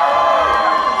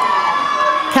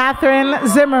 Catherine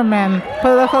Zimmerman,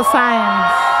 Political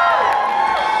Science.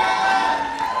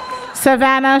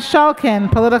 Savannah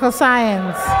Shulkin, Political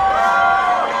Science.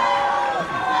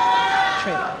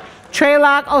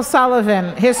 Traylock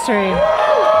O'Sullivan, History.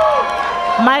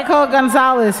 Michael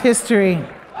Gonzalez, History.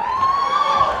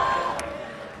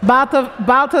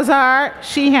 Baltazar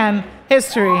Sheehan,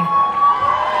 History.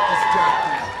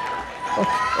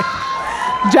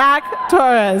 Jack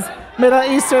Torres, Middle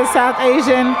Eastern, South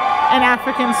Asian, and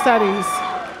African Studies.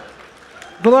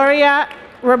 Gloria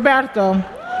Roberto,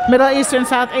 Middle Eastern,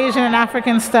 South Asian, and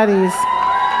African Studies.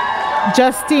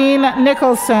 Justine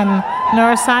Nicholson,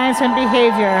 Neuroscience and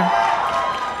Behavior.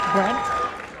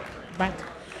 Brent.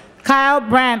 Kyle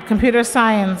Brandt, Computer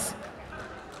Science.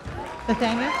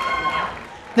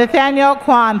 Nathaniel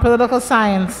Kwan, Political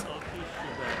Science.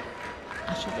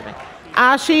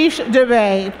 Ashish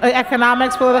Dubey,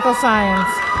 Economics, Political Science.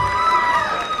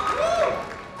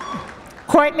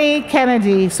 Courtney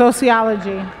Kennedy,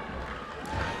 Sociology.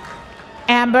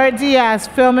 Amber Diaz,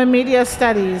 Film and Media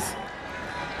Studies.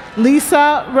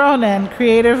 Lisa Ronan,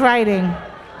 Creative Writing.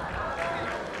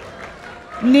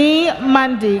 Nee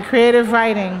Mundy, Creative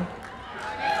Writing.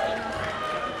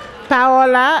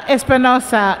 Paola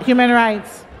Espinosa, Human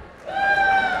Rights.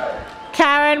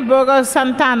 Karen Burgos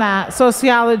Santana,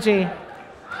 Sociology.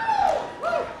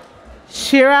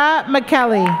 Shira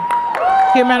McKelly,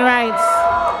 Human Rights.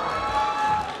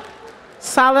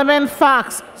 Solomon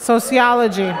Fox,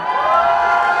 Sociology.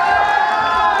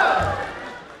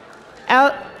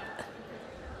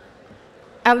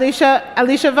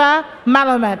 Elishava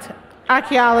Malamet,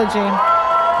 Archaeology.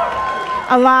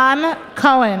 Alan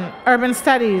Cohen, Urban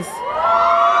Studies.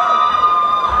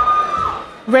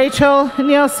 Rachel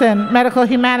Nielsen, Medical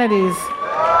Humanities.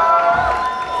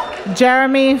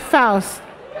 Jeremy Faust,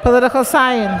 Political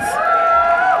Science.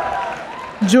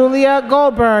 Julia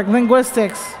Goldberg,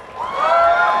 Linguistics.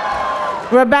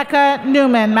 Rebecca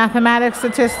Newman, Mathematics,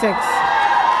 Statistics.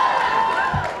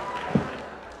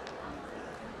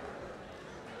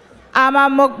 Ama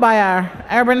Mukbayar,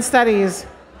 Urban Studies.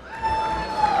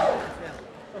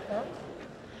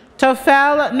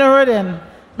 Tofel Nuruddin,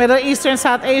 Middle Eastern,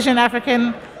 South Asian,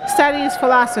 African Studies,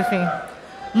 Philosophy.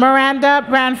 Miranda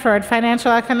Branford,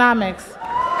 Financial Economics.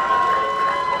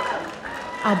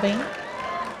 Albane?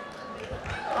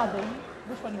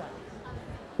 Which one you want?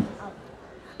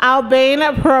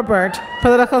 Albane Probert,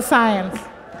 Political Science.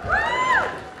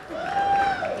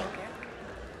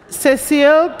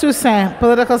 Cécile Toussaint,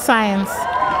 Political Science.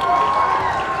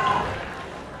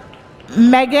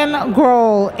 Megan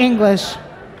Grohl, English.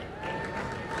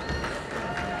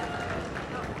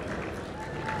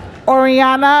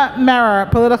 Oriana Merrer,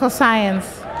 Political Science.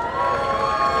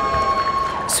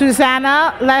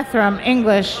 Susanna Lethram,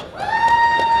 English.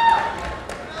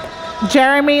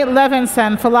 Jeremy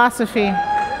Levinson, Philosophy.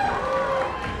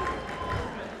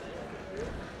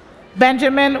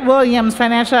 Benjamin Williams,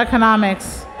 Financial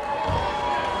Economics.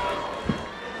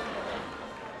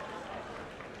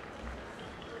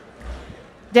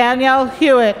 Danielle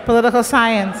Hewitt, Political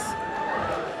Science.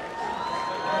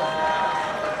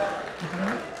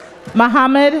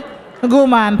 Mohammed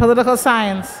Guman, Political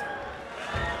Science.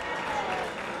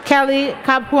 Kelly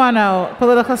Capuano,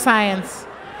 Political Science.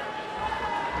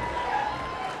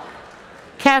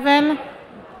 Kevin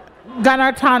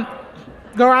Garanta,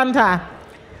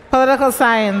 Political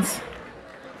Science.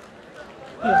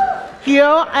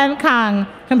 Hyo and Kang,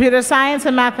 Computer Science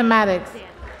and Mathematics.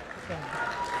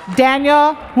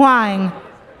 Daniel Huang,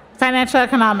 Financial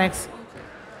Economics.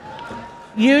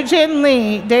 Eugene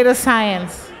Lee, Data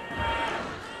Science.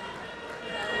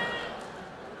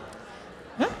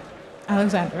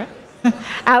 Alexander, right?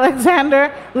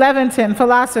 Alexander Levinson,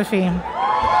 Philosophy.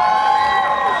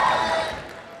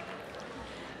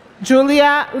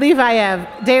 Julia Levayev,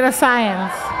 Data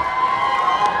Science.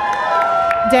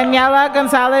 Daniela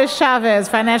Gonzalez Chavez,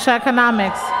 Financial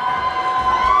Economics.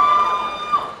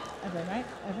 Evan, right?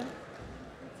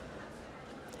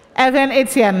 Evan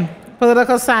Etienne,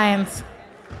 Political Science.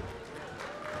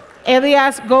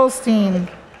 Elias Goldstein,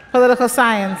 Political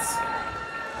Science.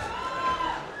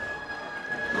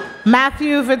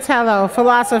 Matthew Vitello,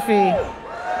 Philosophy.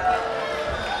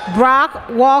 Brock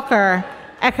Walker,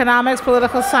 Economics,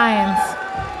 Political Science.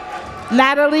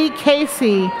 Natalie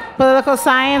Casey, Political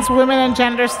Science, Women and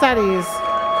Gender Studies.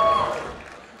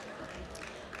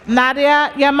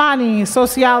 Nadia Yamani,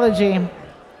 Sociology.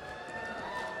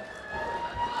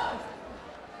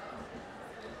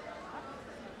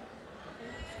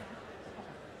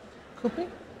 Kupig?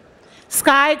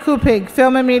 Sky Kupig,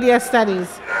 Film and Media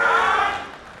Studies.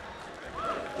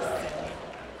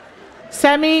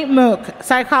 Semi Mook,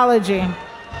 Psychology.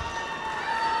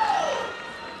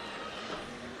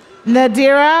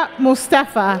 Nadira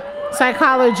Mustafa,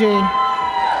 Psychology.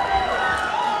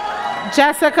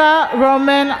 Jessica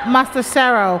Roman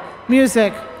Mastasero,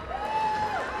 Music.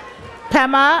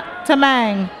 Pema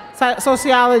Tamang,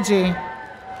 Sociology.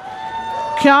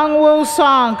 Kyungwoo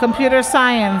Song, Computer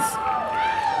Science.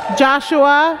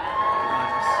 Joshua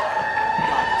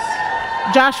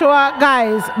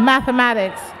Guys,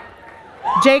 Mathematics.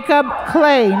 Jacob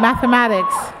Clay,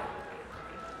 Mathematics.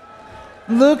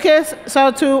 Lucas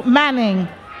Sotu Manning,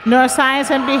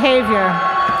 Neuroscience and Behavior.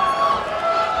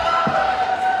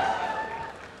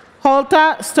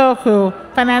 Holta Stoku,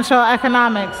 Financial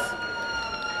Economics.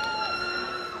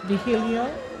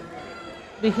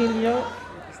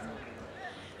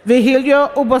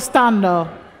 Vigilio Ubostando,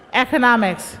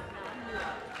 Economics.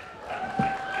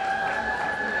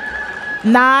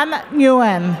 Nan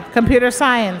Nguyen, Computer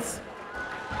Science.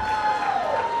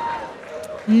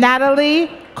 Natalie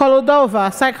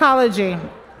Kolodova, Psychology.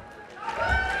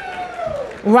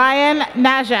 Ryan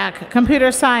Najak,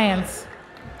 Computer Science.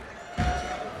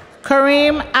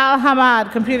 Kareem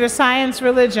Al-Hamad, Computer Science,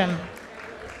 Religion.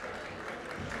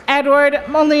 Edward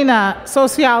Molina,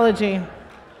 Sociology.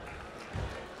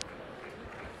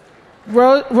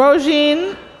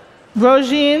 Rojin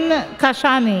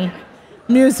Kashani,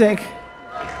 Music.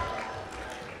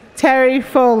 Terry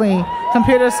Foley,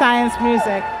 Computer Science,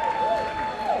 Music.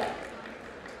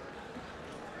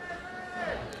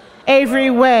 Avery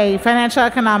Way, Financial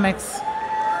Economics.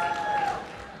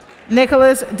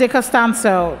 Nicholas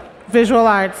DiCostanzo, Visual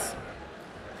Arts.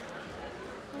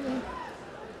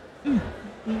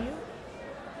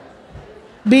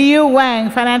 B.U. Wang,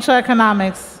 Financial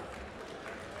Economics.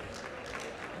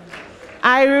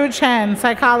 Iru Chen,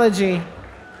 Psychology.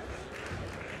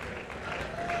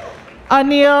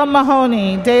 Anil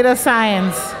Mahoney, Data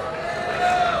Science.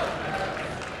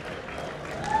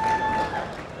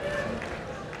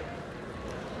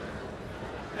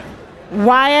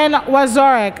 Ryan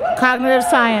Wazorek, Cognitive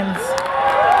Science.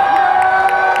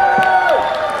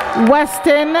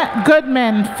 Weston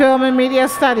Goodman, Film and Media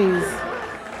Studies.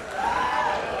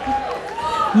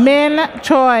 Min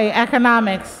Choi,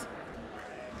 Economics.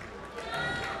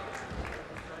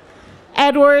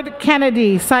 Edward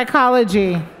Kennedy,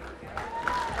 Psychology.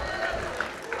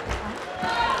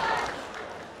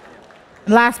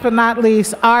 Last but not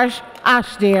least, Arsh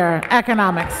Ashdir,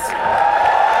 Economics.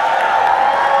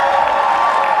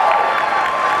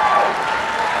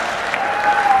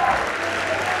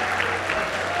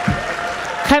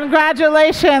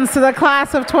 Congratulations to the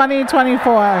class of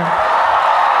 2024.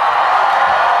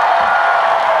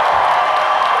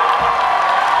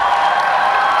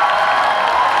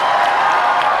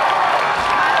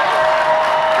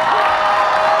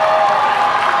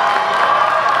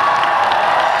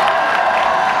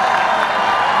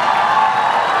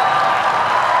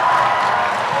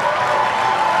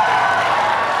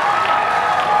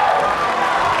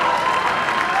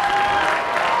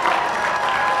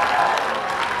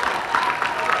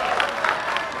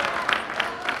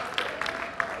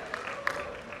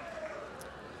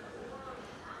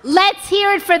 Let's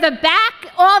hear it for the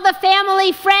back, all the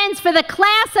family friends for the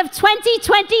class of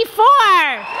 2024.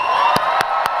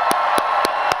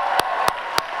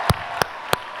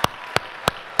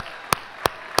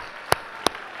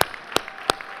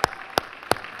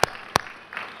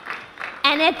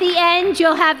 And at the end,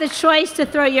 you'll have the choice to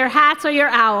throw your hats or your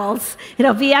owls.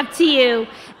 It'll be up to you.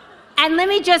 And let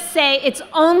me just say, it's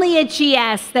only at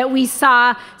GS that we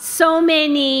saw so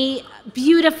many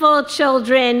beautiful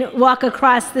children walk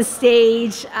across the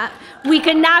stage. We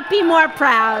could not be more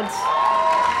proud.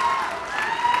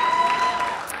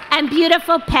 And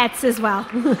beautiful pets as well.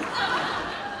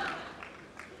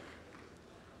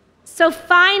 So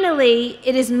finally,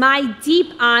 it is my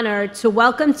deep honor to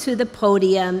welcome to the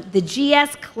podium the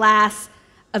GS class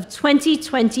of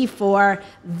 2024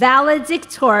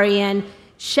 valedictorian,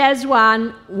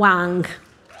 Xuezhen Wang.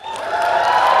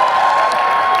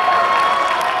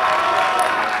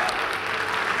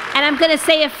 And I'm going to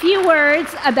say a few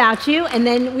words about you, and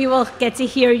then we will get to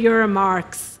hear your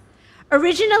remarks.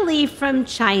 Originally from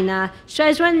China,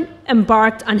 Xuezhen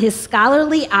embarked on his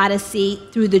scholarly odyssey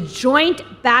through the joint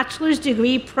bachelor's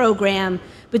degree program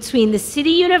between the City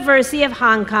University of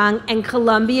Hong Kong and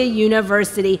Columbia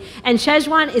University. And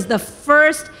Xuezhen is the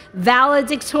first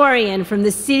valedictorian from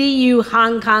the City U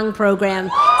Hong Kong program.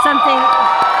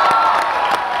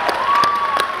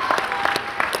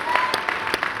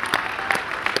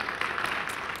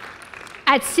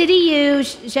 At City U,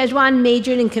 Xuezhen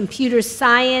majored in computer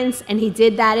science, and he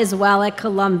did that as well at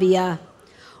Columbia.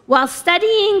 While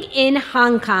studying in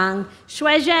Hong Kong,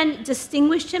 Xuezhen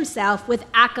distinguished himself with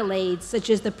accolades such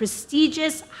as the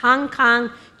prestigious Hong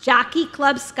Kong Jockey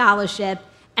Club Scholarship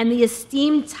and the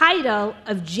esteemed title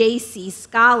of JC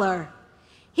Scholar.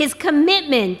 His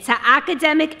commitment to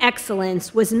academic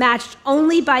excellence was matched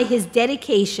only by his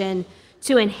dedication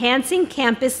to enhancing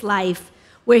campus life,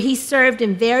 where he served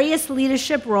in various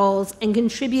leadership roles and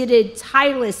contributed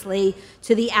tirelessly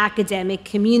to the academic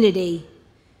community.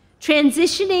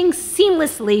 Transitioning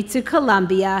seamlessly to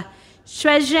Columbia,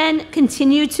 Xuezhen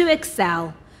continued to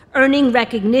excel, earning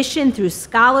recognition through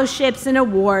scholarships and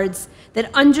awards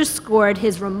that underscored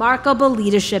his remarkable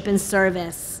leadership and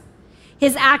service.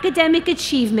 His academic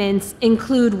achievements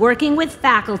include working with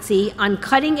faculty on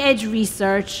cutting-edge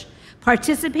research,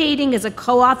 participating as a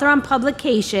co-author on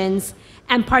publications,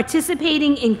 and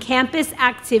participating in campus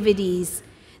activities.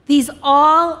 These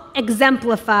all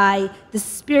exemplify the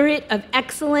spirit of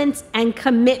excellence and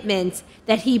commitment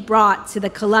that he brought to the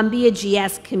Columbia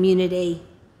GS community.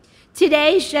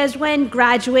 Today, Xuezhen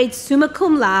graduates summa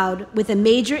cum laude with a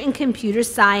major in computer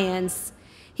science.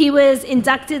 He was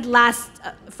inducted last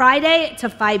Friday to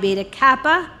Phi Beta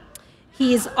Kappa.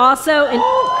 He is also in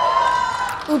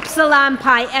Upsilon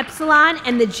Pi Epsilon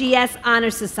and the GS Honor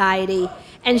Society.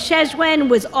 And Xuezhen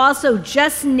was also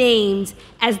just named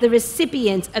as the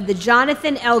recipient of the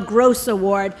Jonathan L. Gross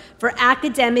Award for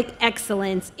Academic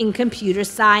Excellence in Computer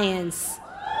Science.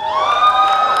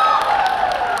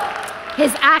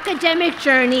 His academic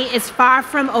journey is far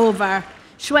from over.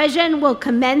 Xuezhen will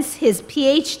commence his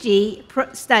PhD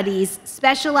studies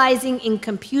specializing in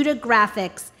computer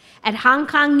graphics at Hong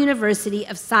Kong University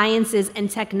of Sciences and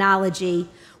Technology,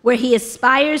 where he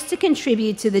aspires to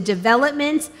contribute to the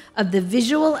development of the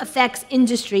visual effects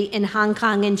industry in Hong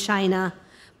Kong and China.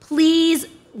 Please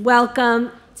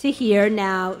welcome to here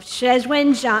now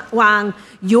Xuezhen Wang,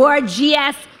 your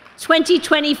GS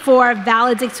 2024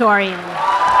 valedictorian.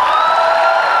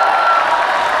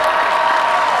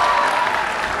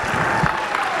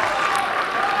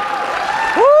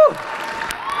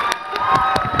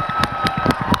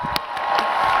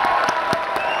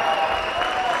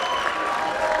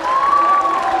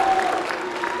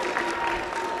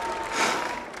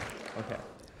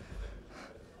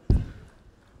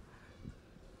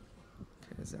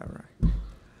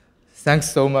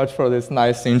 Thanks so much for this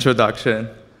nice introduction.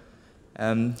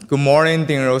 Good morning,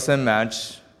 Dean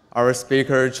Rosen-Metsch, our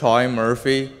speaker, Choi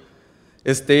Murphy,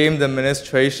 esteemed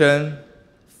administration,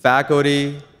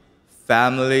 faculty,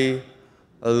 family,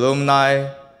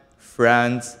 alumni,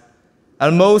 friends,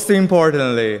 and most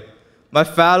importantly, my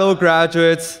fellow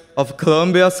graduates of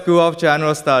Columbia School of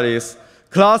General Studies,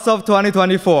 class of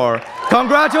 2024.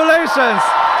 Congratulations!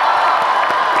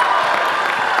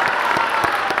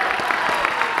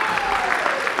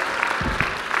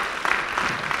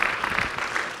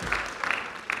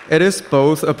 It is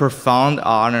both a profound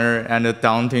honor and a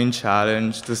daunting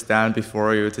challenge to stand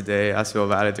before you today as your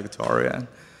valedictorian.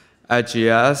 At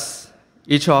GS,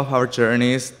 each of our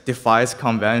journeys defies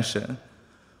convention.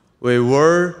 We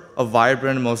were a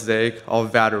vibrant mosaic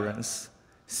of veterans,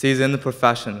 seasoned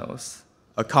professionals,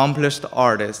 accomplished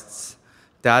artists,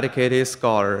 dedicated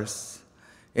scholars,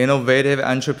 innovative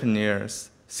entrepreneurs,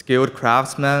 skilled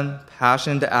craftsmen,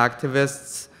 passionate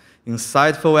activists,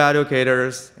 insightful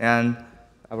educators, and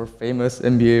our famous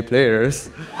NBA players,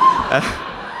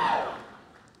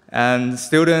 and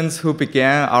students who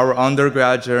began our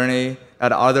undergrad journey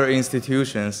at other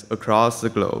institutions across the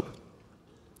globe.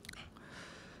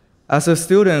 As the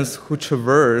students who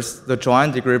traverse the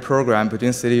joint degree program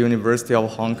between City University of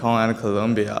Hong Kong and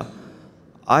Columbia,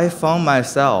 I found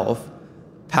myself,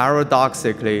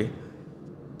 paradoxically,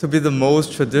 to be the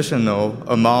most traditional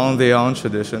among the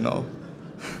untraditional.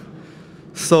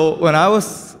 So when I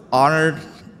was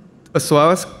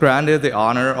granted the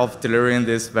honor of delivering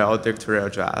this valedictory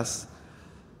address,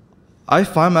 I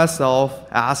find myself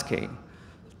asking,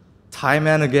 time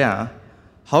and again,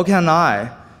 how can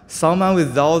I, someone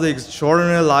without the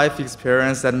extraordinary life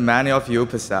experience that many of you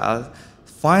possess,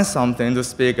 find something to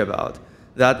speak about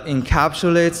that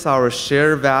encapsulates our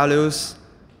shared values,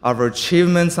 our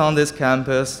achievements on this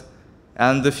campus,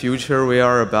 and the future we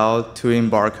are about to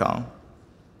embark on?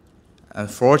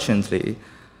 Unfortunately,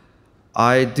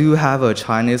 I do have a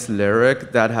Chinese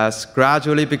lyric that has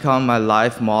gradually become my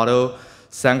life motto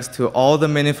thanks to all the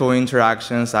meaningful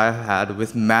interactions I've had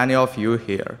with many of you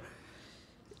here.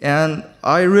 And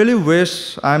I really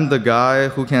wish I'm the guy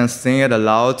who can sing it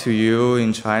aloud to you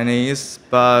in Chinese,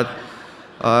 but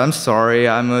I'm sorry,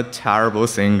 I'm a terrible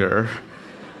singer.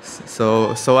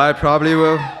 So I probably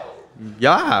will,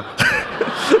 yeah.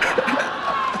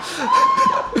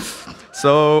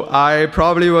 So I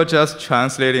probably will just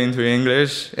translate into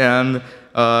English, and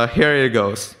here it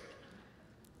goes.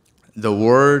 The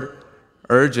word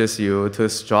urges you to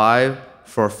strive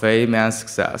for fame and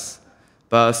success,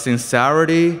 but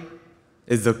sincerity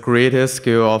is the greatest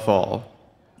skill of all.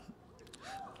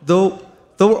 Though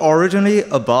originally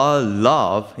about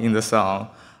love in the song,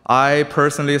 I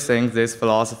personally think this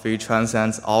philosophy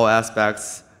transcends all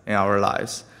aspects in our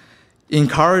lives,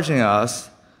 encouraging us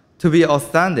to be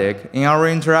authentic in our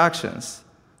interactions,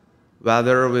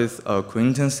 whether with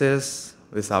acquaintances,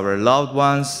 with our loved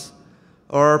ones,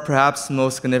 or perhaps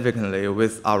most significantly,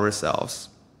 with ourselves.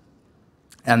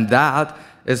 And that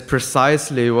is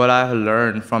precisely what I have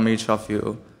learned from each of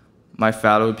you, my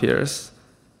fellow peers.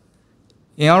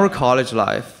 In our college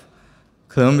life,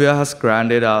 Columbia has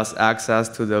granted us access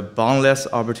to the boundless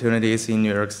opportunities in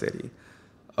New York City,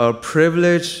 a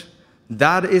privilege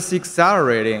that is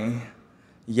exhilarating,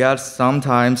 yet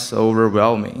sometimes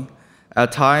overwhelming,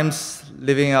 at times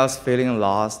leaving us feeling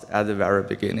lost at the very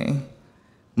beginning.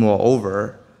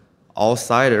 Moreover,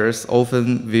 outsiders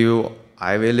often view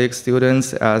Ivy League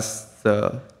students as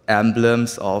the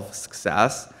emblems of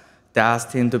success,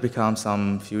 destined to become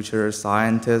some future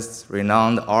scientists,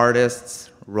 renowned artists,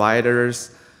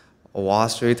 writers, Wall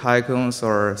Street tycoons,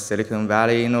 or Silicon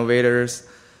Valley innovators.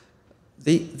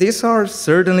 These are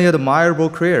certainly admirable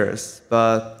careers,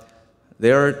 but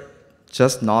they're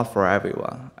just not for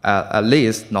everyone, at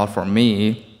least not for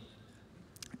me.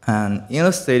 And in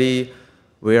a city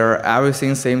where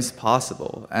everything seems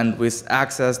possible, and with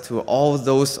access to all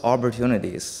those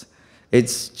opportunities,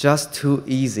 it's just too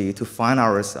easy to find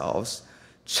ourselves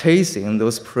chasing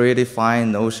those predefined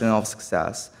notions of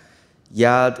success.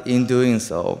 Yet, in doing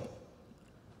so,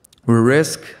 we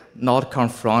risk not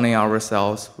confronting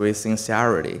ourselves with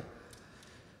sincerity,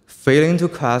 failing to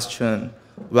question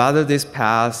whether these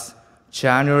paths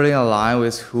genuinely align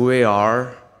with who we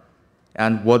are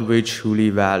and what we truly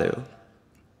value.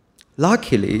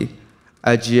 Luckily,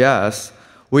 at GS,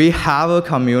 we have a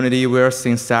community where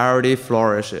sincerity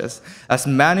flourishes, as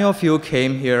many of you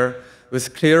came here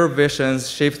with clear visions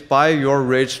shaped by your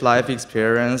rich life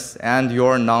experience and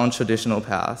your non-traditional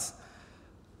paths.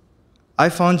 I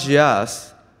found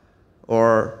GS,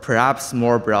 or perhaps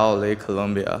more broadly,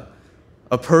 Columbia,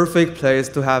 a perfect place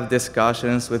to have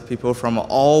discussions with people from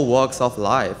all walks of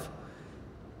life,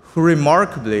 who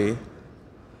remarkably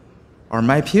are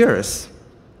my peers.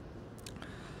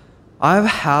 I've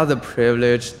had the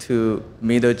privilege to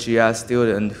meet a GS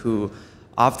student who,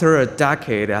 after a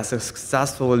decade as a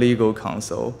successful legal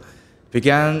counsel,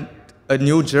 began a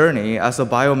new journey as a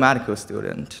biomedical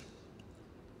student.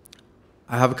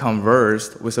 I have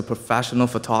conversed with a professional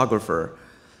photographer,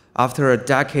 after a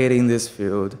decade in this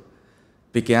field,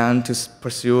 began to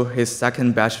pursue his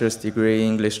second bachelor's degree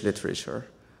in English literature.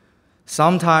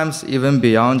 Sometimes, even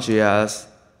beyond GS,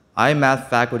 I met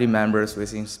faculty members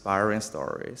with inspiring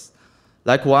stories,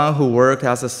 like one who worked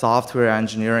as a software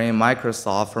engineer in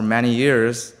Microsoft for many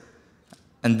years,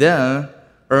 and then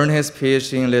earned his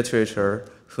PhD in literature,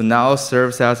 who now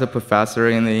serves as a professor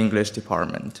in the English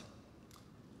department.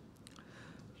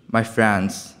 My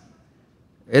friends,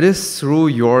 it is through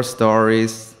your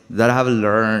stories that I have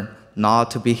learned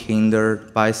not to be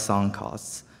hindered by sunk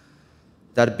costs,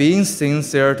 that being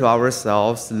sincere to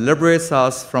ourselves liberates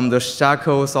us from the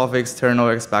shackles of external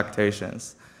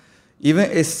expectations.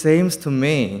 Even it seems to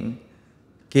mean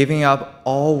giving up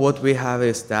all what we have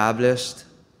established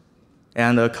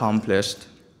and accomplished.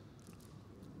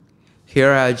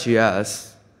 Here at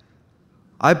GS,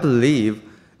 I believe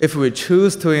if we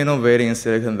choose to innovate in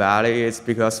Silicon Valley, it's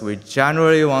because we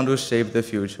genuinely want to shape the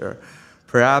future,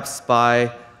 perhaps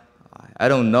by, I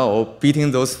don't know,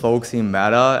 beating those folks in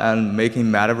Meta and making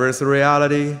Metaverse a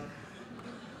reality.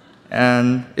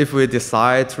 And if we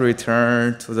decide to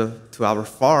return to our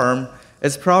farm,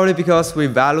 it's probably because we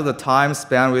value the time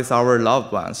spent with our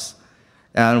loved ones,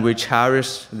 and we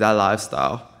cherish that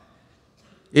lifestyle.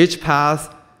 Each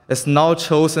path is not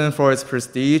chosen for its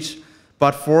prestige,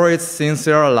 but for its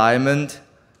sincere alignment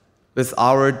with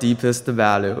our deepest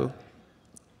value.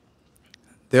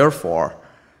 Therefore,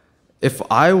 if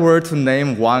I were to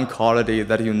name one quality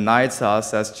that unites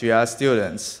us as GS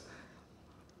students,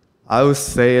 I would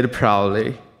say it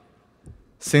proudly: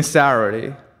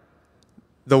 sincerity.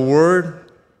 The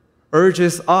word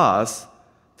urges us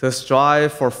to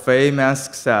strive for fame and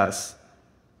success,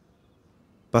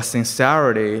 but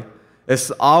sincerity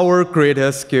is our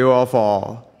greatest skill of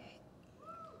all.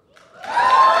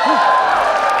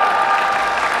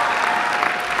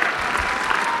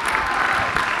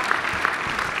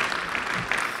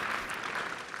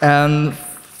 And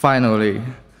finally,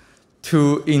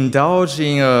 to indulge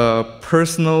in a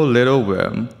personal little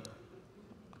whim,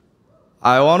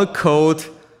 I want to quote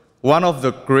one of the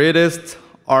greatest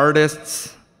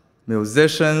artists,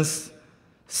 musicians,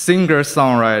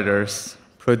 singer-songwriters,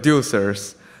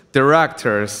 producers,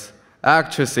 directors,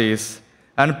 actresses,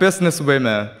 and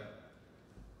businesswomen.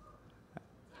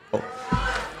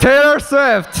 Taylor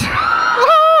Swift!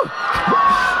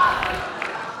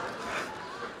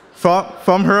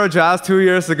 From her address 2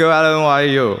 years ago at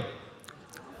NYU.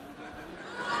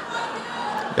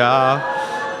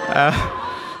 Yeah.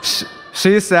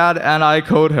 She said, and I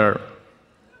quote her,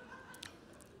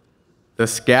 "The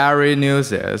scary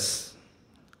news is,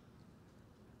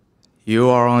 you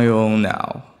are on your own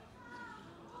now.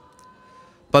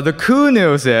 But the cool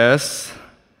news is,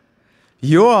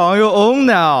 you are on your own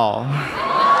now."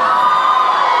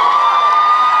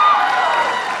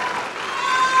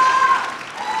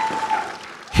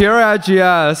 Here at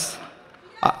GS,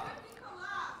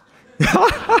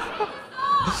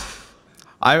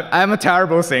 I'm a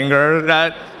terrible singer.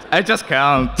 I just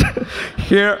can't.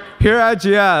 Here at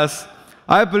GS,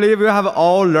 I believe we have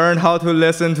all learned how to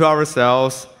listen to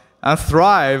ourselves and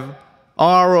thrive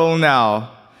on our own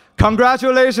now.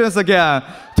 Congratulations again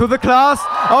to the class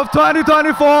of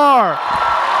 2024.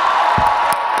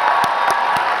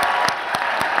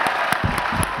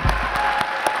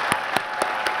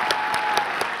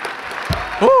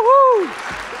 Woo-hoo.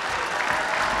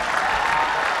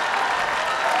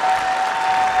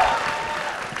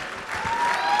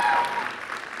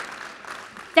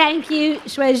 Thank you,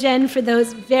 Xuezhen, for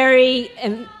those very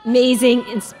amazing,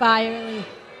 inspiring.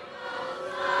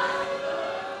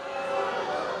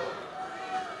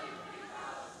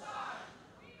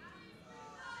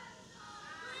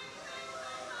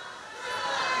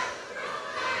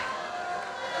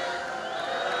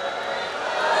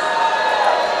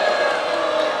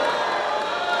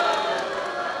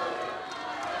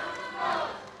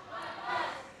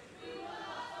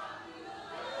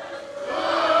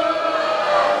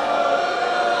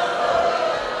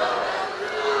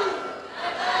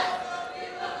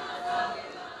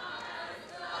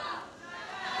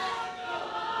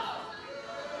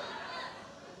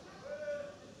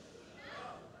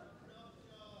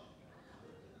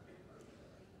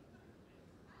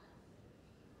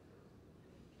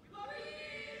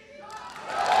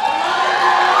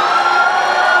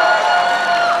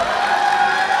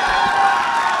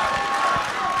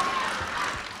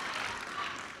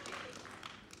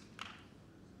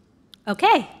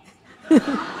 Okay.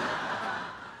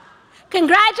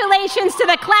 Congratulations to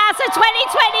the class of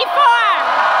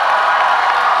 2024.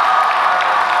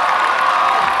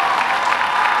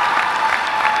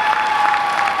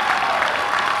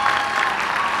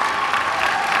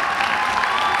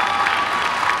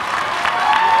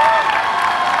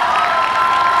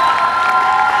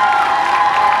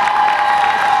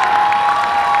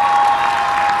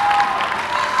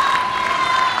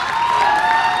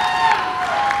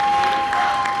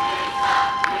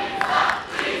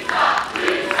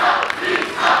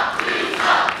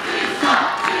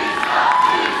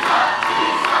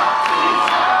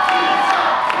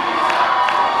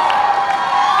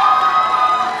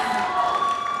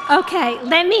 Okay,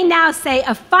 let me now say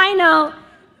a final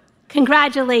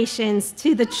congratulations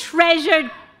to the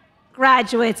treasured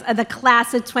graduates of the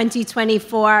class of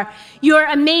 2024, your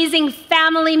amazing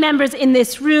family members in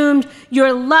this room,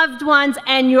 your loved ones,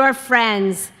 and your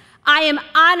friends. I am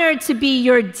honored to be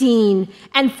your dean,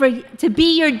 and to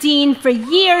be your dean for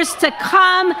years to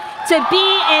come, to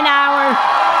be in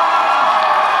our...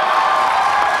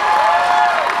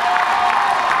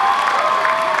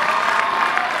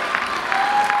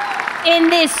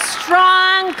 In this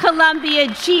strong Columbia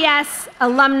GS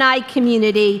alumni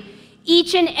community,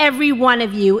 each and every one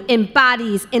of you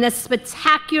embodies in a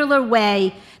spectacular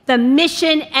way the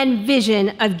mission and vision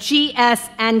of GS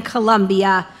and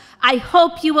Columbia. I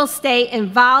hope you will stay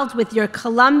involved with your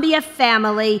Columbia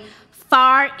family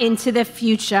far into the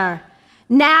future.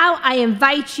 Now I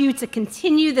invite you to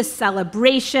continue the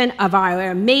celebration of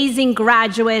our amazing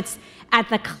graduates at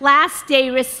the Class Day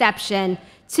reception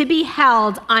to be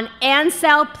held on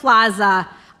Ansel Plaza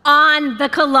on the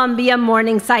Columbia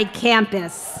Morningside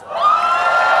campus.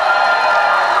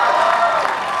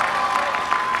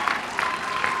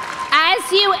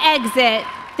 As you exit,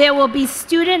 there will be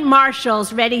student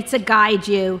marshals ready to guide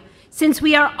you. Since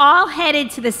we are all headed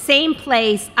to the same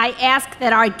place, I ask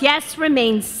that our guests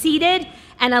remain seated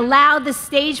and allow the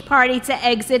stage party to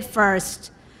exit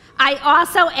first. I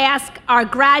also ask our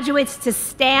graduates to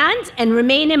stand and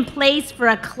remain in place for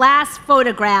a class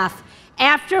photograph,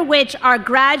 after which our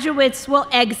graduates will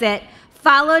exit,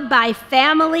 followed by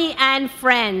family and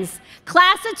friends.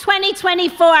 Class of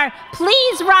 2024,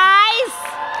 please rise.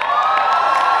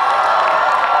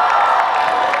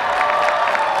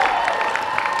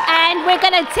 And we're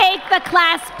going to take the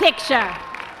class picture.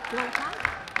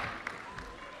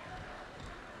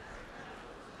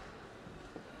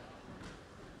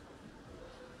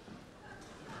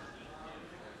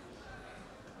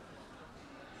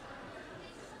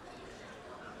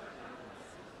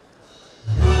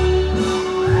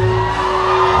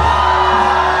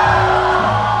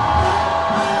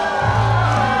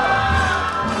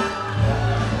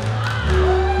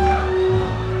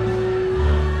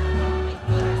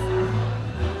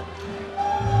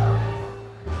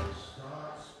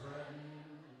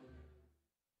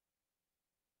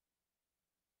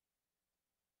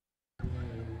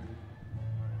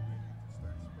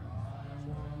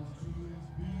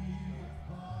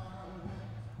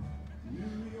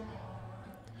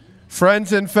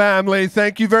 Friends and family,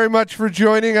 thank you very much for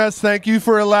joining us. Thank you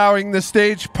for allowing the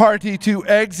stage party to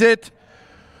exit.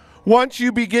 Once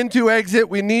you begin to exit,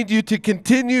 we need you to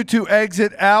continue to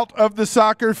exit out of the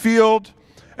soccer field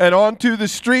and onto the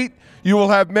street. You will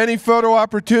have many photo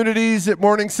opportunities at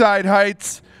Morningside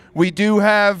Heights. We do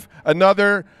have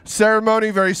another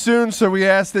ceremony very soon, so we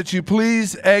ask that you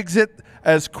please exit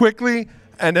as quickly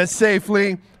and as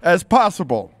safely as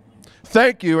possible.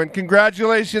 Thank you, and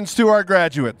congratulations to our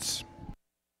graduates.